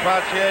gave it to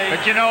Trottier.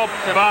 But you know,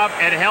 Bob,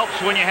 it helps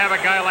when you have a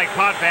guy like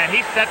Potvin.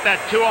 He set that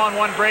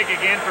 2-on-1 break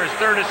again for his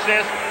third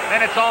assist.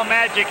 Then it's all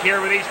magic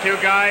here with these two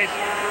guys.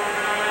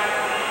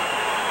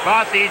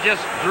 Bossy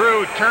just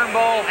drew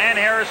Turnbull and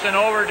Harrison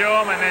over to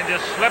him and then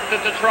just slipped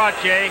it to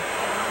Trottier.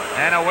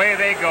 And away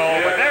they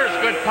go. But there's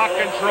good puck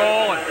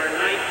control and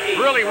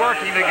really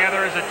working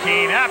together as a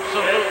team.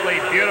 Absolutely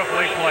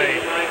beautifully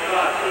played.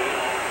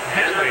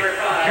 Actually,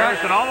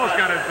 Harrison almost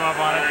got his glove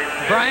on it.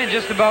 Bryan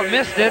just about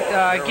missed it.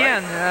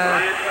 Again,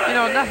 you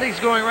know, nothing's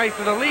going right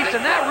for the Leafs,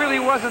 and that really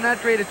wasn't that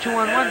great a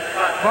 2-on-1.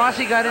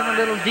 Bossy got in a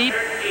little deep,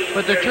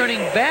 but they're turning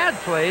bad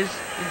plays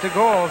into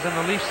goals, and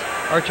the Leafs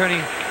are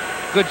turning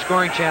good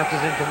scoring chances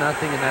into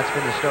nothing, and that's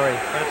been the story.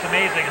 But it's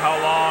amazing how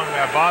long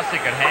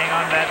Bossy could hang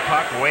on that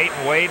puck,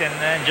 wait, and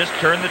then just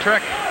turn the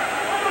trick.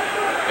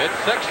 It's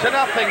 6-0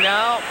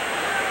 now.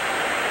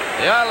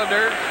 The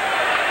Islanders.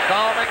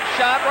 Salming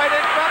shot right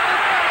in front of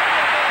the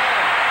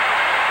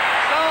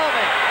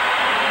Salming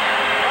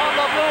on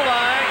the blue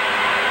line,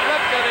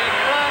 flipped it in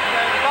front,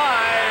 and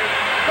Vaive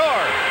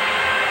scored.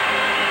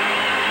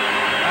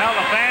 Well,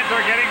 the fans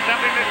are getting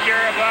something to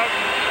cheer about.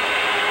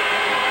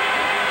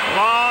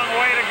 Long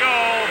way to go,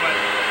 but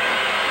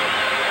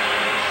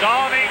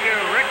Salming to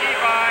Ricky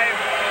Vaive.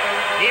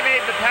 He made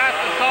the pass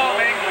to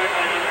Salming,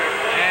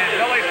 and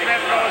Billy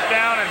Smith goes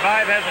down, and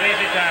Vaive has an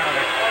easy time with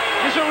it.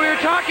 This is what we were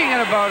talking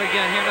about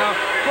again here now.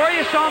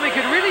 Borje Salming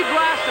could really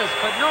blast us,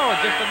 but no,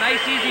 just a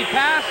nice easy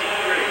pass.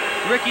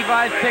 Ricky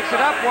Vaive picks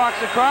it up,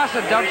 walks across,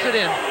 and dumps it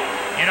in.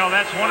 You know,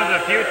 that's one of the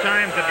few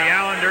times that the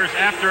Islanders,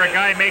 after a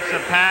guy makes a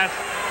pass,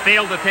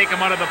 failed to take him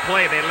out of the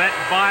play. They let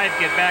Vaive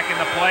get back in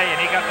the play, and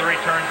he got the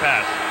return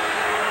pass.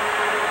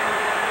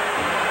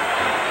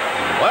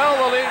 Well,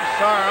 the Leafs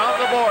are on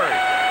the board.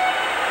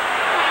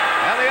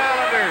 And the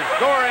Islanders,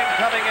 Goring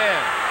coming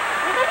in.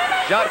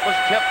 Shot was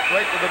tipped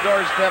right to the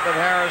doorstep of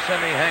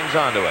Harrison. He hangs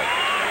on to it.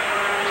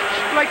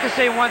 I'd like to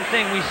say one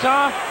thing. We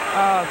saw...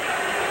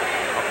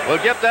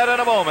 We'll get that in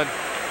a moment.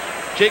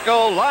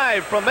 Chico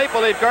live from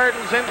Maple Leaf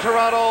Gardens in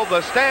Toronto,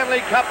 the Stanley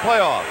Cup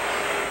Playoffs.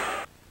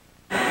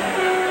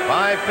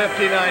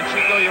 5:59.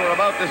 Chico, you were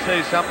about to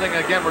say something.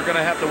 Again, we're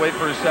going to have to wait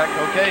for a sec.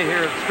 Okay,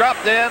 here it's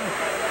dropped in,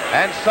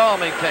 and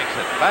Salming takes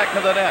it. Back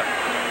to the net.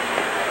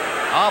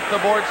 Off the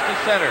boards to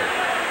center.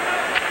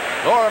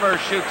 Lorimer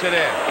shoots it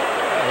in.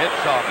 Hit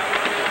Salming.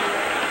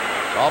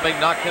 Salming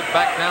knocked it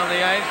back down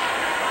the ice.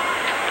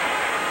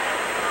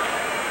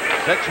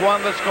 6-1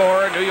 the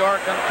score. New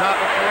York on top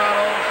of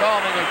Toronto.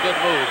 Salming a good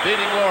move,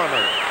 beating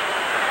Lorimer.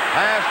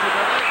 Pass to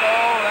Chico.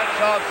 That's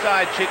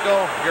offside.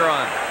 Chico, you're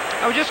on.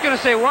 I was just going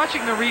to say,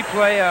 watching the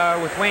replay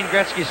with Wayne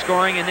Gretzky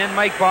scoring and then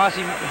Mike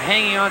Bossy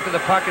hanging on to the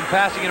puck and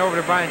passing it over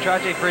to Bryan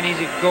Trottier for an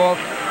easy goal,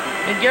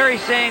 and Garry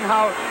saying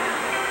how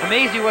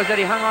amazed he was that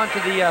he hung on to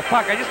the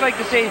puck. I just like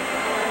to say,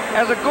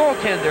 as a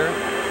goaltender,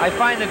 I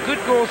find that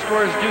good goal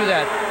scorers do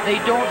that. They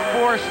don't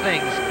force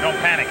things. Don't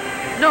panic.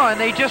 No, and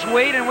they just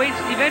wait and wait.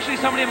 Eventually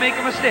somebody will make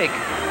a mistake.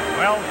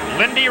 Well,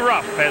 Lindy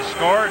Ruff has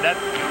scored. That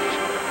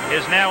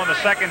is now in the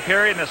second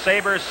period, and the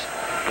Sabres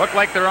look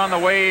like they're on the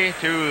way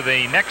to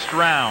the next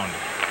round.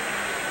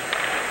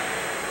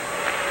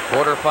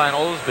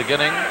 Quarterfinals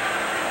beginning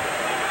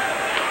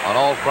on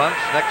all fronts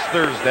next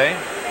Thursday.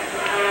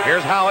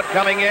 Here's Howatt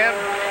coming in.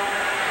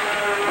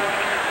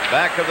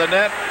 Back of the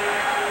net.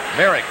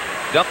 Merrick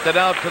dumped it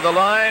out to the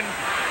line.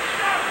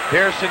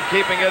 Persson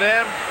keeping it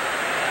in.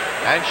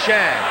 And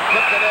Shan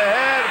tipped it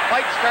ahead.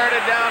 Fight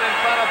started down in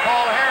front of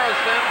Paul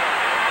Harrison.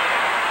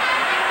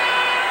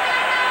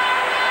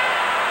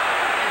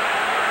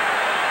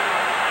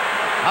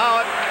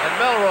 Howatt and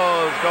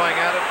Melrose going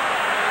at it.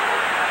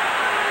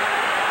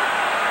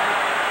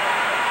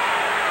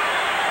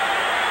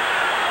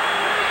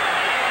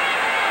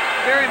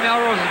 Gary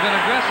Melrose has been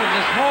aggressive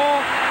this whole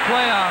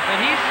playoff, and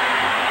he's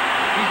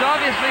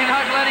obviously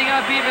not letting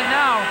up even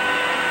now.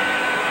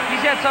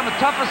 He's had some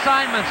tough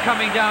assignments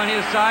coming down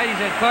his side. He's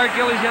had Clark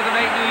Gillies the other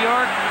night in New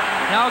York.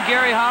 Now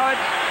Gary Howatt.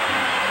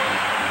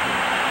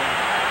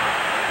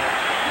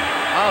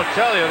 I'll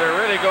tell you, they're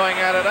really going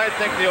at it. I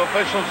think the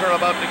officials are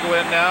about to go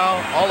in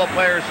now. All the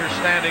players are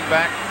standing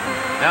back.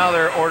 Now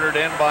they're ordered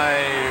in by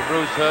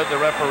Bruce Hood,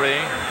 the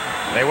referee.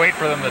 They wait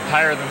for them to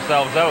tire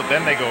themselves out,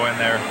 then they go in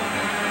there.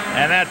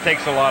 And that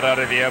takes a lot out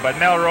of you.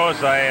 But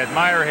Melrose, I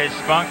admire his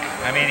spunk.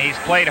 I mean, he's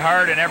played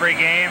hard in every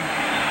game.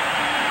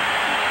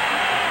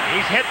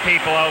 He's hit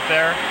people out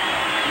there.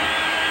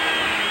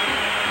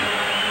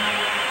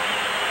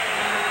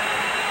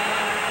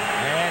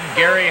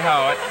 Garry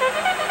Howatt.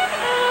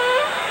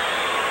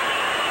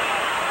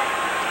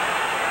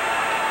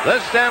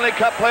 This Stanley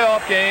Cup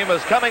playoff game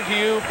is coming to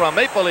you from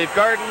Maple Leaf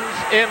Gardens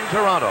in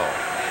Toronto.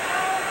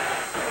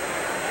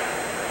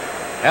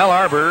 Al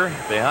Arbor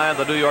behind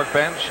the New York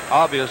bench,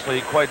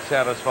 obviously quite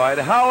satisfied.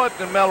 Howatt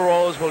and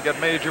Melrose will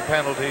get major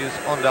penalties,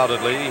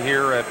 undoubtedly,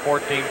 here at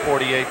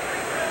 14:48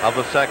 of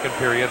the second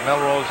period.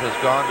 Melrose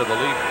has gone to the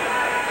Leaf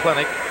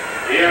clinic.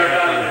 He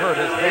hurt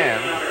his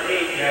hand.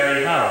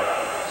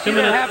 It's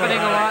been happening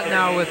a lot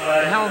now with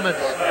helmets.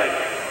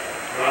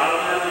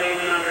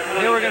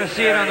 They were going to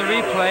see it on the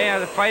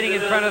replay, fighting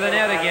in front of the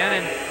net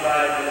again,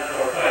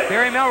 and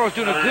Barry Melrose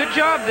doing a good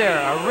job there,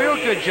 a real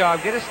good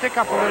job. Get his stick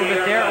up a little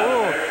bit there.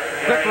 Oh,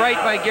 quick right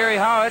by Garry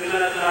Howatt.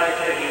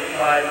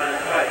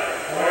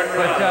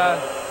 But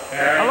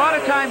a lot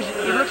of times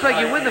it looks like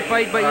you win the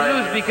fight, but you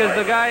lose because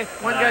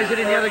one guy's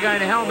hitting the other guy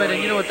in a helmet,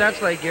 and you know what that's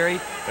like,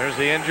 Gary. There's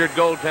the injured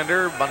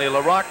goaltender, Bunny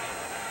LaRocque.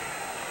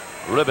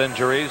 Rib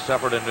injuries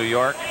suffered in New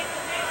York.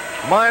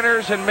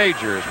 Minors and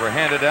majors were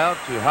handed out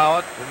to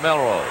Howatt and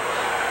Melrose.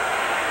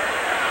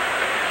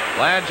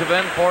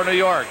 Langevin for New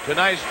York to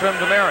Nystrom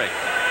to Merrick.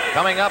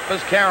 Coming up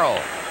is Carroll.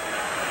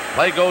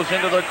 Play goes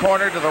into the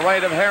corner to the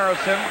right of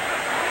Harrison.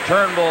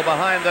 Turnbull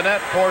behind the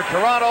net for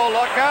Toronto.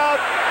 Look out!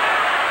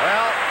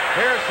 Well,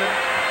 Persson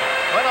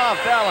went off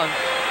balance.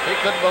 He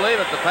couldn't believe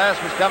it. The pass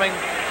was coming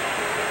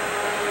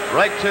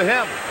right to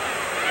him.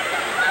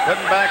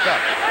 Couldn't back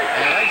up.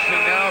 And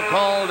icing now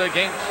called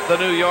against the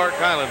New York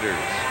Islanders.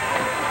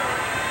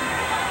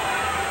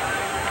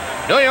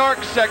 New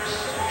York 6,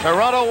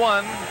 Toronto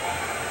 1.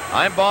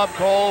 I'm Bob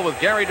Cole with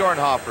Gary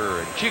Dornhofer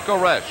and Chico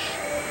Resch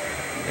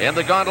in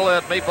the gondola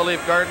at Maple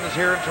Leaf Gardens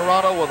here in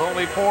Toronto with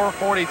only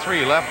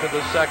 4:43 left in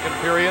the second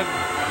period.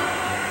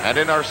 And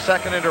in our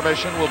second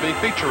intermission, we'll be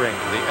featuring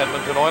the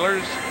Edmonton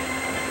Oilers.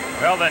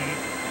 Well, then,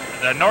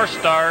 the North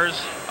Stars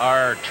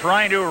are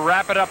trying to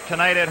wrap it up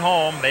tonight at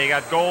home. They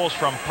got goals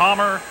from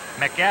Palmer,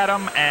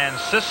 McAdam, and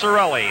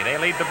Cicerelli. They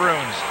lead the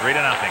Bruins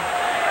 3-0.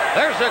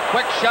 There's a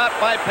quick shot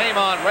by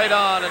Paymont right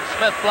on, and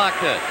Smith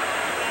blocked it.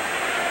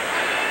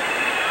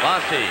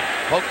 Bossy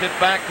poked it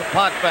back to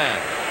Potvin.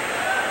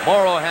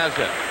 Morrow has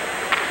it.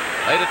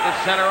 Laid it to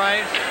center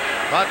ice.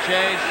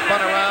 Trottier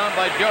spun around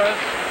by Juris.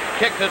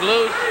 Kicked it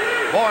loose.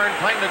 Bourne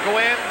trying to go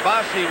in.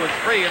 Bossy was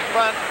free in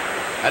front,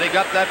 and he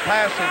got that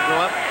pass into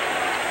him.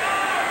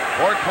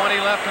 4:20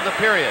 left in the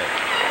period.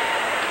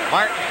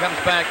 Martin comes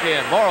back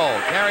in. Morrow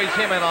carries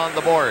him in on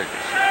the boards.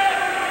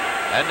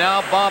 And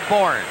now Bob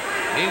Bourne.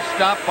 He's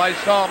stopped by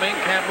Salming.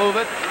 Can't move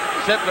it.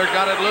 Sittler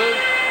got it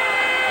loose.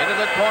 Into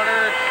the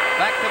corner.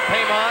 Back to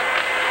Paymont.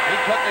 He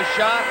took a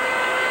shot.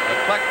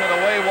 Deflected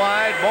away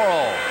wide.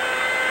 Morrow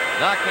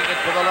knocking it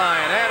to the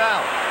line and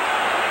out.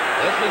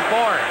 This is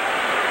Bourne.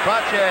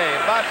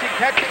 Trottier. Bossy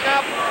catching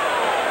up.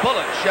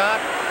 Bullet shot.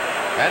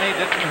 And he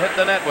didn't hit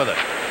the net with it.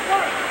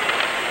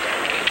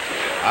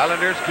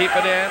 Islanders keep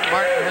it in.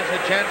 Martin has a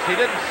chance. He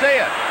didn't see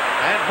it.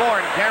 And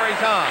Bourne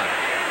carries on.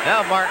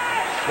 Now Martin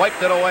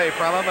swiped it away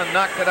from him and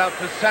knocked it out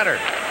to center.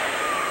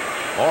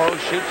 Morrow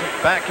shoots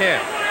it back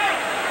in.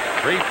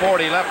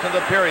 3:40 left in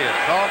the period.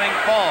 Salming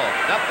falls.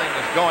 Nothing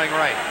is going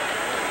right.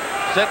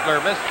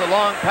 Sittler missed the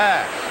long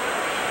pass.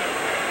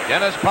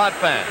 Denis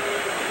Potvin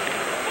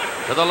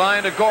to the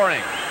line to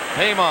Goring.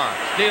 Paymont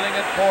stealing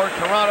it for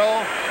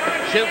Toronto.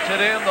 Shoots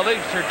it in. The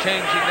Leafs are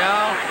changing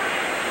now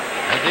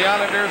as the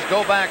Islanders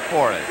go back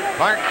for it.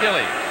 Mark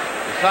Gillies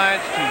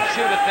decides to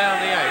shoot it down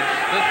the ice.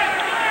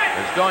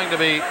 This is going to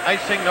be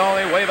icing. No,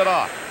 they wave it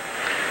off.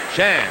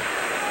 Chan.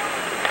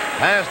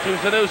 Pass to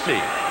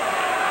Zanussi.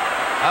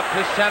 Up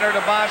to center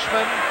to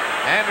Boschman.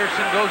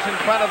 Anderson goes in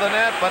front of the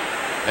net, but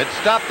it's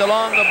stopped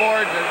along the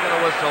boards. There's been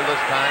a whistle this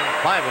time.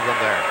 5 of them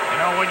there. You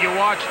know, when you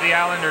watch the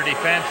Islander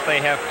defense, they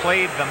have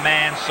played the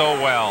man so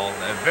well.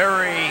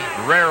 Very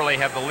rarely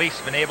have the Leafs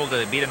been able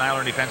to beat an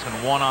Islander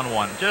defenseman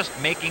one-on-one. Just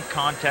making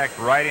contact,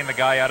 riding the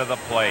guy out of the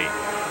play.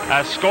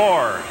 A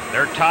score.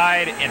 They're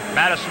tied in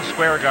Madison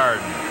Square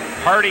Garden.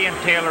 Hardy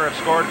and Taylor have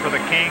scored for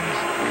the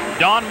Kings.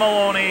 Don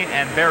Maloney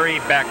and Barry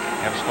Beck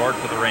have scored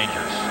for the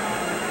Rangers.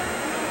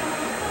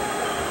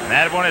 And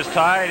that one is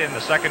tied in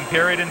the second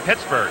period in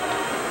Pittsburgh.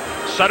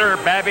 Sutter,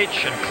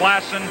 Babich, and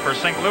Klassen for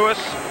St. Louis.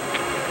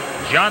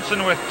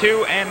 Johnson with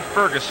 2, and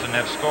Ferguson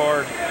have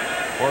scored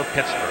for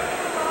Pittsburgh.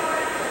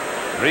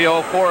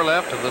 3:04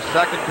 left in the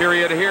second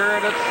period here,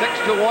 and it's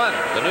 6-1.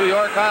 The New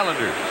York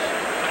Islanders.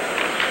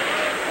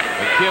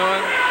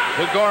 McEwen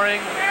to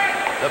Goring.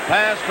 The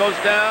pass goes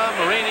down.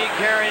 Marini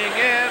carrying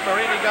in.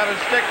 Marini got a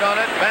stick on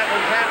it.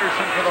 Battles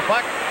Anderson for the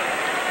puck.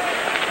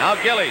 Now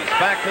Gillies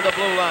back to the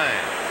blue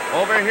line.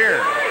 Over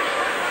here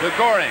to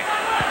Goring.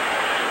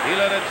 He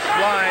let it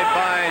slide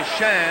by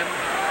Shan.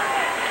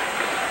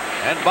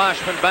 And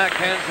Boschman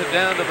backhands it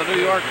down to the New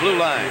York blue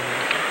line.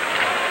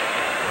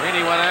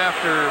 Marini went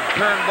after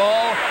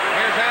Turnbull.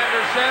 Here's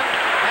Anderson.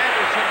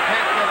 Anderson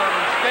can't get on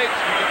his skates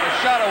to get the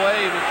shot away.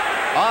 He was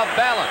off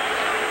balance.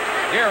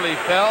 Nearly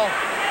fell.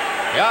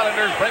 The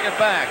Islanders bring it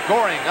back.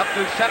 Goring up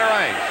to center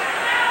ice.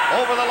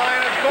 Over the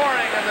line is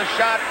Goring, and the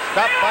shot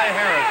stopped by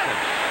Harrison.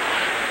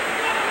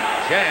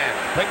 Jan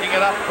picking it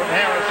up from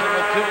Harrison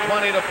with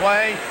 2:20 to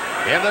play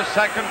in the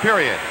second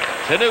period.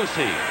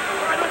 Sanusi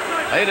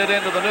laid it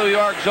into the New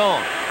York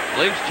zone.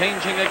 Leafs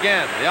changing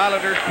again. The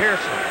Islanders,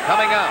 Persson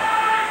coming out.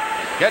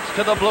 Gets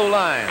to the blue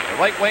line. The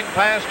right wing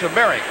pass to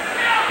Merrick.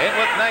 In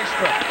with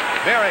Nystrom.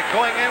 Merrick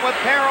going in with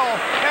Carroll.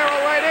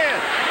 Carroll right in.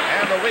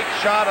 And the weak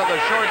shot on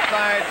the short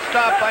side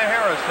stopped by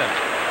Harrison.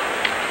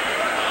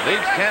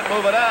 Leafs can't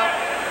move it out.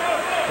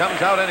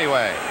 Comes out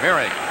anyway.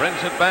 Merrick brings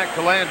it back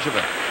to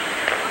Langevin.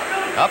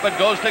 Up it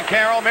goes to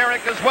Carroll.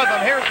 Merrick is with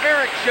him. Here's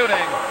Merrick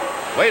shooting.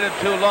 Waited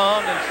too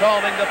long and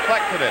Salming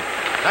deflected it.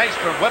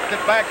 Nystrom whipped it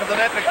back of the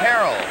net to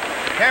Carroll.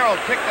 Carroll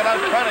kicked it out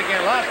front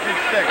again. Lost his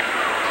stick.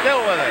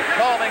 Still with it.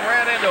 Salming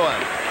ran into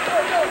him.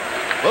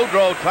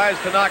 Boudreau tries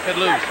to knock it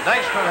loose.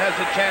 Nystrom has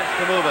a chance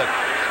to move it.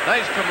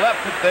 Nystrom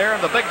left it there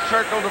in the big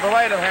circle to the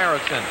right of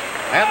Harrison.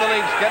 And the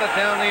Leafs get it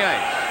down the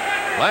ice.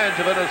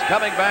 Langevin is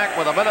coming back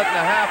with a minute and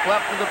a half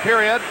left in the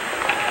period.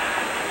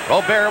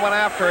 Robert went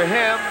after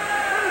him.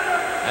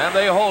 And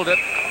they hold it.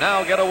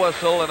 Now get a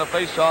whistle and a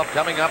face-off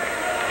coming up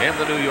in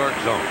the New York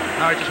zone.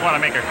 Now I just want to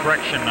make a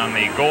correction on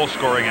the goal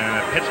scoring in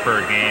the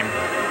Pittsburgh game.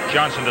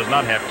 Johnson does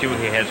not have 2.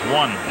 He has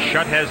 1.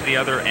 Shutt has the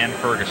other, and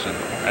Ferguson.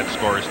 That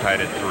score is tied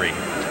at 3.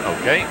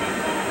 Okay.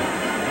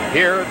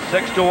 Here it's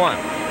 6-1.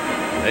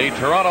 The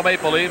Toronto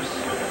Maple Leafs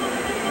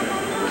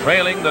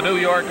trailing the New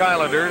York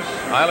Islanders.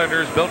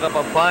 Islanders built up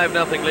a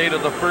 5-0 lead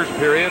in the first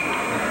period.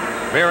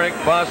 Merrick,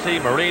 Bossy,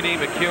 Marini,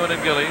 McEwen,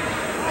 and Gillies.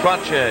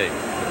 Trottier,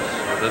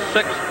 the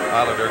 6th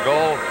Islander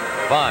goal.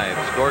 Vaive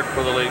scored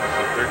for the Leafs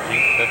at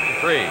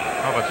 13:53.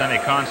 Well, if it's any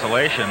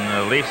consolation,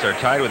 the Leafs are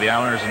tied with the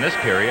Islanders in this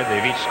period.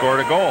 They've each scored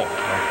a goal.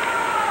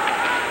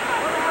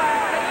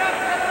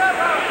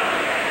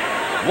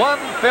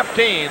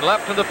 1:15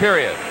 left in the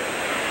period.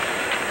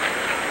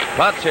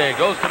 Trottier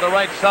goes to the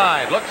right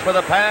side, looks for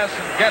the pass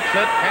and gets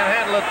it. Can't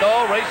handle it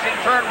though. Racing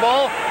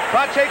Turnbull.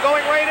 Trottier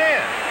going right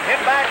in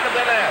back of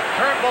the net.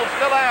 Turnbull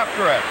still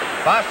after it.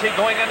 Bossy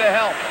going in to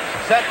help.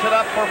 Sets it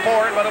up for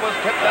Bourne, but it was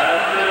tipped up.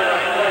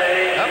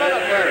 A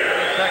minute left in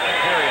the second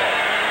period.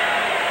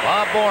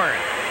 Bob Bourne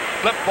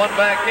flipped one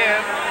back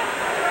in.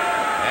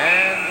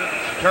 And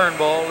it's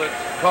Turnbull.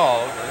 It's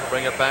called. They'll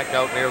bring it back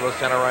out near the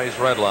center ice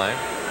red line.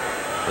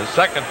 The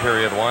second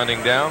period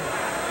winding down.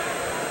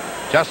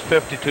 Just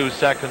 52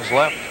 seconds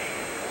left.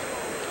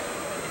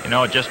 You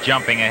know, just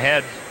jumping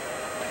ahead,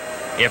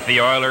 if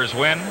the Oilers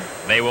win,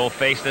 they will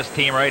face this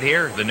team right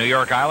here, the New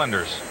York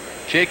Islanders.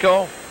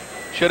 Chico,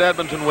 should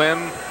Edmonton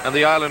win and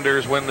the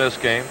Islanders win this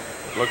game,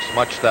 it looks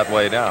much that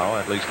way now,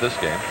 at least this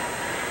game,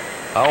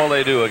 how will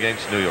they do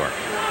against New York?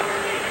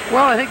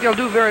 Well, I think they'll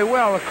do very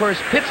well. Of course,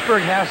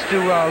 Pittsburgh has to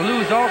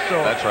lose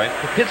also. That's right.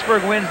 If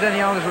Pittsburgh wins, then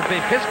the Islanders will play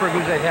Pittsburgh,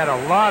 who they've had a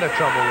lot of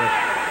trouble with.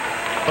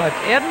 But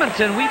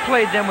Edmonton, we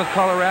played them with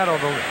Colorado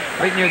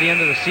right near the end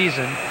of the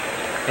season,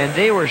 and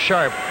they were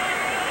sharp.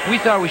 We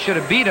thought we should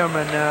have beat them,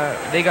 and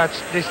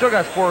they still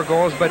got 4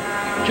 goals, but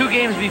 2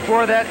 games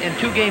before that and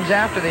 2 games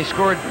after, they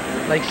scored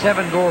like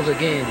 7 goals a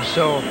game.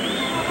 So,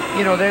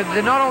 you know, they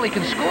not only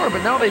can score,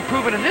 but now they've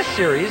proven in this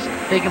series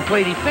they can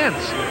play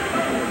defense.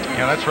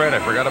 Yeah, that's right. I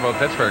forgot about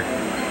Pittsburgh.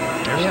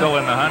 They're still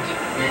in the hunt.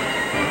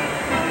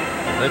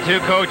 The 2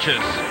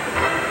 coaches.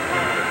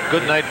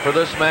 Good night for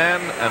this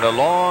man and a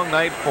long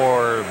night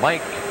for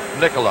Mike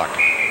Nicolak.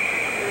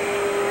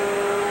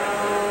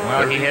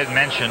 Well, he had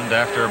mentioned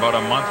after about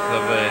a month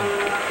of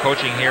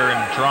coaching here in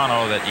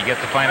Toronto that you get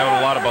to find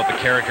out a lot about the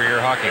character of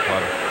your hockey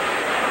club.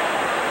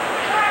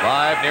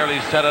 Vaive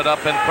nearly set it up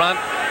in front.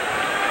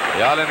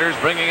 The Islanders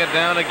bringing it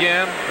down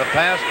again. The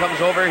pass comes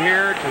over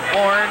here to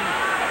Bourne.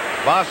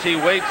 Bossy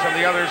waits on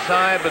the other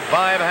side, but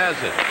Vaive has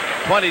it.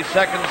 20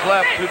 seconds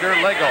left to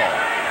Derlego.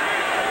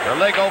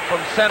 Derlego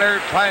from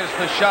center tries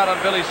the shot on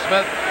Billy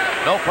Smith.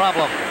 No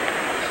problem.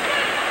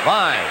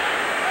 Vaive.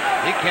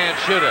 He can't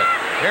shoot it.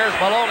 Here's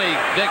Maloney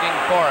digging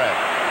for it.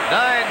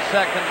 9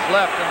 seconds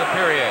left in the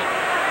period.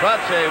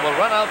 Trottier will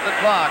run out the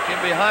clock in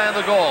behind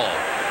the goal.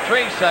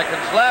 3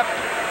 seconds left.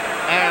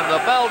 And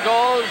the bell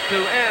goes to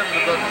end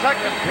the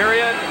second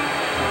period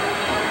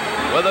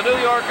with the New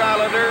York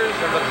Islanders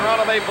and the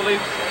Toronto Maple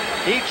Leafs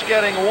each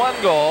getting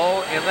 1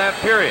 goal in that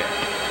period.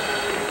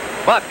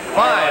 But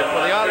 5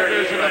 for the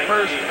Islanders in the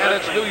first, and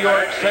it's New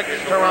York 6,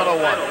 Toronto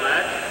 1.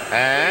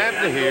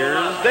 And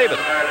here's David.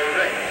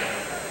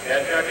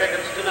 Get your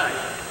tickets tonight.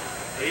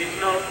 Please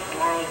note,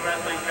 tomorrow's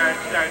wrestling card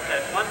starts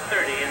at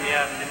 1:30 in the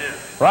afternoon.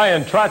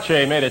 Bryan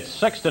Trottier made it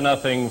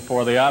 6-0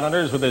 for the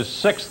Islanders with his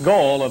 6th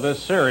goal of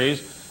this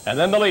series. And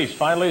then the Leafs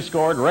finally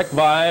scored. Rick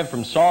Vaive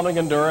from Salming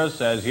and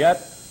Duras. As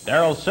yet,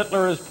 Darryl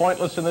Sittler is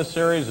pointless in this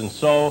series, and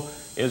so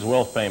is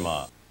Will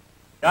Famon.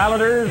 The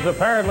Islanders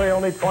apparently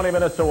only 20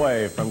 minutes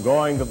away from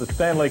going to the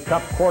Stanley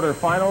Cup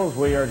quarterfinals.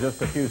 We are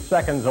just a few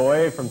seconds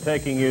away from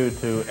taking you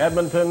to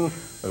Edmonton.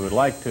 We would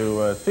like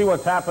to see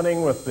what's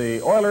happening with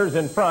the Oilers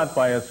in front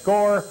by a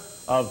score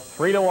of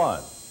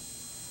 3-1.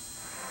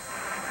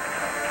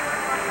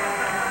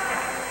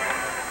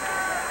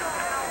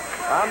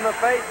 On the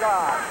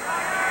face-off,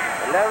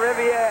 La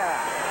Riviere.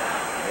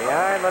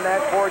 Behind the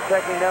net,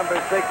 forechecking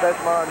number 6, that's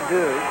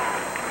Mondu.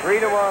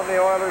 3-1, the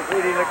Oilers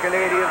leading the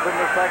Canadians in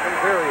the second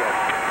period.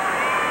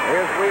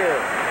 Here's Weir.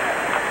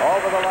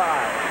 Over the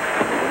line.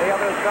 To the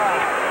other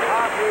side.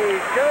 Hockey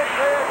shoots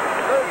it.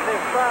 Loose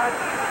in front.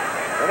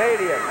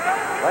 Canadians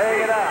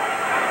laying it out.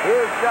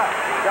 Here's Shutt.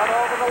 Shutt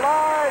over the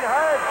line.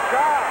 Hurt.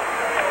 Shot.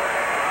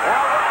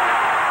 Now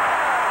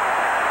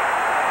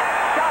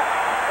Shutt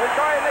is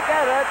going to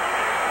get it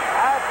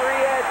after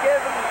he had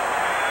given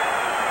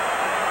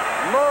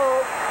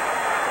Move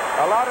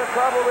a lot of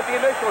trouble with the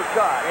initial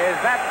shot. Is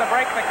that the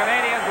break the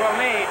Canadians will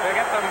need to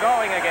get them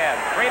going again?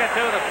 3-2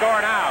 the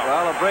score now.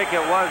 Well, a break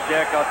it was,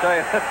 Dick. I'll tell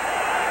you,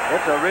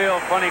 it's a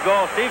real funny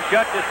goal. Steve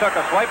Shutt just took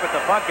a swipe at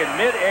the puck in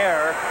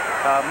midair.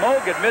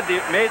 Moog had made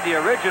the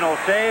original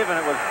save, and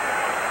it was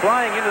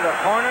flying into the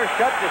corner.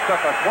 Shutt just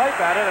took a swipe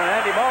at it, and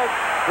Andy Moog,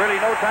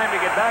 really no time to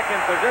get back in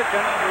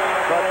position.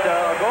 But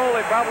a goal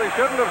they probably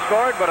shouldn't have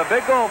scored, but a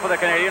big goal for the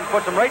Canadians.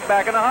 Puts them right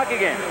back in the hockey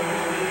game.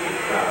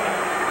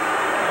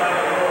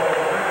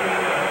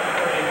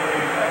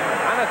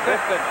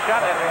 Unassisted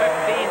shot at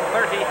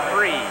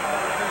 15:33.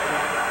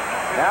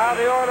 Now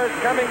the Oilers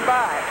coming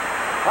back.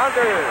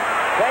 Hunter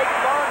takes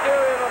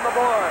Bonjour on the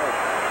board.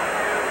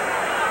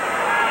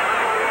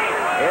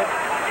 It's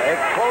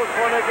a close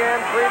one again,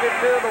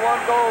 3-2, the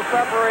one goal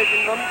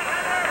separating them.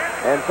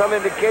 And some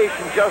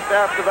indication just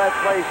after that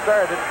play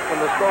started, when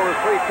the score was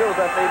 3-2,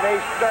 that they may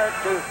start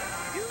to...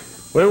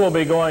 We will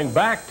be going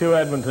back to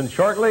Edmonton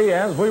shortly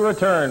as we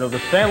return to the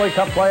Stanley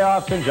Cup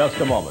Playoffs in just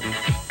a moment.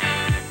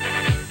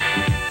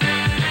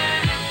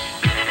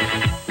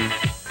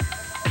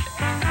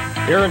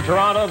 Here in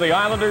Toronto, the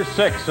Islanders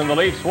 6 and the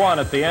Leafs 1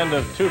 at the end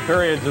of 2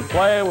 periods of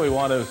play. We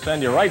want to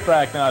send you right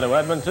back now to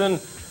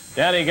Edmonton.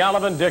 Danny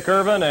Gallivan, Dick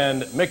Irvin,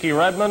 and Mickey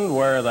Redmond,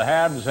 where the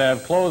Habs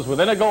have closed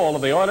within a goal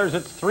of the Oilers.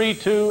 It's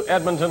 3-2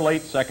 Edmonton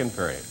late second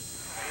period.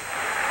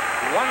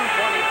 1:27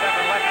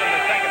 left in the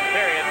second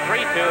period.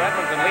 3-2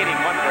 Edmonton leading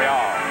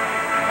Montreal.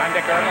 I'm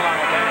Dick Irvin along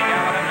with Danny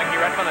Gallivan, Mickey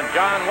Redmond, and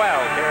John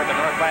Wells here at the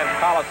Northlands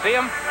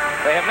Coliseum.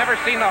 They have never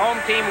seen the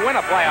home team win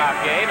a playoff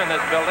game in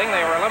this building.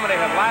 They were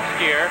eliminated last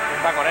year.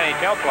 Talking about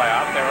NHL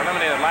playoffs, they were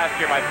eliminated last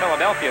year by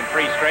Philadelphia in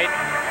 3 straight.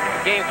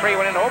 Game 3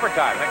 went into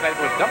overtime. I think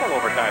it was double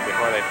overtime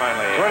before they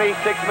finally... 26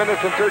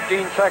 minutes and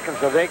 13 seconds,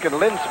 I think, and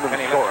Lindstrom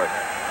scored.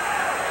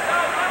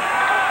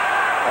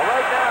 Well,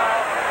 right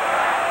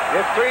now,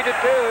 it's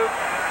 3-2.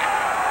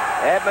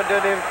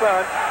 Edmonton in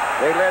front.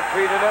 They led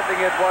 3-0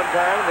 at one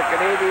time. The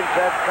Canadians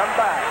have come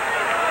back.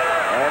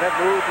 And it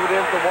moved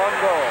within to 1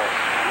 goal.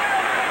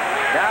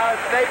 Now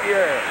it's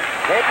Napier.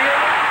 Napier.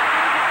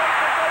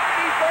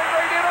 He's going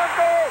right in on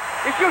goal.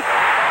 He shoots.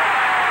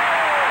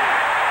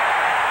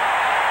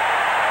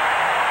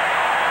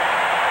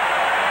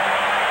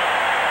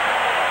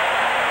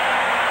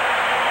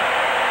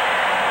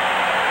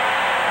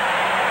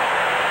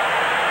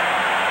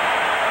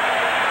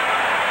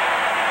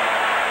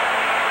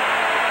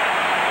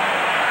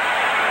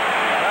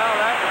 Well,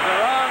 that was the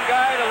wrong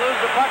guy to lose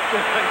the puck to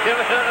and give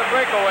it a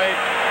breakaway.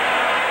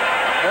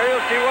 There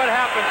you'll see what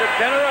happens at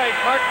center ice.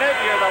 Mark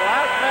Napier, the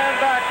last man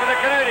back for the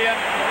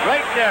Canadians,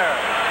 right there.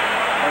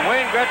 And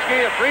Wayne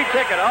Gretzky, a free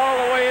ticket all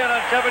the way in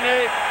on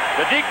 78.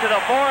 The deke to the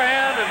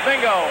forehand, and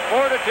bingo,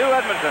 4-2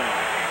 Edmonton.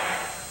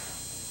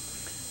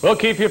 We'll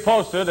keep you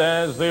posted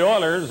as the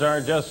Oilers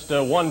are just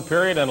 1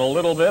 period and a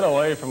little bit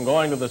away from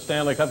going to the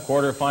Stanley Cup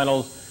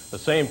quarterfinals, the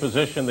same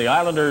position the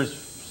Islanders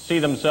see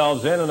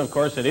themselves in. And, of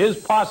course, it is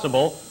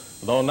possible,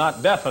 though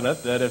not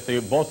definite, that if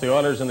both the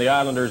Oilers and the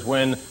Islanders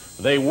win,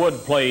 they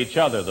would play each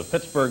other. The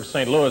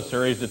Pittsburgh-St. Louis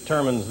series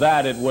determines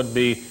that. It would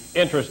be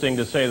interesting,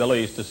 to say the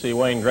least, to see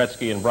Wayne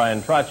Gretzky and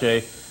Bryan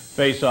Trottier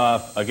face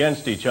off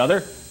against each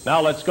other.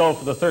 Now let's go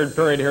for the third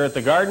period here at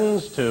the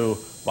Gardens to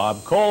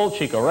Bob Cole,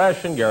 Chico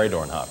Resch, and Gary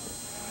Dornhoff.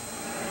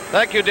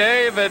 Thank you,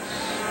 Dave. It's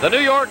the New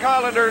York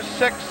Islanders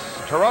 6,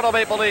 Toronto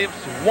Maple Leafs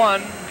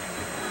 1.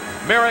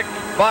 Merrick,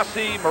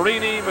 Bossy,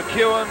 Marini,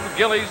 McEwen,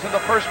 Gillies in the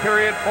first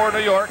period for New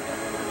York.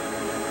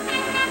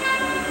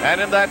 And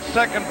in that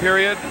second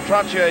period,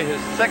 Trottier his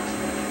 6th.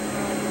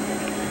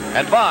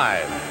 And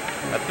Vaive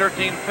at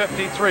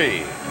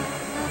 13:53.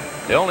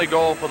 The only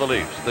goal for the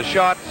Leafs. The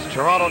shots,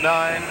 Toronto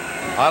 9,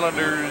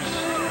 Islanders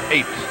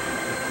 8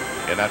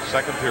 in that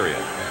second period.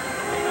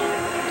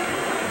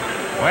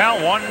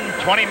 Well, 1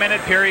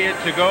 20-minute period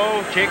to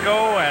go,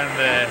 Chico, and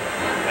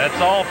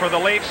that's all for the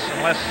Leafs,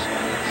 unless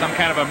some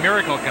kind of a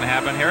miracle can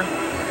happen here.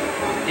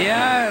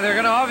 Yeah, they're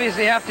going to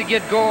obviously have to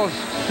get goals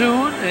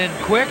soon and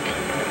quick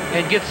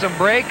and get some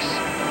breaks.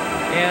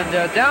 And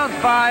down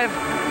 5,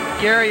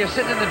 Gary, you're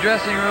sitting in the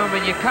dressing room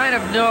and you kind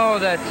of know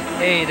that,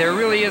 hey, there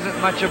really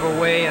isn't much of a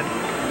way.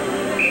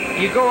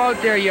 And you go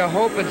out there, you're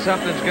hoping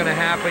something's going to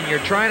happen. You're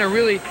trying to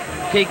really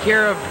take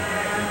care of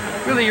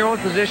really your own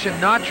position,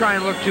 not try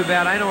and look too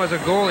bad. I know as a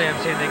goalie, I'm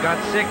saying they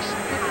got 6.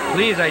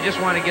 Please, I just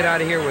want to get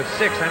out of here with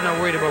 6. I'm not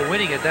worried about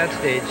winning at that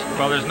stage.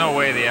 Well, there's no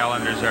way the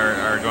Islanders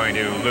are going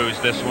to lose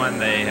this one.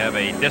 They have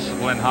a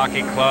disciplined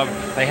hockey club.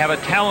 They have a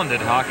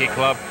talented hockey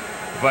club.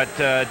 But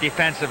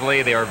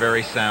defensively, they are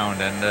very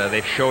sound, and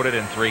they've showed it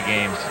in 3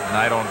 games. And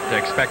I don't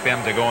expect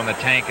them to go in the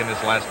tank in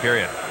this last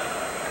period.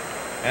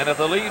 And if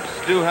the Leafs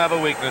do have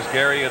a weakness,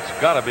 Gary, it's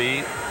got to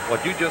be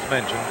what you just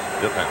mentioned,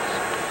 defense.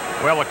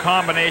 Well, a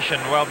combination.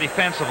 Well,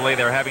 defensively,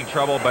 they're having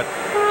trouble, but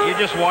you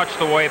just watch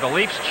the way the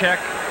Leafs check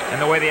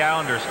and the way the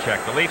Islanders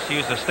check. The Leafs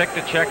use a stick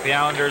to check. The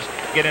Islanders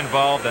get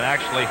involved and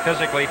actually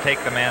physically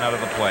take the man out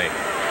of the play.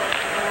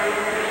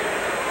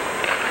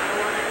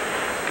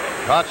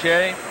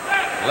 Trottier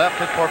left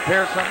it for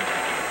Persson.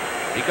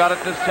 He got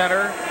it to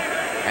center,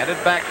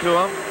 handed back to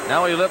him.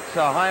 Now he lifts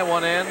a high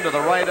one in to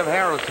the right of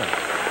Harrison.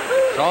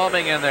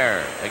 Salming in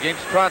there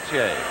against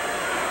Trottier.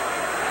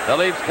 The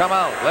Leafs come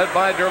out, led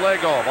by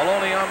Derlego.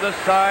 Maloney on this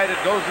side.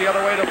 It goes the other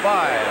way to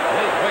Vaive.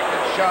 His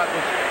wicked shot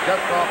was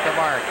just off the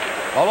mark.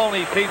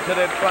 Maloney feeds it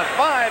in front.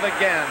 Vaive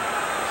again,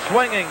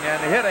 swinging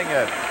and hitting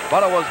it,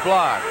 but it was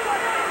blocked.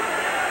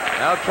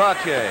 Now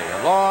Trottier,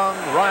 a long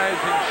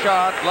rising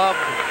shot, loved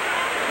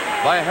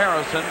by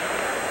Harrison.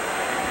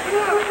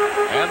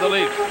 And the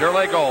Leafs,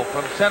 Derlego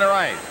from center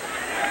ice.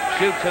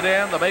 Shoots it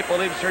in. The Maple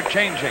Leafs are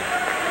changing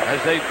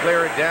as they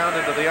clear it down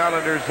into the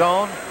Islanders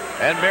zone.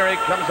 And Merrick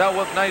comes out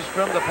with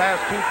Nystrom. The pass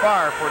too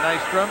far for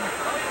Nystrom.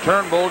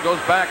 Turnbull goes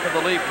back to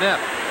the Leaf net.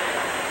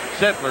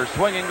 Sittler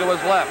swinging to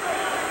his left.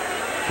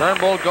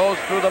 Turnbull goes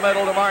through the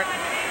middle to Martin.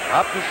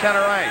 Up to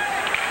center ice.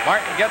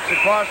 Martin gets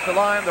across the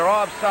line. They're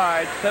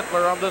offside.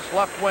 Sittler on this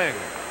left wing.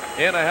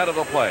 In ahead of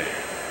the play.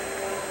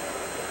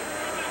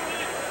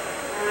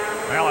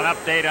 Well, an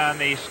update on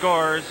the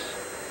scores.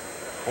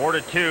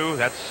 4-2.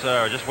 That's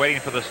just waiting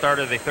for the start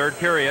of the third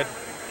period.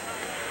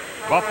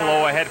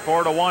 Buffalo ahead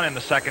 4-1 in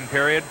the second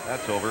period.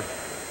 That's over.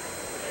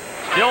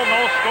 Still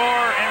no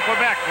score in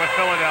Quebec with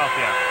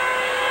Philadelphia.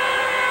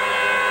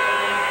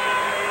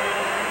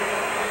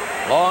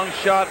 Long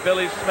shot,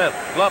 Billy Smith,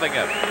 gloving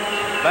it.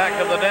 Back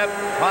of the net,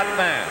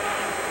 Potvin.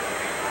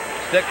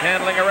 Stick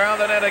handling around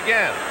the net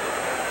again.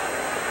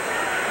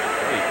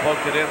 He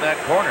poked it in that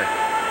corner.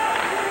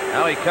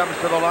 Now he comes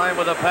to the line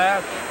with a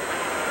pass.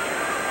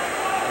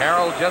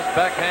 Carroll just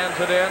backhands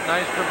it in.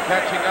 Nystrom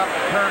catching up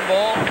to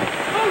Turnbull.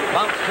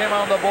 Bounced him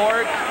on the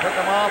board. Took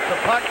him off the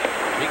puck.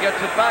 He gets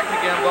it back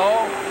again,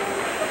 though.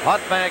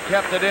 Potvin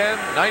kept it in.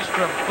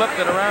 Nystrom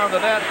flipped it around the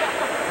net.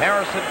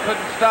 Harrison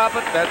couldn't stop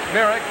it. That's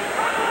Merrick.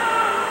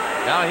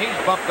 Now he's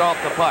bumped off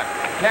the puck.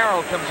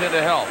 Carroll comes in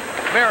to help.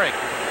 Merrick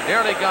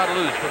nearly got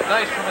loose with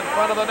Nystrom in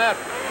front of the net.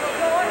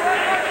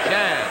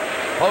 Shan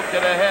poked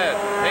it ahead.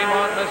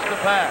 Paymon missed the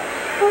pass.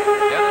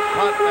 Dennis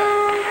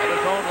Potvin at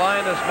his own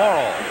line is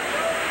Morrow.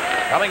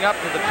 Coming up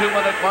to the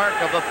 2-minute mark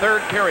of the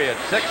third period.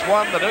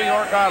 6-1 the New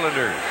York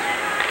Islanders.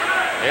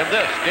 In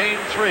this, game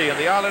 3, and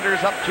the Islanders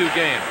up 2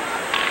 games.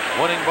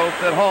 Winning both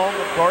at home,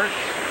 of course.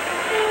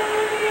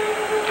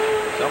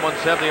 Someone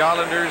said the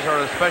Islanders are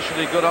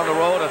especially good on the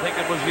road. I think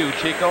it was you,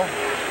 Chico.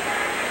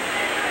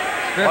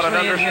 What an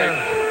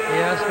understatement.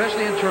 Yeah,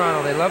 especially in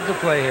Toronto. They love to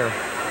play here.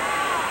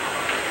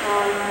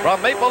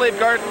 From Maple Leaf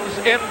Gardens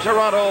in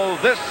Toronto,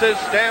 this is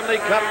Stanley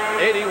Cup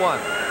 81.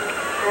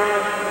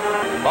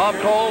 Bob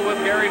Cole with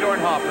Gary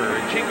Dornhofer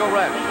and Chico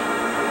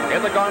Resch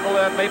in the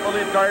gondola at Maple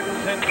Leaf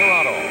Gardens in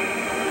Toronto.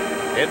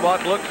 In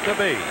what looks to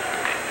be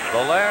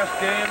the last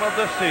game of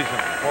the season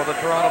for the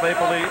Toronto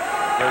Maple Leafs.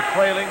 They're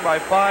trailing by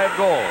 5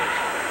 goals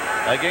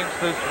against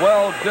this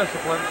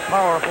well-disciplined,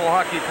 powerful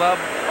hockey club,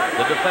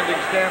 the defending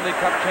Stanley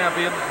Cup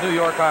champions, New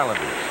York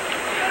Islanders.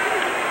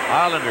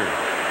 Islanders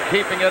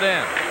keeping it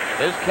in.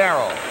 Is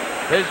Carroll.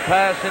 His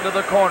pass into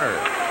the corner.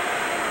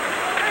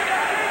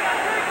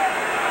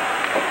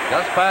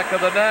 Just back of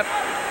the net.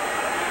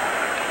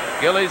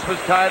 Gillies was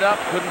tied up,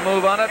 couldn't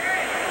move on it.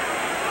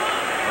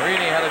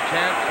 Marini had a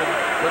chance and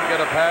couldn't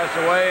get a pass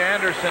away.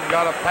 Anderson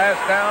got a pass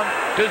down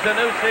to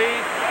Zanussi.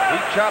 He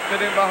chopped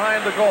it in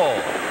behind the goal.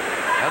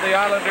 And the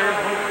Islanders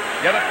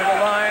get it to the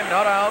line,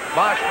 not out.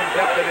 Boschman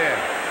kept it in.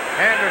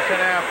 Anderson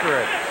after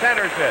it,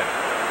 centers it.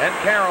 And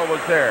Carroll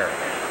was there.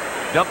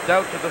 Dumped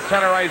out to the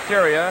center ice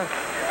area.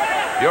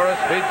 Uris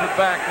feeds it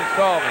back to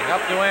Salming,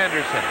 up to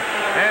Anderson.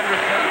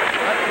 Anderson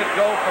lets it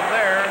go from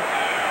there.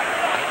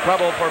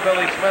 Trouble for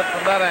Billy Smith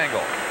from that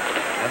angle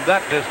and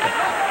that distance.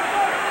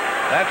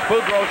 That's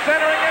Boudreau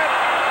centering it.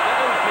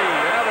 Zanussi,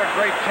 another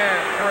great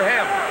chance for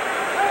him.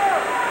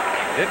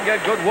 Didn't get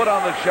good wood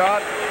on the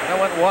shot, and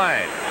it went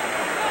wide.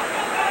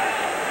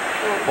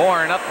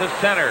 Bourne up the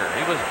center.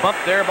 He was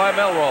bumped there by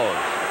Melrose.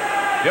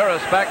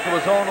 Uris back to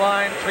his own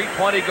line.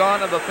 3:20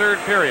 gone in the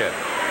third period.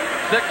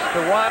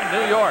 6-1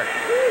 New York.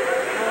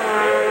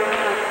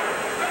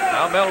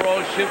 Now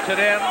Melrose shoots it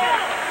in.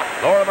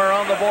 Lorimer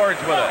on the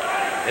boards with it.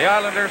 The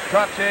Islanders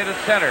Trottier to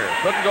center.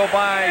 Couldn't go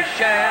by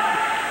Shan,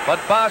 but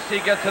Bossy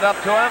gets it up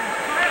to him.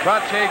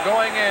 Trottier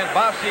going in.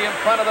 Bossy in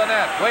front of the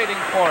net, waiting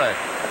for it.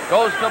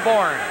 Goes to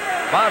Bourne.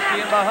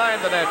 Bossy in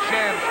behind the net.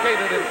 Shan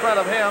skated in front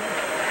of him,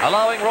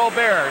 allowing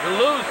Robert to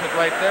lose it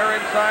right there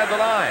inside the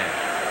line.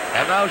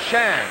 And now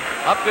Shan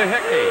up to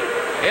Hickey.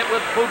 In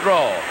with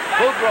Boudreau.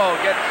 Boudreau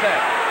gets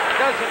set.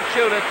 Doesn't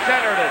shoot it,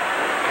 centered it.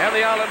 And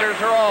the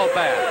Islanders are all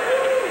bad.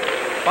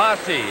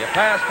 Bossy, a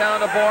pass down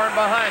to Bourne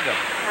behind him.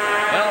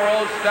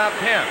 Melrose stopped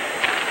him.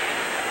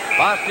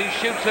 Bossy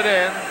shoots it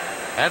in,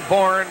 and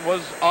Bourne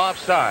was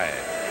offside.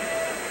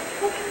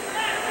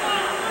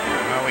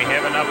 Well,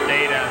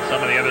 update on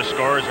some of the other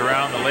scores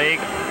around the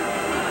league.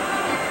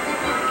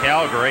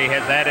 Calgary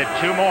has added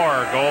 2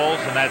 more goals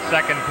in that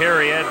second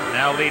period.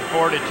 Now lead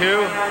 4-2,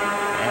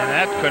 and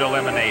that could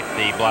eliminate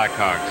the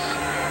Blackhawks.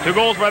 2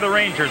 goals by the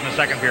Rangers in the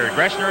second period.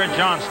 Greshner and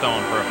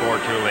Johnstone for a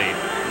 4-2 lead.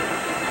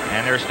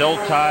 And they're still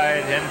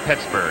tied in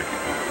Pittsburgh.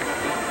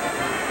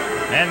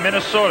 And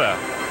Minnesota.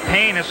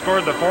 Payne has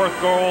scored the 4th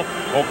goal.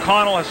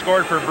 O'Connell has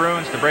scored for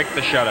Bruins to break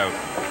the shutout.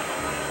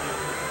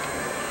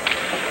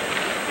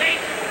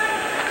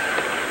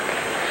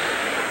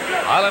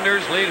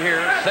 Islanders lead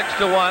here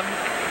 6-1,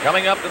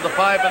 coming up to the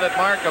 5-minute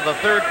mark of the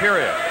third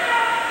period.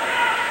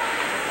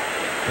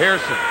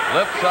 Persson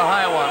lifts a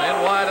high one in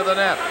wide of the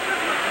net.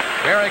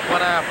 Merrick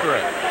went after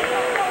it.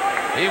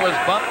 He was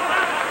bumped,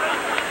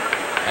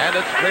 and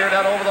it's cleared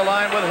out over the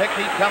line with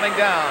Hickey coming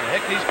down.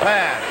 Hickey's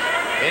pass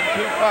in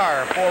too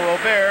far for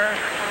Robert.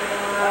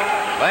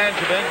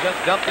 Langevin just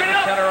dumped it to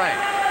center rank.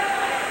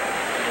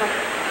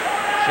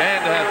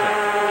 Shand has it.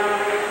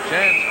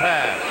 Shand's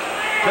pass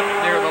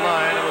tipped near the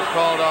line. It was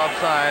called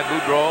offside.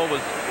 Boudreau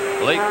was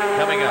late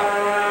coming out.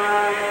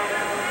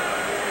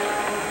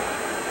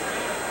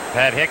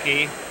 Pat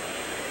Hickey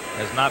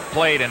has not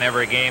played in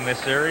every game this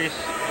series.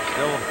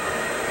 Still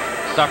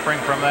suffering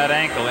from that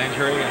ankle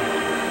injury.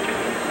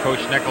 Coach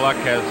Nicoluk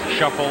has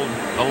shuffled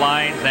the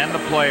lines and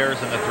the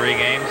players in the 3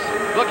 games.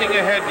 Looking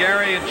ahead,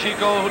 Garry and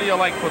Chico, who do you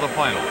like for the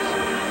finals?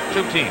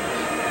 2 teams.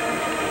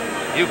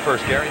 You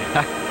first, Garry.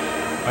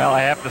 Well,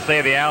 I have to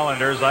say the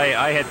Islanders.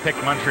 I had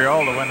picked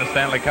Montreal to win the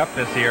Stanley Cup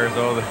this year,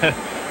 so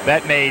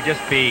that may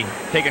just be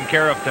taken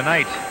care of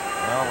tonight.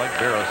 Well, like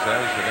Vera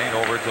says, it ain't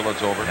over till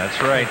it's over.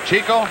 That's right.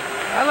 Chico?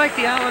 I like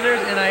the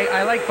Islanders, and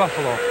I like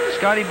Buffalo.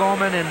 Scotty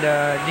Bowman and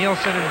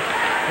Nielsen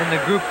and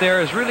the group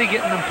there is really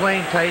getting them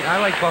playing tight. I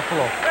like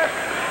Buffalo.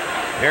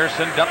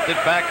 Persson dumped it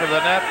back to the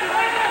net.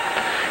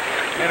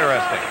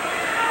 Interesting.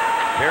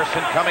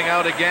 Persson coming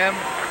out again.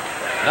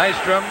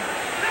 Nystrom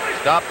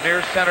stopped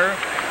near center.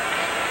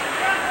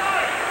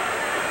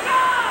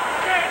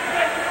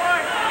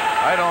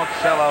 I don't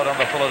sell out on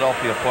the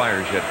Philadelphia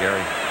Flyers yet, Garry.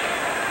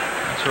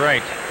 That's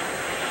right.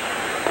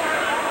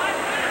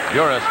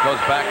 Uris goes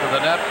back to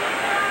the net.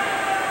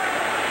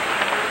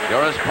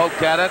 Uris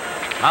poked at it.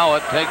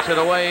 Howatt takes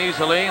it away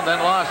easily and then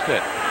lost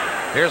it.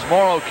 Here's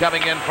Morrow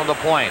coming in from the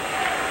point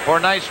for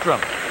Nystrom.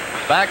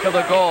 Back of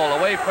the goal,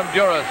 away from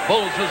Uris.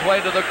 Bulls his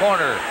way to the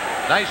corner.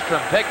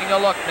 Nystrom taking a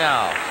look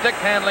now. Stick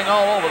handling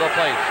all over the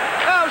place.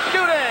 Now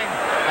shooting!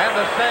 And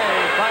the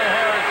save by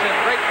Harrison.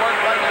 Great work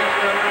by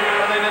Nystrom,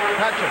 but they didn't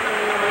touch him.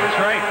 That's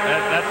right.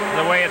 That's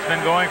the way it's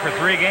been going for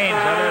 3 games,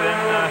 other than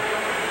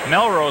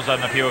Melrose on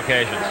a few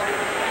occasions.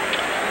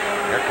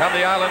 Here come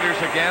the Islanders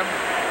again.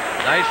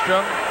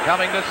 Nystrom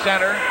coming to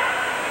center.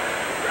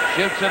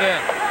 Shoots it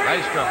in.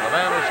 Nystrom, the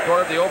man who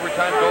scored the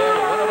overtime goal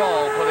to win it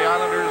all for the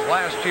Islanders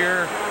last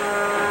year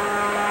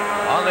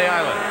on the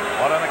island.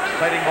 What an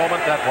exciting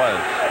moment that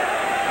was.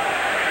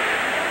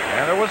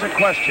 And there was a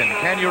question,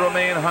 can you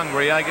remain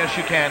hungry? I guess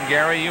you can,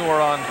 Garry. You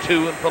were on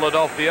 2 in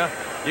Philadelphia.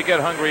 You get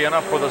hungry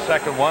enough for the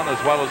second one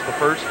as well as the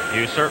first.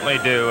 You certainly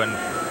do. And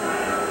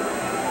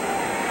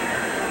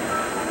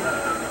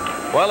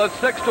well, it's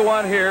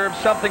 6-1 here. If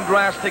something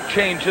drastic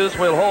changes,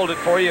 we'll hold it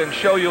for you and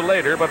show you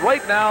later. But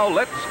right now,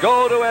 let's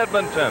go to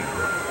Edmonton.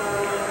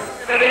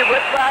 And he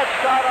ripped that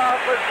shot off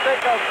with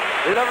Stickles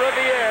in the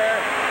Riviere,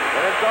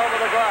 and it's over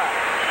the glass.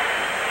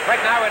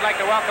 Right now, we'd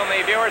like to welcome the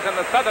viewers in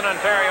the Southern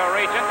Ontario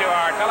region to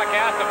our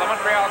telecast of the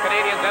Montreal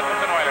Canadiens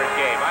Edmonton Oilers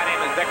game. My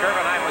name is Dick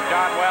Irvin. I'm with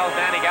John Wells,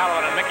 Danny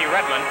Gallivan, and Mickey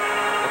Redmond.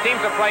 The teams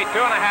have played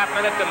 2.5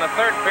 minutes in the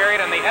third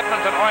period, and the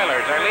Edmonton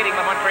Oilers are leading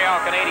the Montreal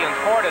Canadiens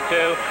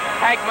 4-2.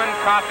 Hagman,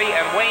 Coffey,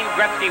 and Wayne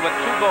Gretzky with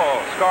 2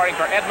 goals. Scoring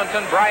for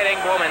Edmonton, Brian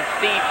Engblom and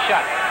Steve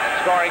Shutt.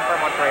 Scoring for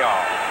Montreal.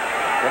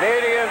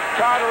 Canadians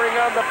tottering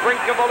on the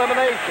brink of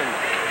elimination.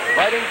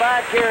 Fighting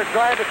back here,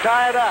 trying to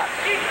tie it up.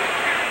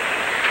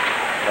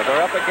 But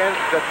they're up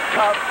against a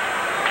tough,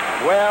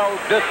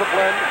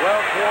 well-disciplined,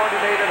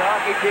 well-coordinated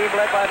hockey team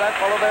led by that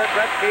fellow there.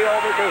 Gretzky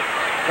over to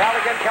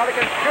Callaghan.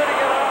 Callaghan shooting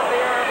it off the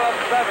air above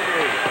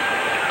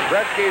 70.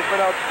 Gretzky's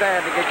been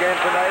outstanding again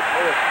tonight.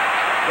 For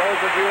those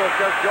of you who have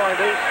just joined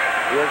us,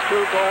 he has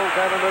 2 goals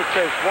and an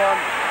assist. One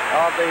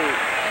of the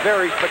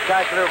very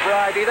spectacular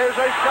variety. There's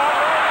a shot.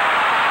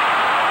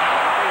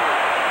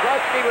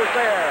 Gretzky was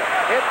there.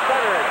 Hit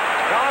centered.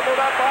 Gobbled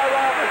up by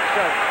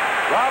Robinson.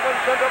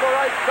 Robinson to the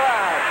right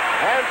side.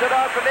 Hands it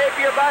off to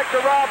Napier, back to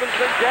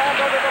Robinson. Jam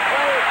over the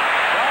plate.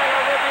 By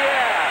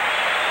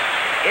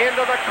Riviere.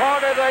 Into the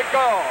corner they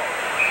go.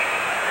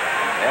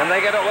 And they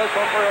get a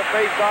whistle for a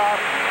face-off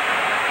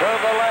to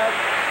the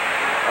left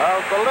of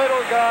the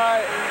little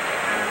guy,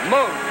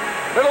 Moon.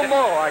 Little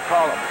Mo, I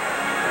call him.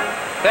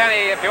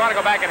 Danny, if you want to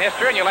go back in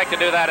history, and you like to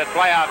do that at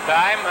playoff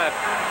time,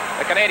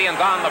 the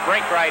Canadians on the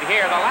brink right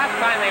here. The last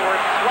time they were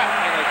swept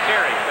in the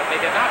series, if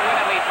they did not win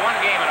at least 1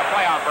 game in a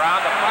playoff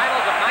round, the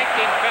finals of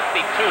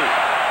 1952.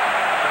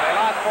 And they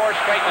lost 4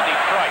 straight to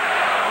Detroit.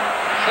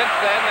 since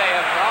then, they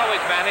have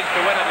always managed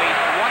to win at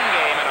least one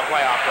game in a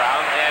playoff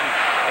round, and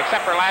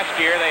except for last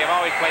year, they have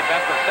always played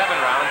best of 7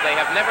 rounds. They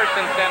have never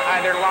since then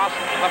either lost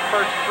the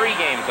first 3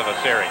 games of a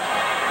series.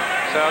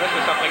 So this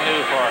is something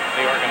new for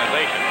the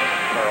organization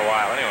for a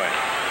while anyway.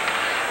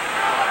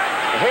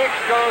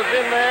 Hicks goes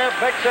in there,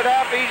 picks it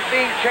up. He's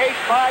being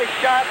chased by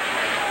shot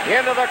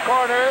into the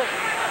corner.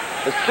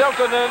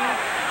 Siltanen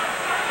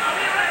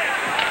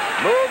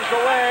moves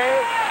away.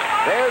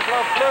 There's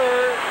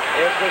Lafleur.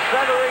 It's a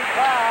centering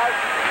pass,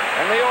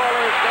 and the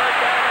Oilers start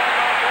down on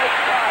the right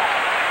side.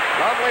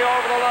 Lovely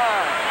over the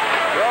line.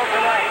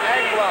 Broken up.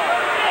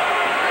 Englund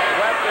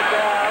swept it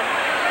down.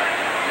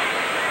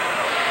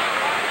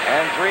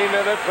 And 3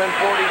 minutes and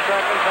 40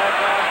 seconds have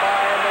gone by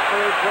in the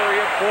third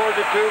period.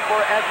 4-2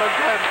 for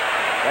Edmonton.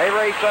 They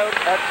race out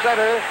at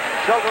center.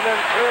 Silverman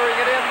clearing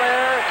it in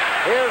there.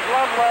 Here's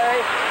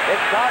Lumley.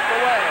 It's knocked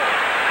away.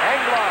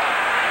 Englund.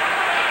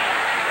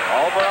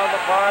 Over on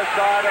the far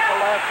side of the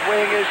left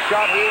wing is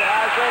shot. He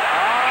has it.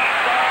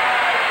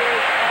 Offside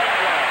is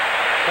Englund.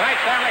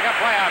 Tonight's Stanley Cup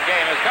playoff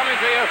game is coming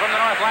to you from the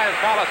Northlands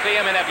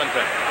Coliseum in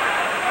Edmonton.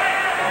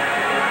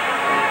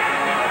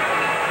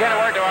 Again, a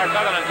word to our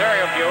Southern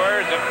Ontario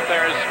viewers. If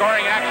there's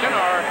scoring action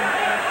or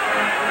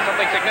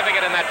something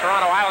significant in that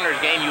Toronto Islanders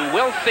game, you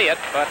will see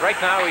it. But right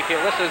now, we feel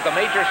this is the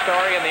major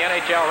story in the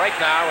NHL right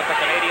now with the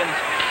Canadians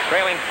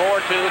trailing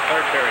 4-2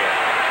 third period.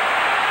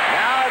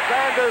 Now it's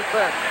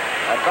Anderson.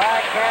 A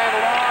backhand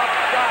lob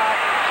shot.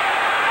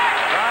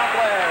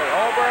 Trombley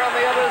over on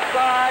the other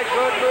side.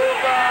 Good move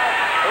by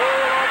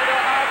Hull over to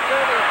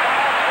Hudson. He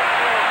passes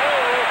for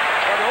Hull,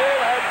 and Hull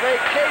had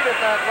vacated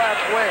that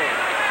left wing.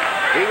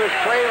 He was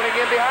trailing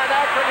in behind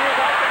Hudson. Here's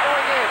Hudson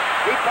going in.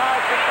 He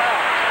passed it back.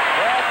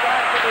 Brad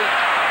Hudson is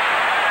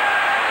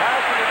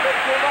passing a bit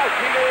too much.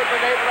 He may have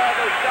been able to have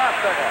a shot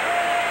to him.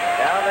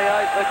 Down the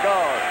ice it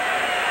goes.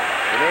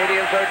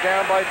 Canadians are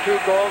down by 2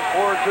 goals.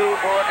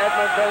 4-2 for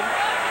Edmonton.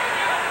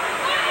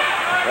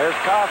 There's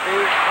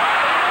Coffey.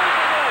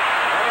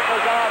 And it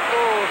was off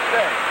Hull's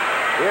stick.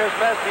 Here's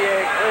Messier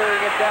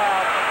clearing it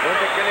down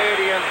into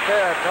Canadian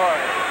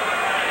territory.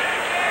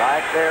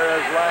 Back there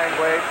is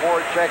Langway,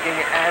 forechecking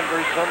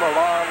Anderson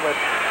along with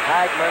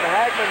Hagman.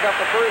 Hagman got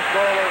the first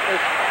goal of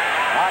this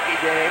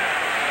hockey game.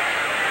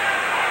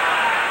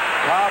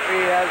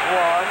 Coffey has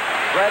 1.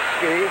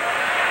 Gretzky.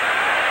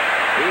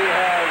 He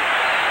has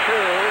 2.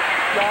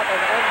 Shot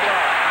and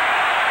Englund.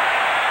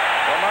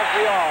 For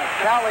Montreal,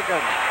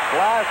 Callaghan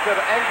blasted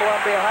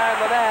Englund behind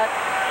the net.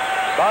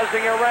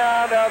 Buzzing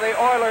around are the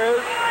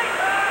Oilers.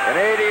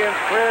 Canadians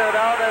clear it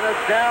out, and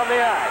it's down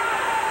the ice.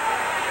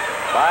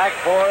 Back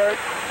for it.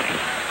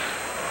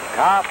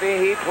 Coffey,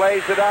 he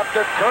plays it up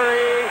to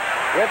Curry.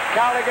 It's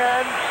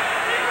Callaghan.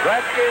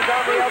 Gretzky's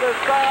on the other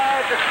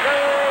side. To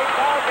Curry.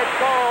 Back it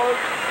goes.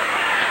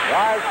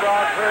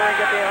 Weisbrod clearing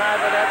it behind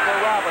the net for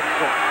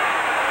Robinson.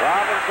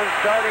 Robinson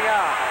starting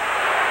out.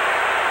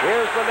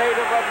 Here's the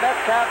native of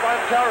Metcalf,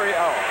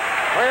 Ontario.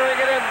 Clearing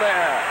it in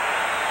there.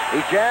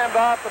 He jammed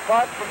off the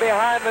puck from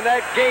behind the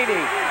net.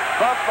 Gainey.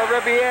 Bump for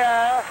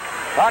Riviere.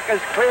 Puck is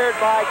cleared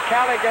by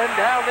Callaghan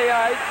down the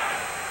ice.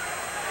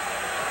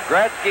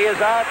 Gretzky is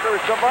out for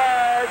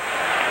Savard.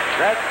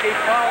 Gretzky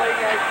falling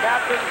as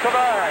Captain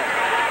Savard.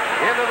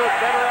 Into the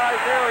center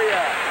ice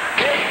area.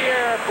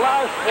 Mid-year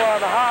blast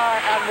one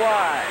high and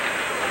wide.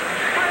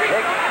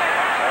 Hicks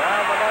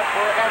around the net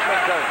for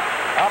Edmonton.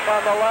 Up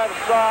on the left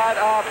side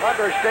off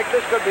Hunter's stick.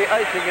 This could be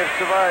icing if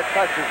Savard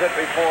touches it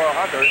before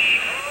Hunter.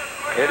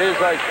 It is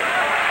icing.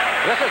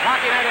 This is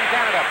Hockey Night in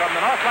Canada from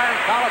the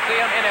Northlands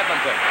Coliseum in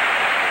Edmonton.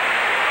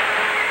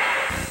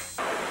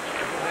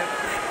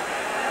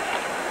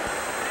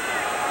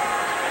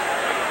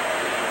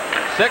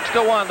 Six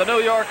to 1, the New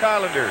York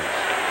Islanders.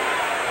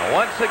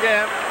 Once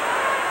again,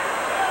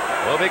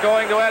 we'll be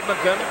going to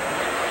Edmonton.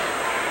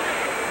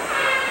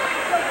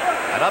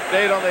 An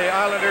update on the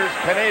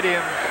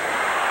Islanders-Canadiens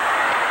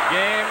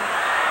game.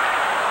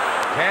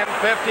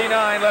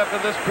 10:59 left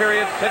in this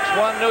period.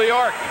 6-1 New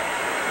York.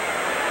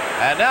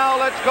 And now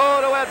let's go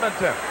to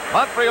Edmonton.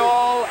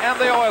 Montreal and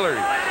the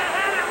Oilers.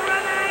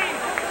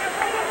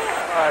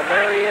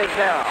 There he is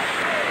now.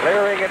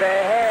 Clearing it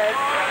ahead.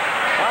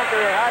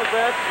 Hunter has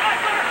it.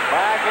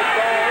 Back it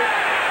goes.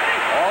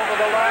 Over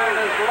the line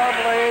is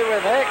Lumley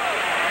with Hicks.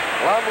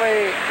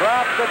 Lumley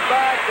drops it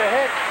back to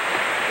Hicks.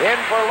 In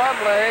for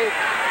Lumley.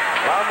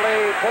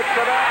 Lumley picks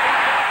it up.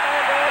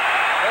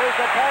 There's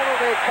a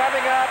penalty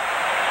coming up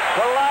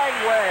to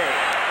Langway.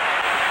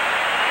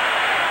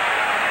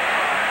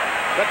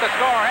 With the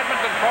score,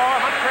 Edmonton 4,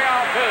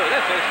 Montreal 2.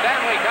 This is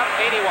Stanley Cup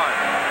 81.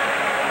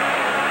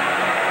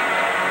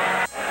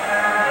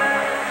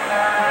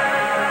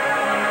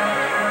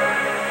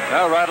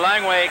 Well, Rod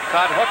Langway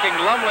caught hooking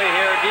Lumley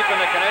here deep in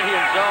the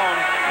Canadian zone.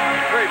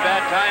 Very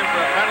bad time for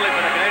a penalty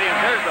for the Canadians.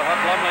 Here's the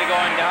hook. Lumley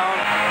going down.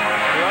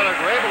 The Oilers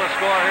were able to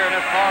score here in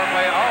this power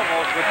play.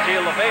 Almost would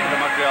seal the fate of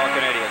the Montreal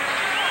Canadiens.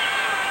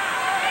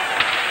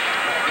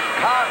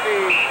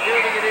 Coffey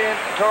shooting it in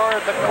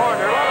toward the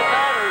corner. A lot of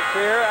banners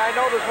here. I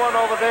know there's one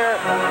over there.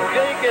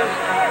 Big is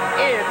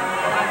in,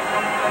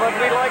 but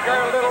we like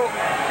our little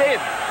thin.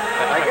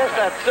 I guess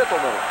that's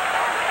Sittleman.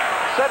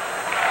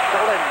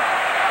 Sittleman.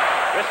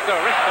 Risto.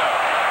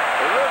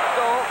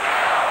 Risto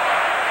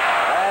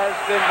has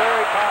been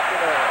very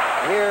popular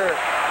here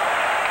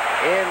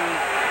in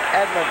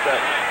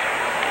Edmonton.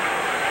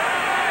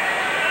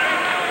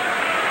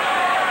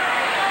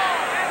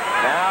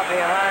 Now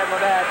behind the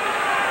net,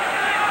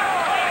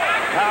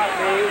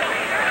 Coffey.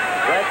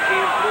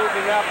 Gretzky's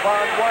moving up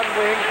on one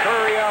wing,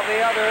 Curry on the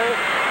other.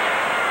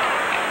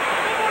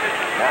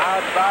 Now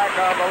it's back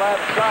on the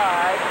left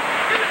side.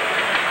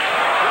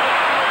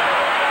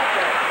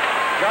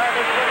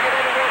 Jarvis will get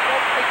into it.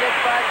 Gretzky gets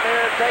back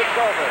there and takes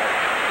over.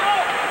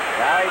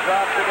 Now he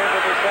drops it into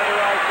the center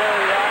ice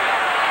area.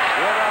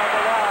 In on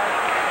the line.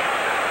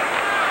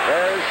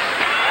 There's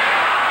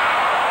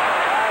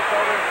pass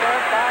over in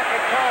front. Back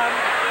it comes.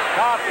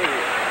 Coffey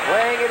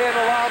playing it in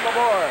along the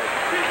board.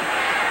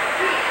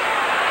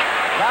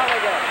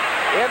 Halligan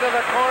into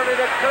the corner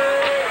to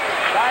Curry.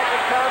 Back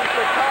it comes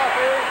to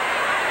Coffey.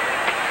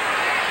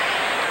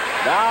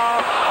 Now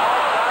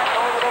back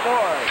over the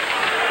board.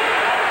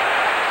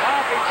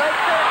 Coffey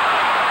takes it.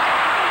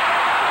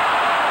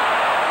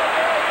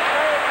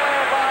 Great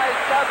play by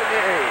 70.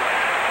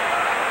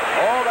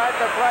 Oh, that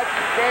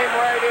deflection came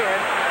right in.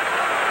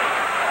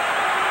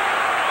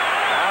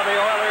 Now the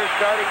Oilers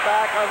starting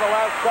back on the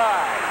left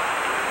side.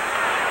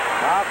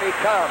 Coffey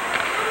comes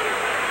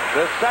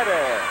to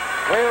center,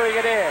 clearing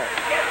it in.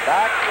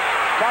 Back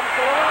comes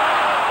to the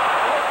line.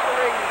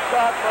 Whistling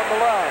shot from the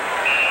line.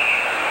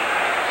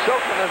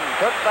 Silkinen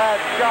took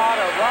that shot,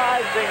 a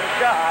rising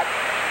shot,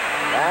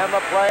 and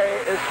the play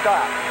is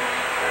stopped.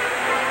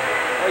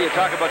 Well, you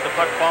talk about the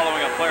puck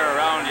following a player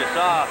around. You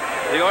saw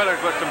the Oilers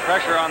with some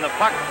pressure on the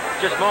puck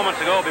just moments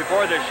ago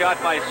before this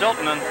shot by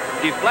Silkinen.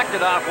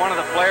 Deflected off one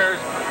of the players,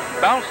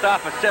 bounced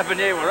off a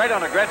Sevigny, right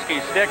on a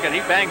Gretzky stick, and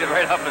he banged it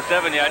right off a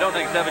Sevigny. I don't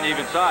think Sevigny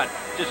even saw it.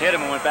 Just hit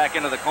him and went back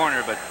into the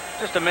corner, but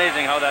just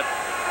amazing how that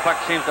puck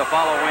seems to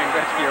follow Wayne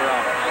Gretzky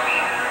around.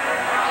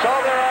 So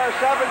there are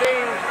 17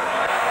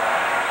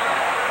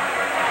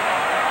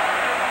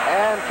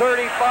 and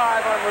 35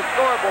 on the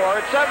scoreboard.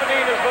 17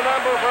 is the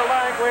number for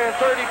Langevin,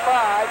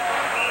 35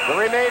 the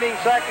remaining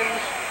seconds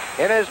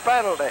in his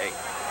penalty.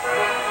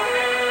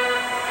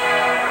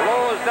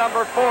 Lowe is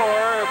number 4.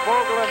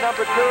 Vogel is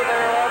number 2.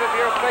 They're out of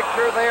your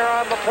picture. They are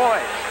on the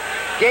point.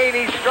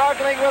 Gainey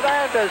struggling with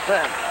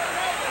Anderson.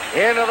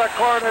 Into the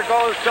corner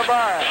goes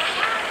Savard.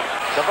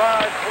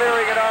 Savard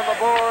clearing it on the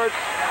boards.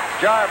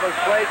 Jarvis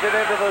plays it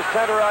into the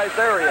center ice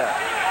area.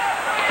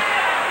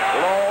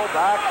 Lowe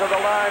back to the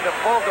line to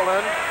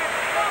Vogelin.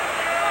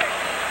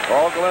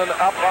 Vogelin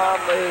up on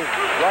the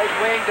right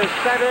wing to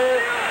center.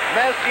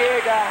 Messier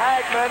to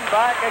Hagman.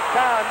 Back it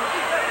comes.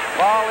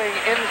 Falling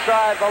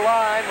inside the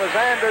line was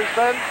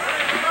Anderson.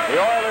 The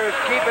Oilers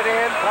keep it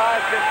in.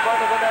 Pass in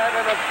front of the net,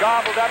 and it's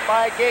gobbled up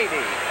by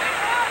Gainey.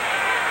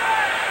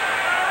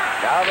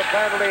 Now the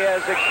penalty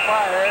has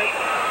expired.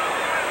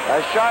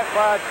 A shot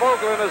by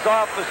Vogelin is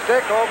off the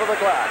stick over the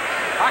glass.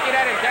 Hockey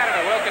Night in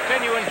Canada will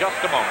continue in just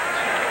a moment.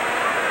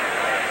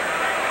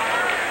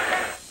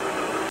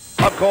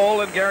 Bob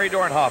Cole and Gary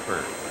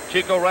Dornhofer.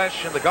 Chico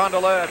Resch in the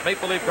gondola at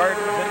Maple Leaf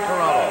Gardens in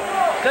Toronto.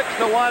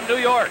 6-1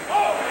 New York.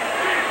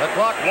 The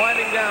clock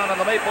winding down on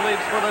the Maple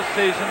Leafs for this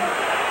season.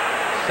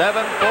 7:41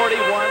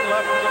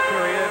 left in the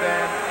period,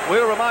 and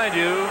we'll remind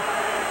you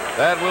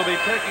that we'll be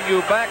taking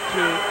you back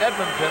to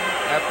Edmonton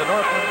at the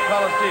Northland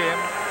Coliseum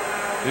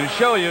to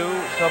show you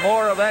some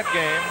more of that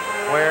game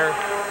where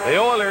the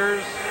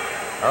Oilers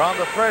are on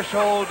the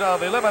threshold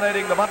of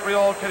eliminating the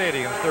Montreal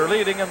Canadiens. They're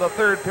leading in the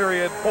third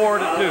period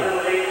 4-2.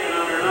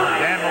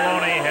 Dan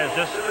Maloney has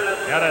just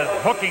got a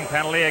hooking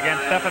penalty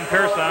against Stefan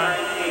Persson.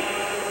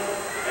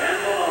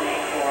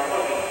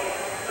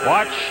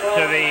 Watch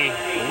to the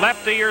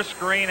left of your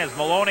screen as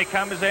Maloney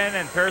comes in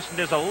and Persson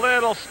does a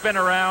little spin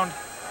around.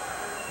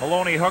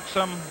 Maloney hooks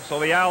him, so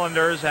the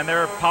Islanders and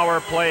their power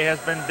play has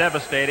been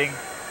devastating.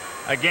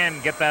 Again,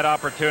 get that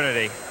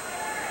opportunity.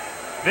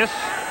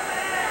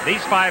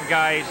 These 5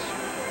 guys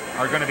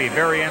are going to be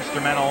very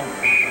instrumental.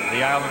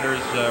 The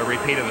Islanders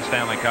repeat of the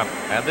Stanley Cup.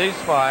 And these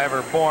 5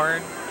 are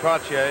Bourne,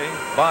 Trottier,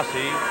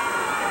 Bossy,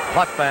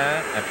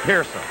 Potvin, and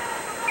Persson.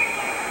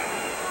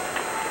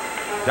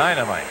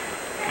 Dynamite.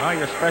 Well,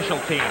 your special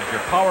teams,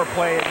 your power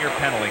play, and your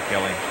penalty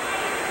killing.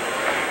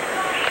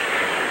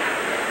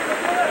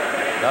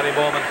 Scotty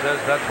Bowman says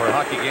that's where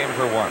hockey games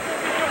are won.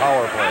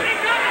 Power play.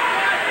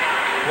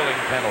 Killing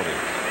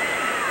penalties.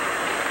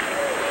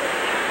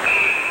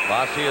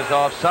 Bossy is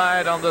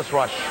offside on this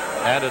rush,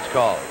 and it's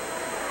called.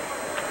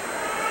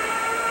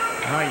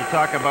 Well, you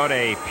talk about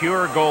a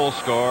pure goal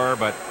scorer,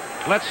 but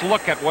let's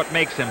look at what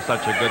makes him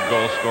such a good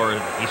goal scorer.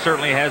 He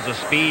certainly has the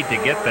speed to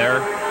get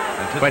there.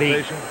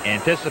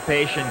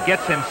 Anticipation,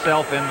 gets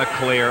himself in the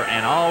clear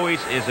and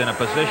always is in a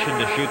position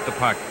to shoot the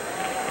puck.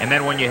 And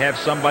then when you have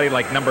somebody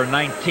like number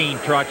 19,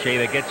 Trottier,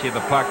 that gets you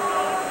the puck,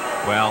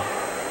 well,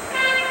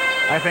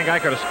 I think I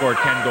could have scored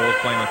 10 goals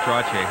playing with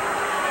Trottier.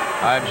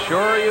 I'm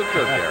sure you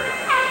could, Garry.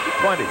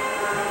 20.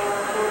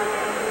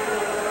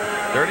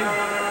 30?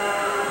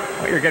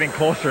 Well, you're getting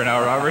closer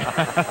now, Robert.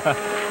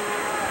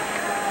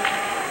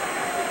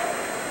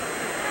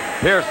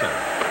 Persson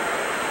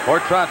for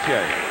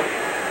Trottier.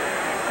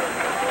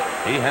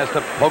 He has to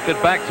poke it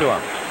back to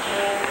him.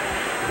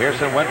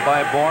 Persson went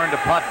by Bourne to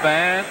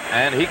Potvin,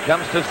 and he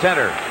comes to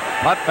center.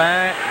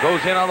 Potvin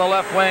goes in on the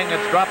left wing.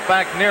 It's dropped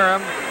back near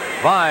him.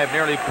 Vaive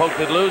nearly poked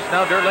it loose.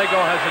 Now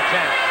Derlego has a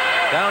chance.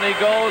 Down he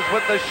goes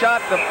with the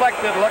shot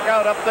deflected. Look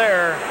out up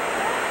there.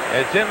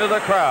 It's into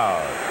the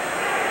crowd.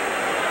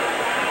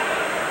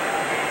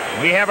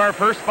 We have our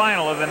first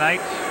final of the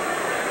night.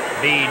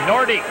 The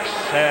Nordiques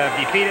have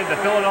defeated the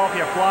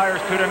Philadelphia Flyers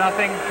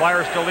 2-0.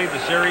 Flyers still lead the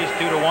series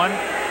 2-1.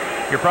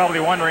 You're probably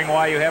wondering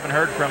why you haven't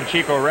heard from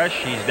Chico Resch.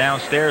 He's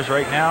downstairs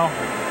right now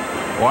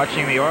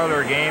watching the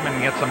Oiler game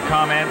and get some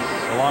comments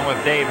along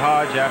with Dave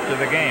Hodge after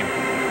the game.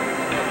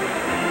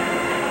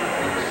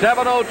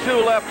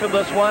 7:02 left in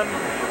this one.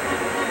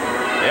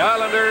 The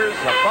Islanders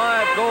a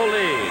 5-goal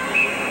lead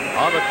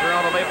on the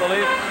Toronto Maple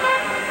Leafs,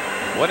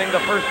 winning the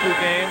first two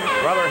games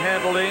rather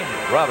handily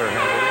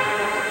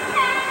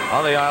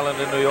on the island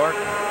in New York.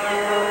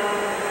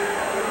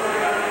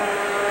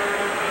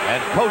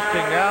 And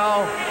coasting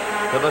now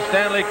to the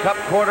Stanley Cup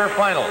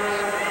quarterfinals.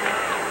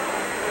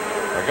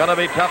 They're going to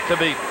be tough to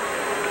beat.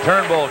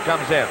 Turnbull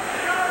comes in.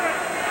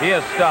 He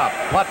is stopped.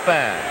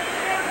 Potvin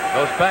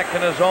goes back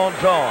in his own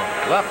zone.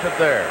 Left it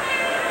there.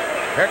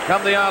 Here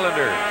come the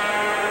Islanders.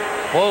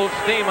 Full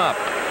steam up.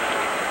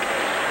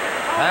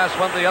 Pass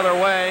went the other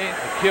way.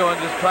 McEwen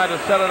just tried to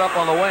set it up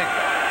on the wing.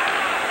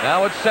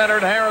 Now it's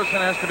centered.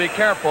 Harrison has to be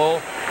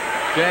careful.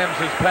 Jams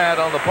his pad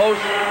on the post,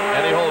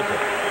 and he holds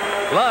it.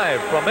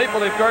 Live from Maple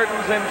Leaf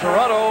Gardens in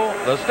Toronto,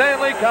 the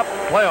Stanley Cup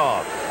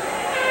Playoffs.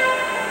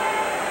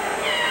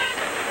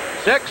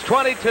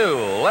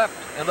 6:22 left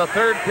in the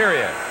third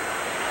period.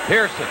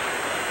 Persson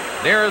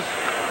near his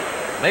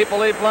Maple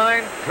Leaf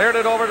line, cleared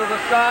it over to the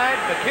side.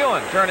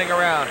 McEwen turning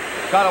around,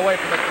 got away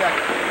from the check,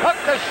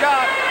 hooked the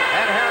shot,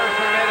 and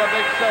Harrison made a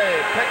big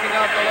save, picking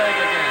out the leg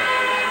again.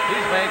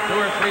 He's made 2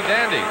 or 3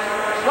 dandies.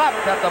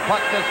 Slapped at the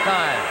puck this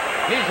time.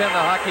 He's in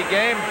the hockey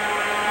game.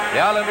 The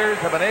Islanders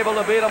have been able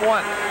to beat him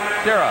once.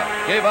 Sierra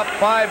gave up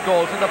 5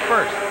 goals in the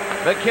first.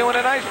 McEwen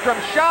and Nystrom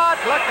shot.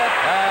 Look at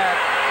that.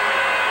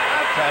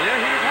 I'll tell you,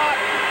 he's hot.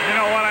 You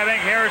know what? I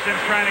think Harrison's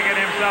trying to get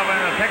himself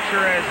into the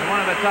picture as one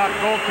of the top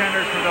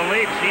goaltenders for the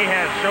Leafs. He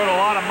has showed a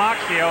lot of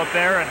moxie out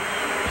there and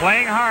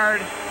playing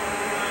hard.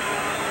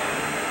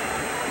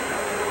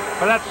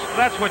 But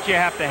that's what you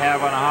have to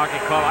have on a hockey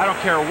club. I don't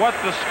care what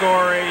the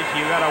score is.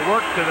 You got to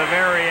work to the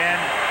very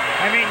end.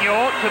 I mean, you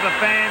owe it to the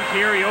fans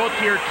here. You owe it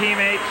to your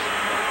teammates.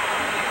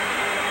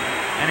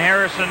 And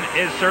Harrison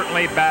is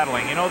certainly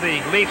battling. You know,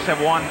 the Leafs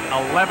have won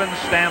 11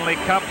 Stanley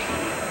Cups.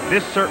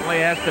 This certainly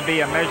has to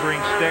be a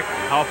measuring stick,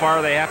 how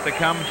far they have to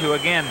come to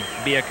again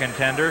be a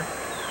contender.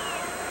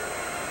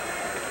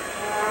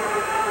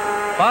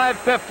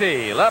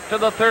 5:50 left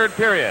in the third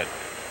period.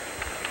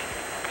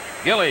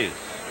 Gillies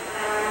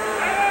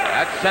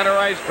at center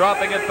ice,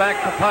 dropping it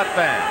back to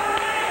Potvin.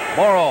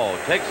 Morrow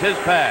takes his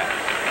pass.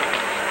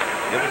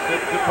 Gives it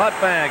to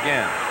Potvin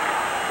again.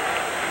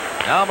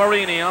 Now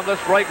Marini on this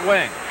right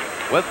wing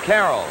with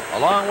Carroll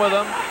along with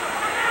him.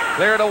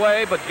 Cleared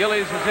away, but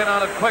Gillies is in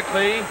on it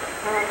quickly.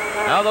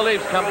 Now the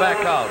Leafs come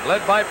back out,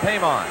 led by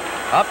Paymont.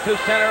 Up to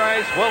center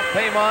ice, Wolf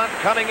Paymont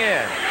coming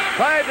in.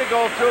 Tried to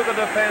go through the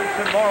defense,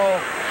 and Morrow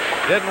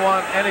didn't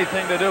want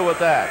anything to do with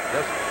that.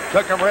 Just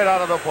took him right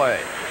out of the play.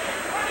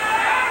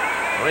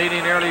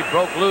 Marini nearly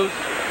broke loose.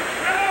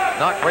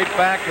 Knocked right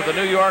back to the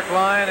New York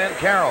line, and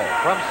Carroll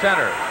from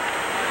center.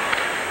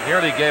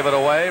 Nearly gave it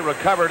away,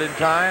 recovered in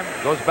time,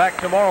 goes back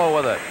to Morrow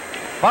with it.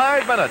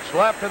 5 minutes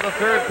left in the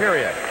third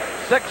period.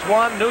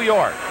 6-1 New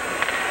York.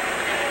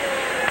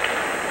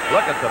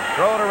 Look at them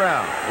throw it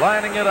around,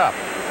 lining it up,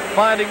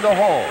 finding the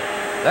hole.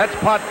 That's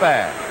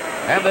Potvin,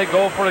 and they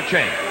go for a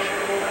change.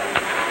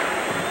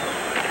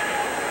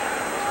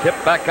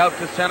 Tipped back out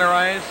to center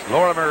ice.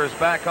 Lorimer is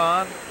back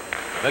on.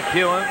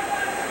 McEwen.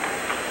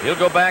 He'll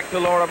go back to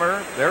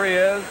Lorimer. There he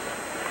is.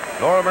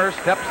 Lorimer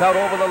steps out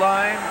over the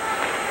line.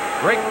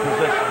 Great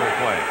positional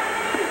play.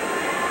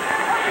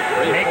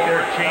 They make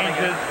their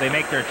changes. They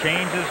make their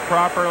changes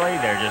properly.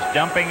 They're just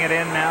dumping it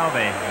in now.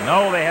 They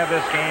know they have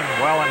this game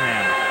well in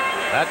hand.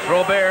 That's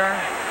Robert.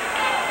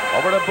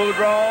 Over to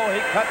Boudreau. He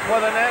cuts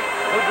with a net.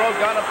 Boudreau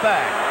got it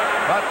back.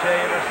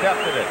 Trottier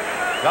intercepted it.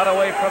 Got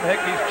away from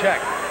Hickey's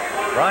check.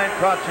 Bryan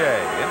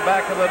Trottier in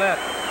back of the net.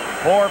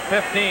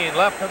 4:15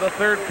 left in the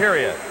third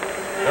period.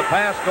 The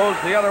pass goes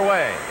the other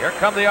way. Here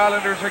come the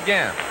Islanders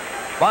again.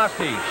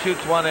 Bossy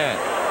shoots one in.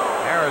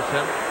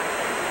 Harrison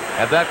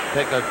had that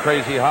take a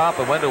crazy hop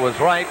and went to his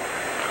right.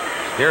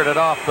 Steered it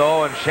off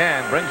though, and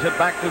Shan brings it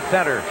back to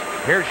center.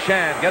 Here's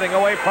Shan getting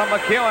away from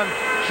McEwen.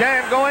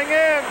 Shan going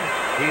in.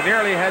 He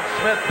nearly had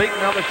Smith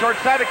beaten on the short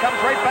side. It comes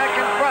right back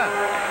in front.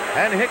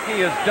 And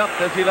Hickey is dumped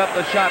as he let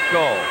the shot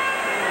go.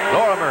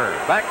 Lorimer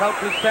back out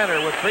to center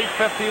with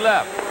 3:50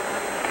 left.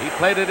 He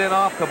played it in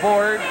off the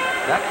board.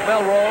 That's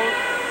Melrose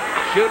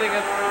shooting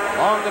it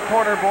along the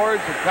corner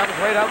boards. It comes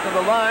right out to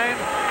the line.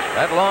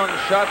 That long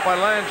shot by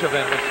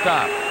Langevin was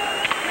stopped.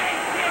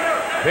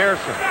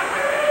 Persson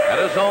at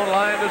his own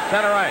line to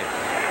center ice.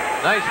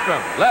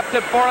 Nystrom left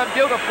it for him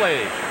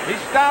beautifully. He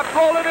stopped,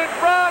 rolling in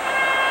front.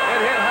 It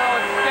hit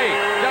Howatt's skate.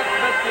 Just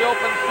missed the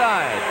open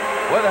side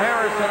with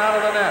Harrison out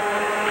of the net.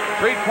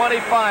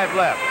 3:25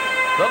 left.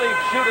 The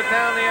Leafs shoot it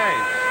down the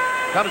ice.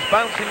 Comes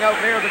bouncing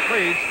out near the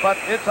crease, but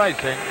it's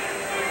icing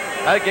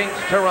against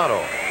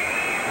Toronto.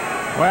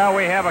 Well,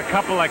 we have a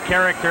couple of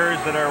characters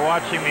that are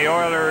watching the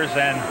Oilers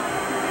and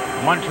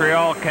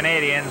Montreal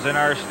Canadiens in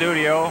our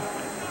studio.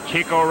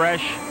 Chico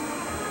Resch.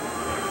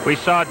 We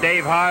saw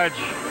Dave Hodge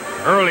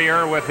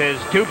earlier with his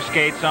tube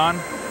skates on.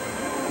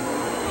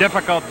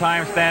 Difficult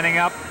time standing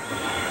up.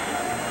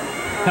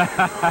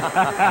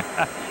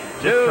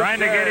 Just trying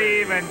to get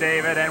even,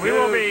 David, and we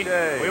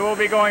will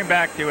be going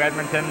back to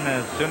Edmonton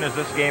as soon as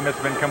this game has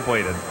been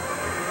completed.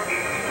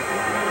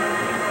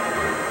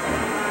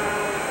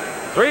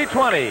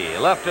 3:20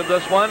 left in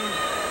this one.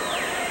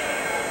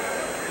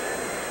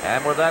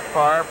 And we're that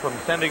far from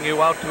sending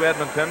you out to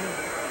Edmonton,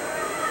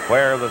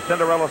 where the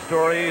Cinderella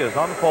story is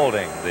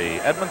unfolding. The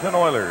Edmonton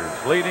Oilers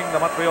leading the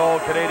Montreal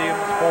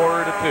Canadiens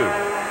 4-2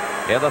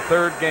 in the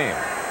third game.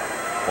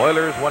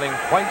 Oilers winning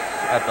twice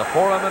at the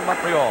Forum in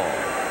Montreal,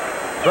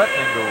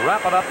 threatening to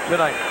wrap it up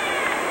tonight.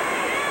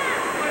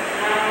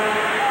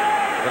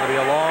 It's going to be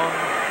a long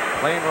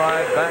plane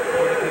ride back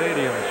for the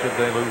Canadiens should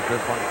they lose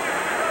this one.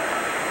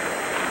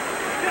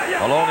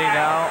 Maloney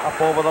now up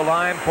over the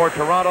line for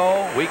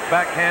Toronto. Weak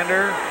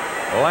backhander.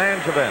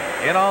 Langevin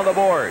in on the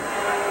board.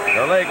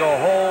 Derlego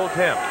holds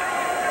him.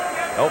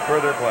 No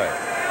further play.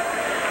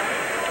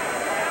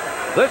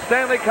 This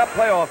Stanley Cup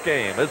playoff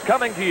game is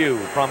coming to you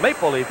from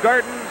Maple Leaf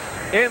Gardens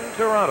in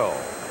Toronto.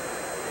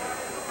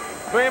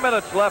 3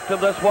 minutes left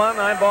of this one.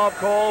 I'm Bob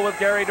Cole with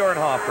Gary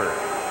Dornhofer.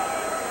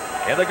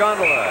 In the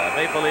gondola,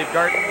 Maple Leaf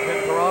Gardens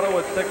in Toronto,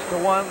 it's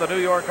 6-1. The New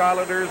York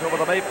Islanders over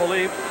the Maple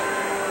Leafs.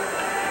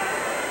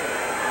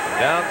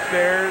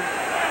 Downstairs,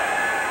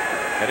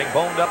 getting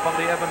boned up on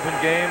the Edmonton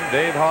game,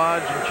 Dave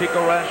Hodge and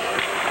Chico Resch.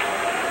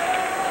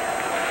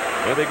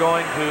 We'll be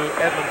going to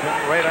Edmonton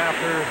right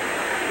after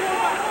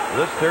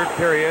this third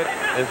period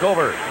is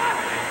over.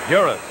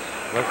 Jiri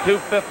with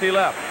 2:50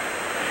 left.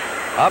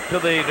 Up to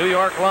the New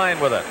York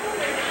line with it.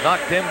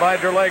 Knocked in by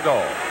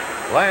Derlego.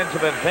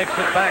 Langevin takes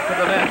it back to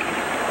the net.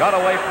 Got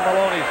away from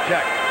Maloney's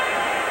check.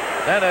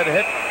 Then it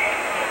hit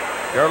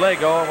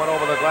Derlego and went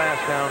over the glass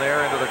down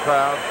there into the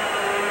crowd.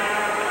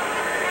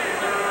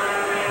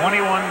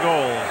 21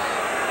 goals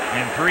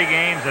in 3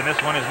 games, and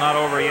this one is not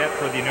over yet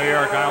for the New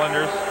York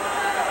Islanders.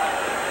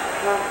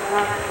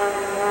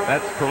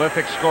 That's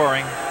prolific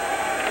scoring.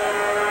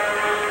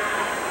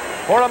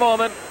 For a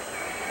moment,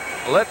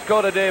 let's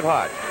go to Dave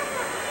Hodge.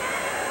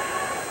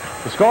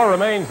 The score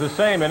remains the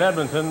same in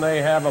Edmonton.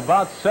 They have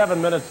about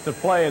 7 minutes to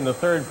play in the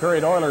third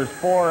period. Oilers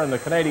 4 and the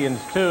Canadiens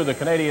 2. The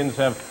Canadiens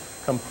have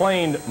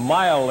complained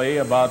mildly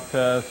about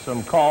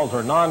some calls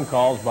or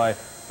non-calls by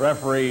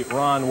referee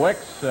Ron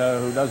Wicks,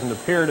 who doesn't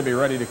appear to be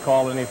ready to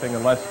call anything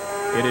unless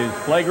it is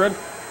flagrant.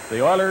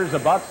 The Oilers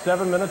about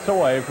 7 minutes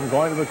away from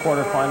going to the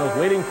quarterfinals,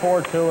 leading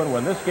 4-2, and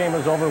when this game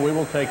is over, we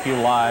will take you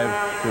live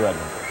to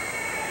Edmonton.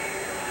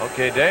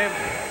 Okay, Dave,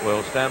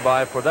 we'll stand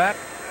by for that.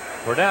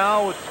 For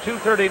now, it's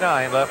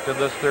 2:39 left in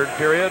this third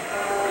period.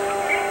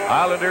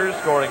 Islanders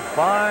scoring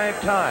 5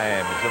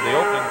 times in the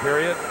opening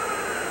period.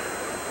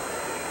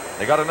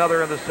 They got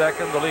another in the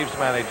second. The Leafs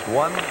managed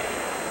 1.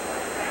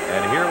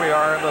 And here we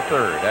are in the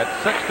third at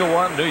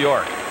 6-1 New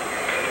York.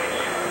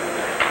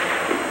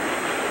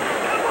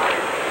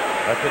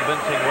 A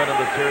convincing win of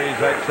the series,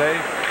 I'd say.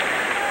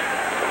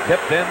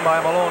 Tipped in by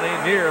Maloney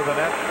near the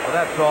net. But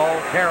that's all.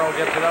 Carroll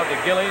gets it out to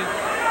Gillies.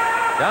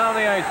 Down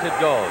the ice it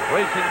goes.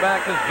 Racing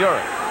back is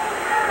Jiri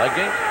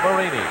against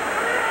Marini.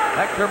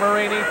 Hector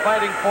Marini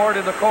fighting for it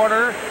in the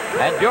corner.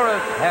 And Jiri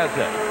has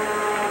it.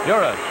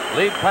 Jiri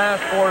lead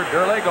pass for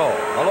Derlego.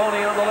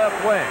 Maloney on the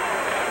left wing.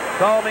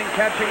 Salming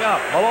catching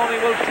up. Maloney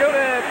will shoot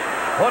it.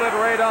 Put it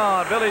right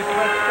on. Billy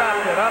Smith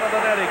stopped it. Out of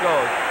the net he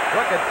goes.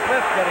 Look at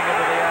Smith getting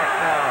into the act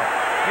now.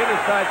 He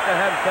decides to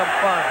have some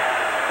fun.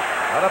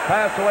 Got a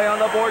pass away on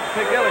the boards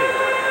to Gillies.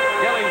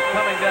 Gillies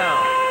coming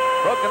down.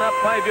 Broken up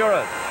by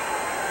Jiri.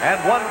 And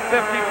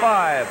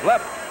 1:55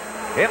 left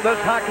in this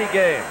hockey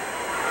game.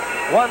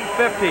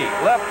 1:50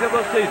 left in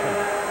the season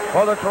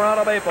for the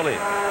Toronto Maple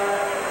Leafs.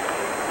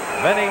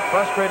 Many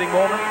frustrating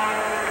moments.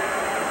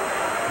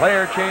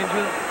 Player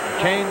changes.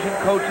 Change in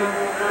coaches.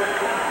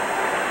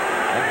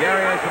 And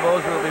Garry, I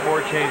suppose there will be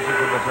more changes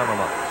in the summer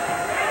months.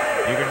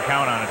 You can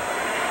count on it.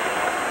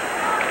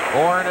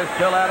 Bourne is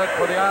still at it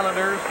for the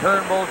Islanders.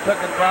 Turnbull took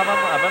it from him.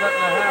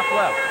 1.5 minutes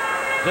left.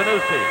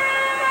 Denis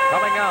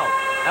coming out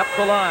up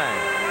the line.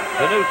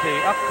 Denis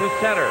up to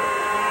center.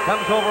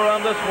 Comes over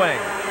on this wing.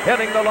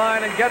 Hitting the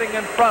line and getting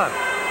in front.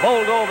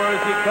 Bowled over as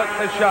he took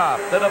the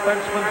shot. The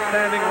defenseman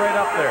standing right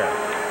up there.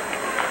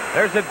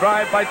 There's a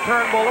drive by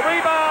Turnbull. A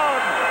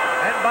rebound!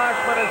 And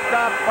Boschman is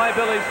stopped by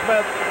Billy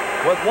Smith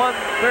with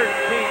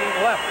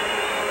 1:13 left.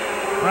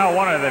 Well,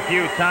 one of the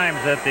few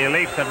times that the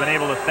Leafs have been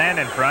able to stand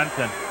in front,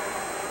 and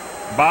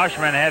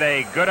Boschman had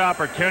a good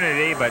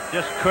opportunity but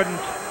just couldn't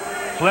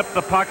flip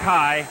the puck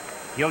high.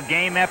 He'll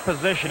gain that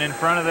position in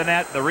front of the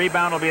net. The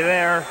rebound will be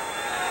there.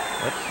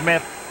 But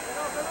Smith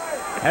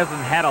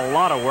hasn't had a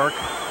lot of work.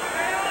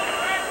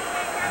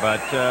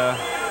 But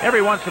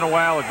every once in a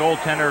while, a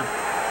goaltender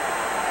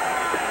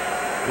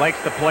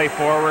likes to play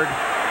forward,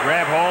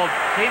 grab hold.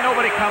 See,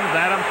 nobody comes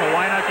at him, so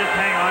why not just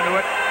hang on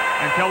to it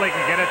until they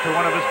can get it to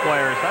one of his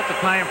players? That's the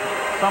time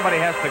somebody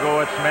has to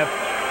go at Smith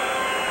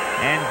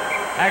and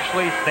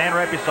actually stand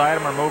right beside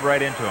him or move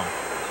right into him.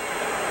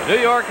 The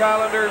New York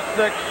Islanders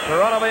 6,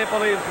 Toronto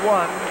Maple Leafs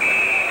 1.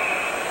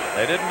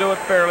 They didn't do it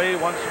fairly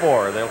once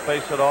more. They'll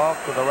face it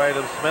off to the right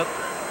of Smith.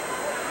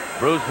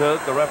 Bruce Hood,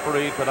 the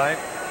referee tonight.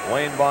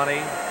 Wayne Bonney.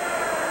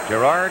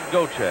 Gerard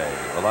Gauthier,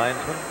 the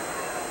linesman.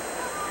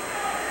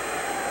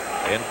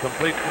 In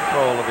complete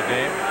control of the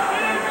game.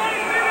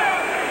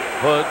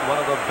 Hood, one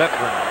of the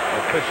veteran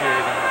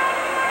officiating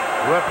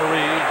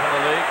referees in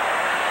the league.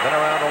 Been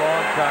around a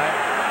long time.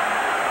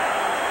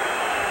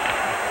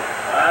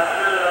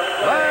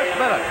 Last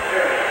minute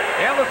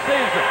in the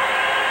season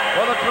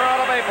for the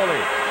Toronto Maple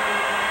Leafs.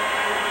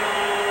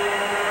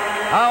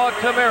 Howatt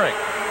to Merrick.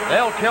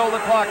 They'll kill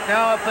the clock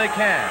now if they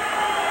can.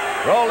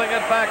 Rolling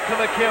it back to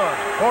McEwen.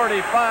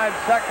 45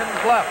 seconds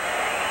left.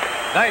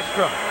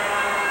 Nystrom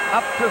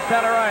up to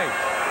center ice.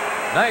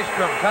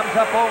 Nystrom comes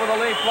up over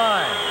the Leaf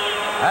line.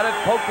 Had it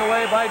poked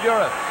away by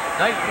Duras.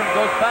 Nystrom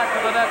goes back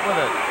to the net with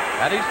it.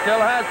 And he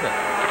still has it.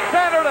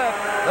 Centered it.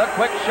 The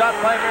quick shot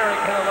by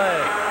Merrick in the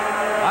leg.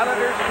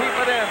 Islanders keep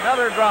it in.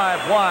 Another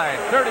drive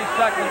wide. 30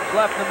 seconds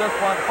left in this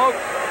one,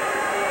 folks.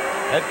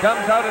 It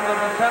comes out into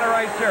the center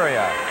ice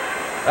area.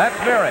 That's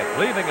Merrick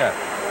leaving it.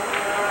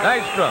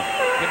 Nystrom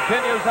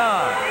continues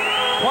on.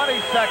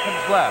 20 seconds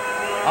left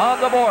on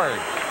the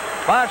boards.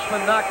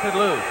 Boschman knocked it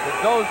loose. It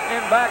goes in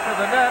back of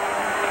the net.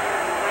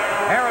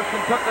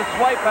 Harrison took the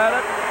swipe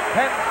at it.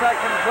 10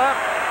 seconds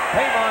left.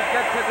 Paymont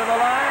gets it to the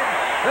line.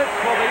 This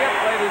will be it,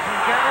 ladies and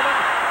gentlemen,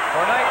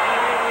 for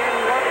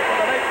 1980-81 for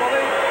the Maple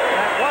Leafs.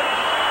 At once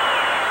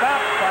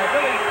stopped by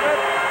Billy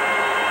Smith.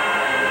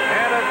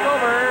 And it's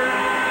over.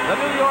 The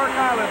New York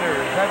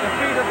Islanders have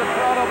defeated the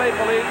Toronto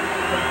Maple Leafs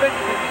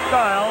convincing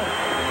style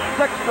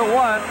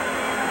 6-1.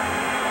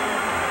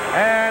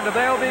 And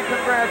they'll be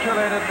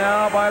congratulated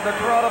now by the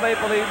Toronto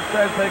Maple Leafs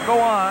as they go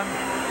on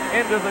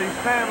into the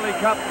Stanley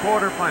Cup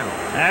quarterfinals.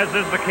 As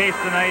is the case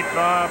tonight,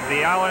 Bob,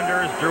 the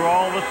Islanders drew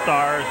all the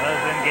stars, as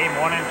in game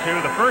 1 and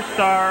 2. The first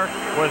star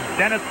was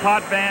Denis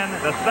Potvin.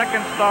 The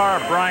second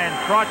star, Bryan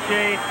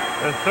Trottier.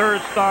 The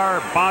third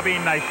star, Bobby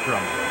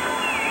Nystrom.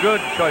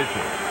 Good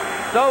choices.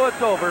 So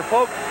it's over,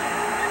 folks.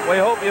 We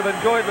hope you've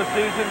enjoyed the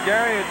season.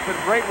 Garry, it's been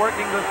great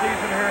working the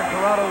season here in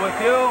Toronto with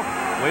you.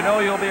 We know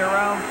you'll be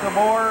around some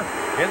more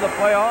in the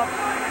playoffs.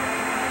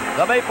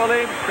 The Maple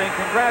Leafs being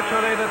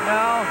congratulated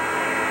now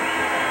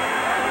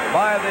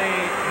by the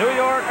New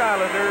York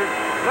Islanders.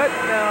 Let's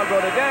now go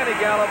to Danny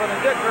Gallivan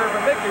and Dick Irv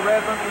and Mickey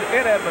Redmond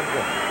in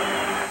Edmonton.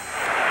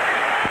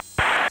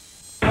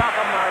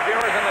 Welcome our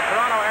viewers in the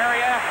Toronto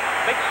area.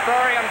 Big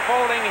story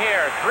unfolding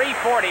here.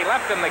 3:40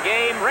 left in the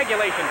game,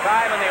 regulation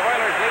time, and the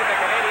Oilers lead the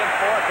Canadiens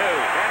 4-2.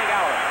 Danny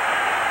Gallivan.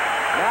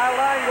 Now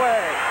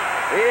Langevin.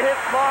 He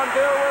hits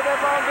Mondeau with it.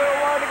 Mondeau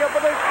winding up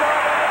with a shot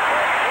and a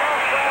quick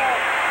cross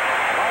back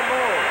by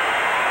Moore.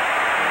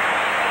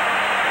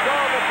 So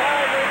the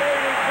time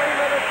remaining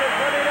 3 minutes and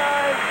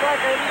 29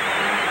 seconds.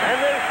 And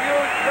this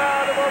huge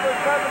crowd of over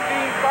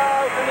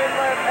 17,000 in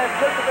that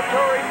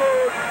anticipatory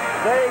mood.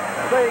 They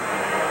think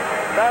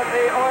that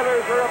the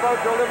Oilers are about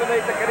to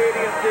eliminate the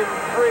Canadiens in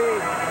 3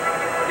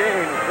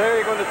 games. There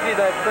you're going to see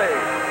that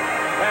save.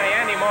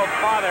 Andy Moog's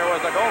father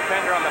was a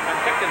goaltender on the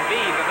Penticton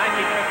Bees in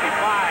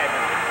 1955.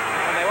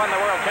 They won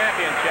the World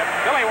Championship.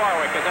 Billy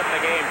Warwick is at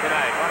the game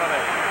tonight. One of the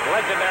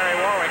legendary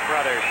Warwick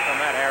brothers from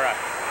that era.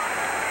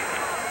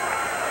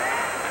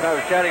 I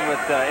was chatting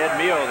with Ed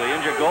Mio, the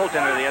injured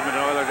goaltender of the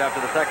Edmonton Oilers after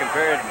the second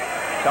period,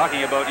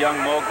 talking about young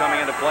Moog coming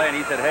into play, and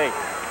he said, hey,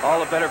 all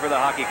the better for the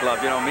hockey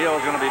club. You know,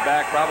 Mio is going to be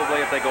back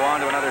probably if they go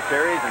on to another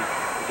series, and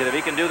he said if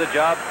he can do the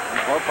job,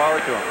 more power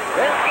to him.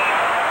 That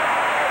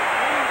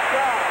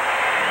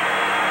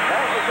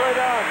was right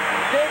on.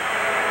 Dick,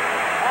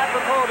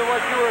 apropos to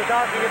what you were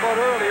talking about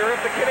earlier, if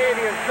the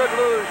Canadiens should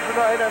lose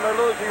tonight, and they're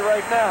losing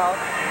right now,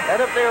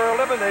 and if they are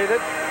eliminated,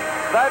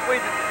 that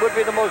would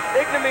be the most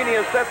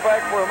ignominious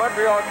setback for a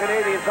Montreal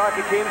Canadiens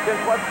hockey team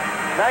since, what,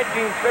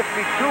 1952,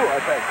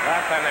 I think.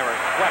 Last time they were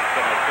swept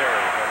in the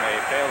series when they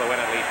failed to win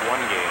at least 1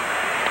 game.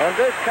 And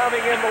this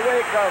coming in the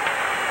wake of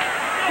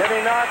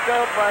getting knocked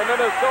out by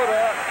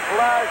Minnesota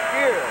last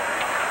year.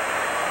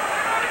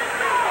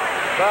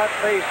 But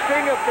the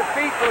sting of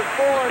defeat was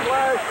born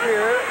last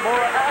year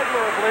more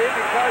admirably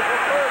because of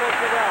service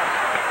to them.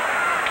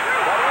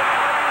 But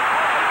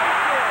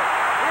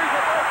here's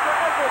a ball to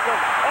Edmonton.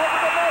 Over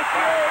the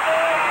Messier.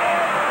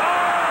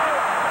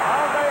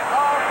 On the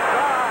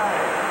offside.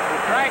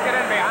 Strike it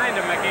in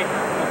behind him, Mickey.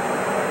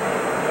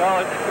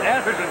 Well,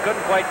 Anderson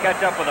couldn't quite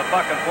catch up with the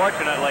puck,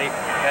 unfortunately.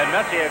 And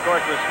Messier, of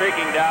course, was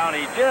streaking down.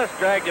 He just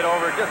dragged it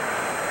over, just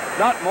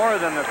not more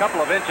than a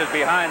couple of inches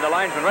behind the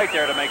linesman right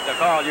there to make the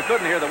call. You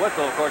couldn't hear the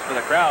whistle, of course, for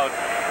the crowd.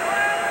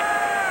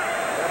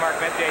 Mark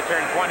Messier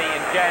turned 20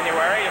 in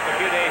January, just a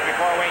few days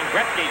before Wayne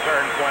Gretzky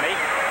turned 20.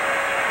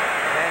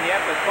 yet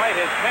despite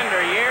his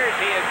tender years.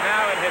 He is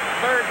now in his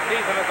 3rd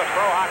season as a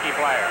pro hockey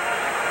player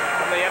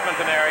from the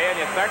Edmonton area, and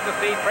you start to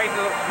see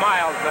traces of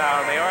smiles now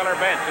on the Oiler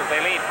bench as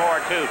they lead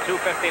 4-2,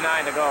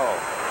 2:59 to go.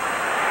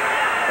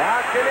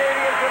 Now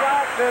Canadians of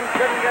Oxen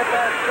couldn't get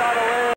that shot away.